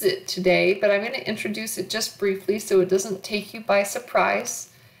use it today, but I'm going to introduce it just briefly so it doesn't take you by surprise.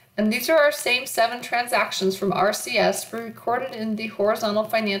 And these are our same 7 transactions from RCS recorded in the horizontal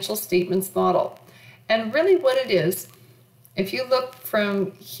financial statements model. And really what it is, if you look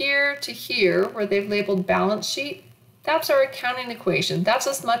from here to here where they've labeled balance sheet, that's our accounting equation. That's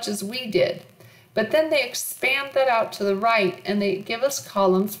as much as we did. But then they expand that out to the right and they give us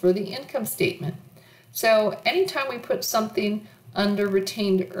columns for the income statement. So anytime we put something under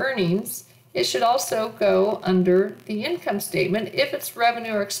retained earnings, it should also go under the income statement if it's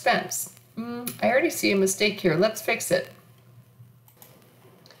revenue or expense. I already see a mistake here. Let's fix it.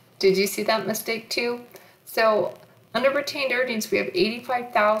 Did you see that mistake too? So under retained earnings, we have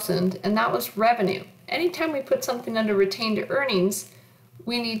 $85,000 and that was revenue. Anytime we put something under retained earnings,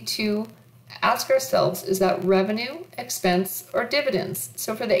 we need to ask ourselves, is that revenue, expense, or dividends?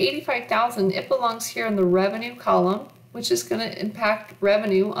 So for the $85,000, it belongs here in the revenue column, which is going to impact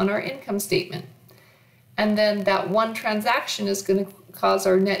revenue on our income statement. And then that one transaction is going to cause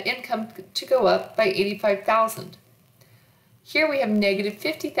our net income to go up by $85,000. Here we have negative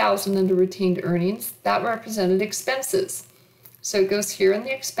 $50,000 under retained earnings. That represented expenses. So it goes here in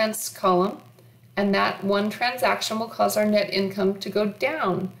the expense column, and that one transaction will cause our net income to go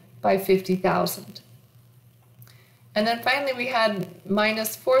down by $50,000. And then finally we had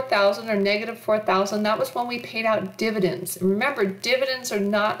minus $4,000 or negative $4,000. That was when we paid out dividends. And remember, dividends are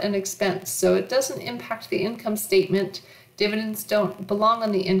not an expense, so it doesn't impact the income statement. Dividends don't belong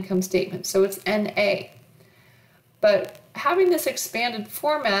on the income statement, so it's NA. But having this expanded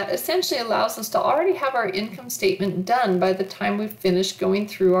format essentially allows us to already have our income statement done by the time we've finished going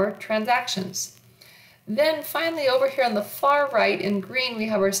through our transactions. Then finally over here on the far right in green, we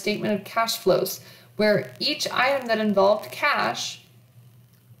have our statement of cash flows, where each item that involved cash,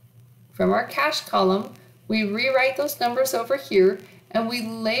 from our cash column, we rewrite those numbers over here and we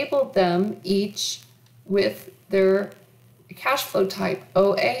labeled them each with their cash flow type,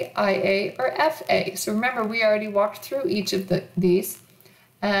 OA, IA, or FA. So remember, we already walked through each of these.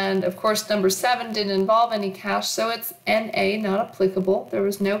 And of course, number 7 didn't involve any cash, so it's NA, not applicable. There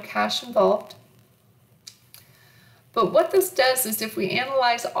was no cash involved. But what this does is if we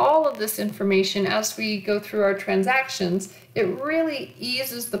analyze all of this information as we go through our transactions, it really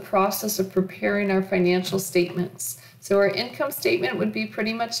eases the process of preparing our financial statements. So our income statement would be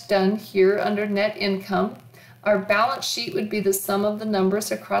pretty much done here under net income. Our balance sheet would be the sum of the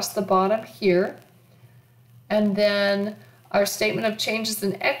numbers across the bottom here. And then our statement of changes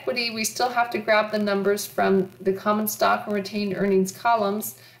in equity, we still have to grab the numbers from the common stock and retained earnings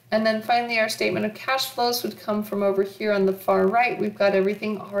columns. And then finally, our statement of cash flows would come from over here on the far right. We've got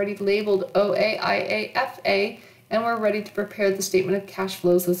everything already labeled OA, IA, FA, and we're ready to prepare the statement of cash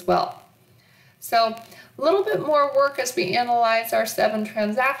flows as well. So a little bit more work as we analyze our 7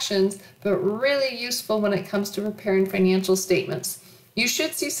 transactions, but really useful when it comes to preparing financial statements. You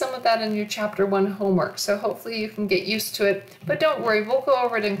should see some of that in your Chapter 1 homework, so hopefully you can get used to it, but don't worry, we'll go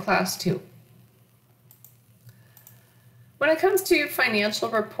over it in class too. When it comes to financial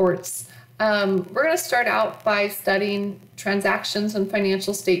reports, we're going to start out by studying transactions and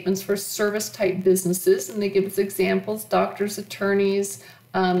financial statements for service-type businesses, and they give us examples: doctors, attorneys,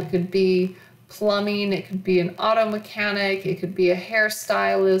 it could be plumbing, it could be an auto mechanic, it could be a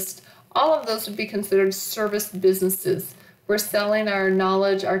hairstylist. All of those would be considered service businesses. We're selling our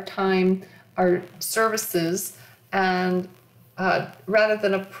knowledge, our time, our services, and rather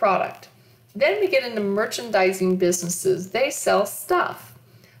than a product. Then we get into merchandising businesses. They sell stuff.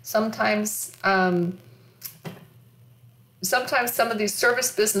 Sometimes some of these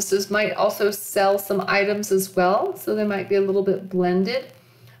service businesses might also sell some items as well, so they might be a little bit blended.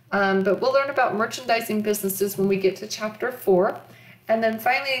 But we'll learn about merchandising businesses when we get to Chapter 4. And then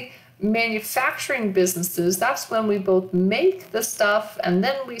finally, manufacturing businesses, that's when we both make the stuff and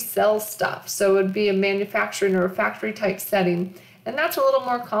then we sell stuff. So it would be a manufacturing or a factory type setting. And that's a little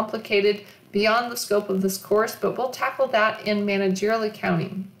more complicated beyond the scope of this course, but we'll tackle that in managerial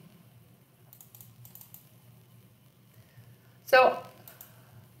accounting. So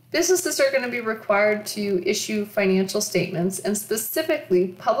businesses are going to be required to issue financial statements, and specifically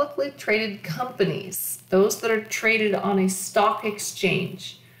publicly traded companies, those that are traded on a stock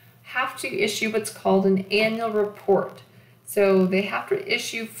exchange, have to issue what's called an annual report. So they have to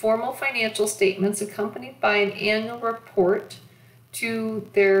issue formal financial statements accompanied by an annual report to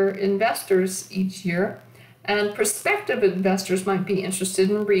their investors each year. And prospective investors might be interested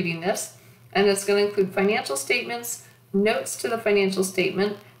in reading this. And it's going to include financial statements, notes to the financial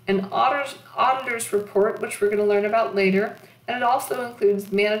statement, an auditor's report, which we're going to learn about later. And it also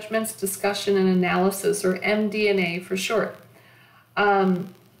includes management's discussion and analysis, or MD&A for short.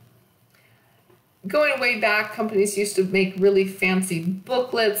 Going way back, companies used to make really fancy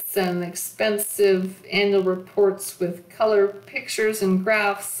booklets and expensive annual reports with color pictures and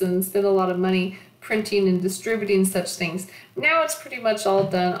graphs and spend a lot of money printing and distributing such things. Now it's pretty much all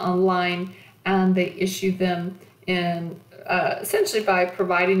done online, and they issue them in essentially by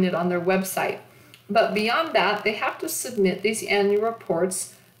providing it on their website. But beyond that, they have to submit these annual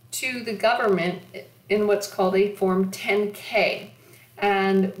reports to the government in what's called a Form 10K.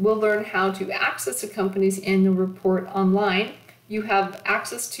 And we'll learn how to access a company's annual report online. You have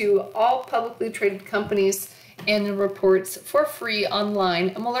access to all publicly traded companies' annual reports for free online,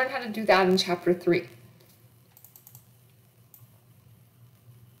 and we'll learn how to do that in Chapter 3.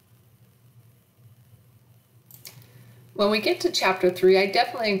 When we get to chapter 3, I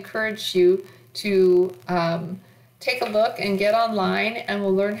definitely encourage you to take a look and get online, and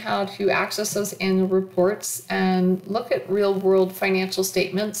we'll learn how to access those annual reports and look at real-world financial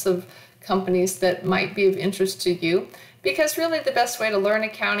statements of companies that might be of interest to you, because really the best way to learn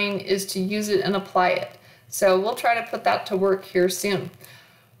accounting is to use it and apply it. So we'll try to put that to work here soon.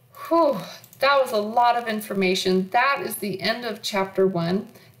 Whew, that was a lot of information. That is the end of chapter 1.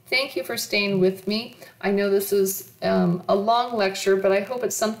 Thank you for staying with me. I know this is a long lecture, but I hope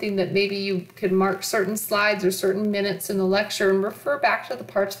it's something that maybe you could mark certain slides or certain minutes in the lecture and refer back to the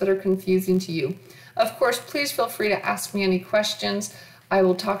parts that are confusing to you. Of course, please feel free to ask me any questions. I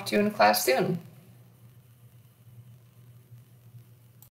will talk to you in class soon.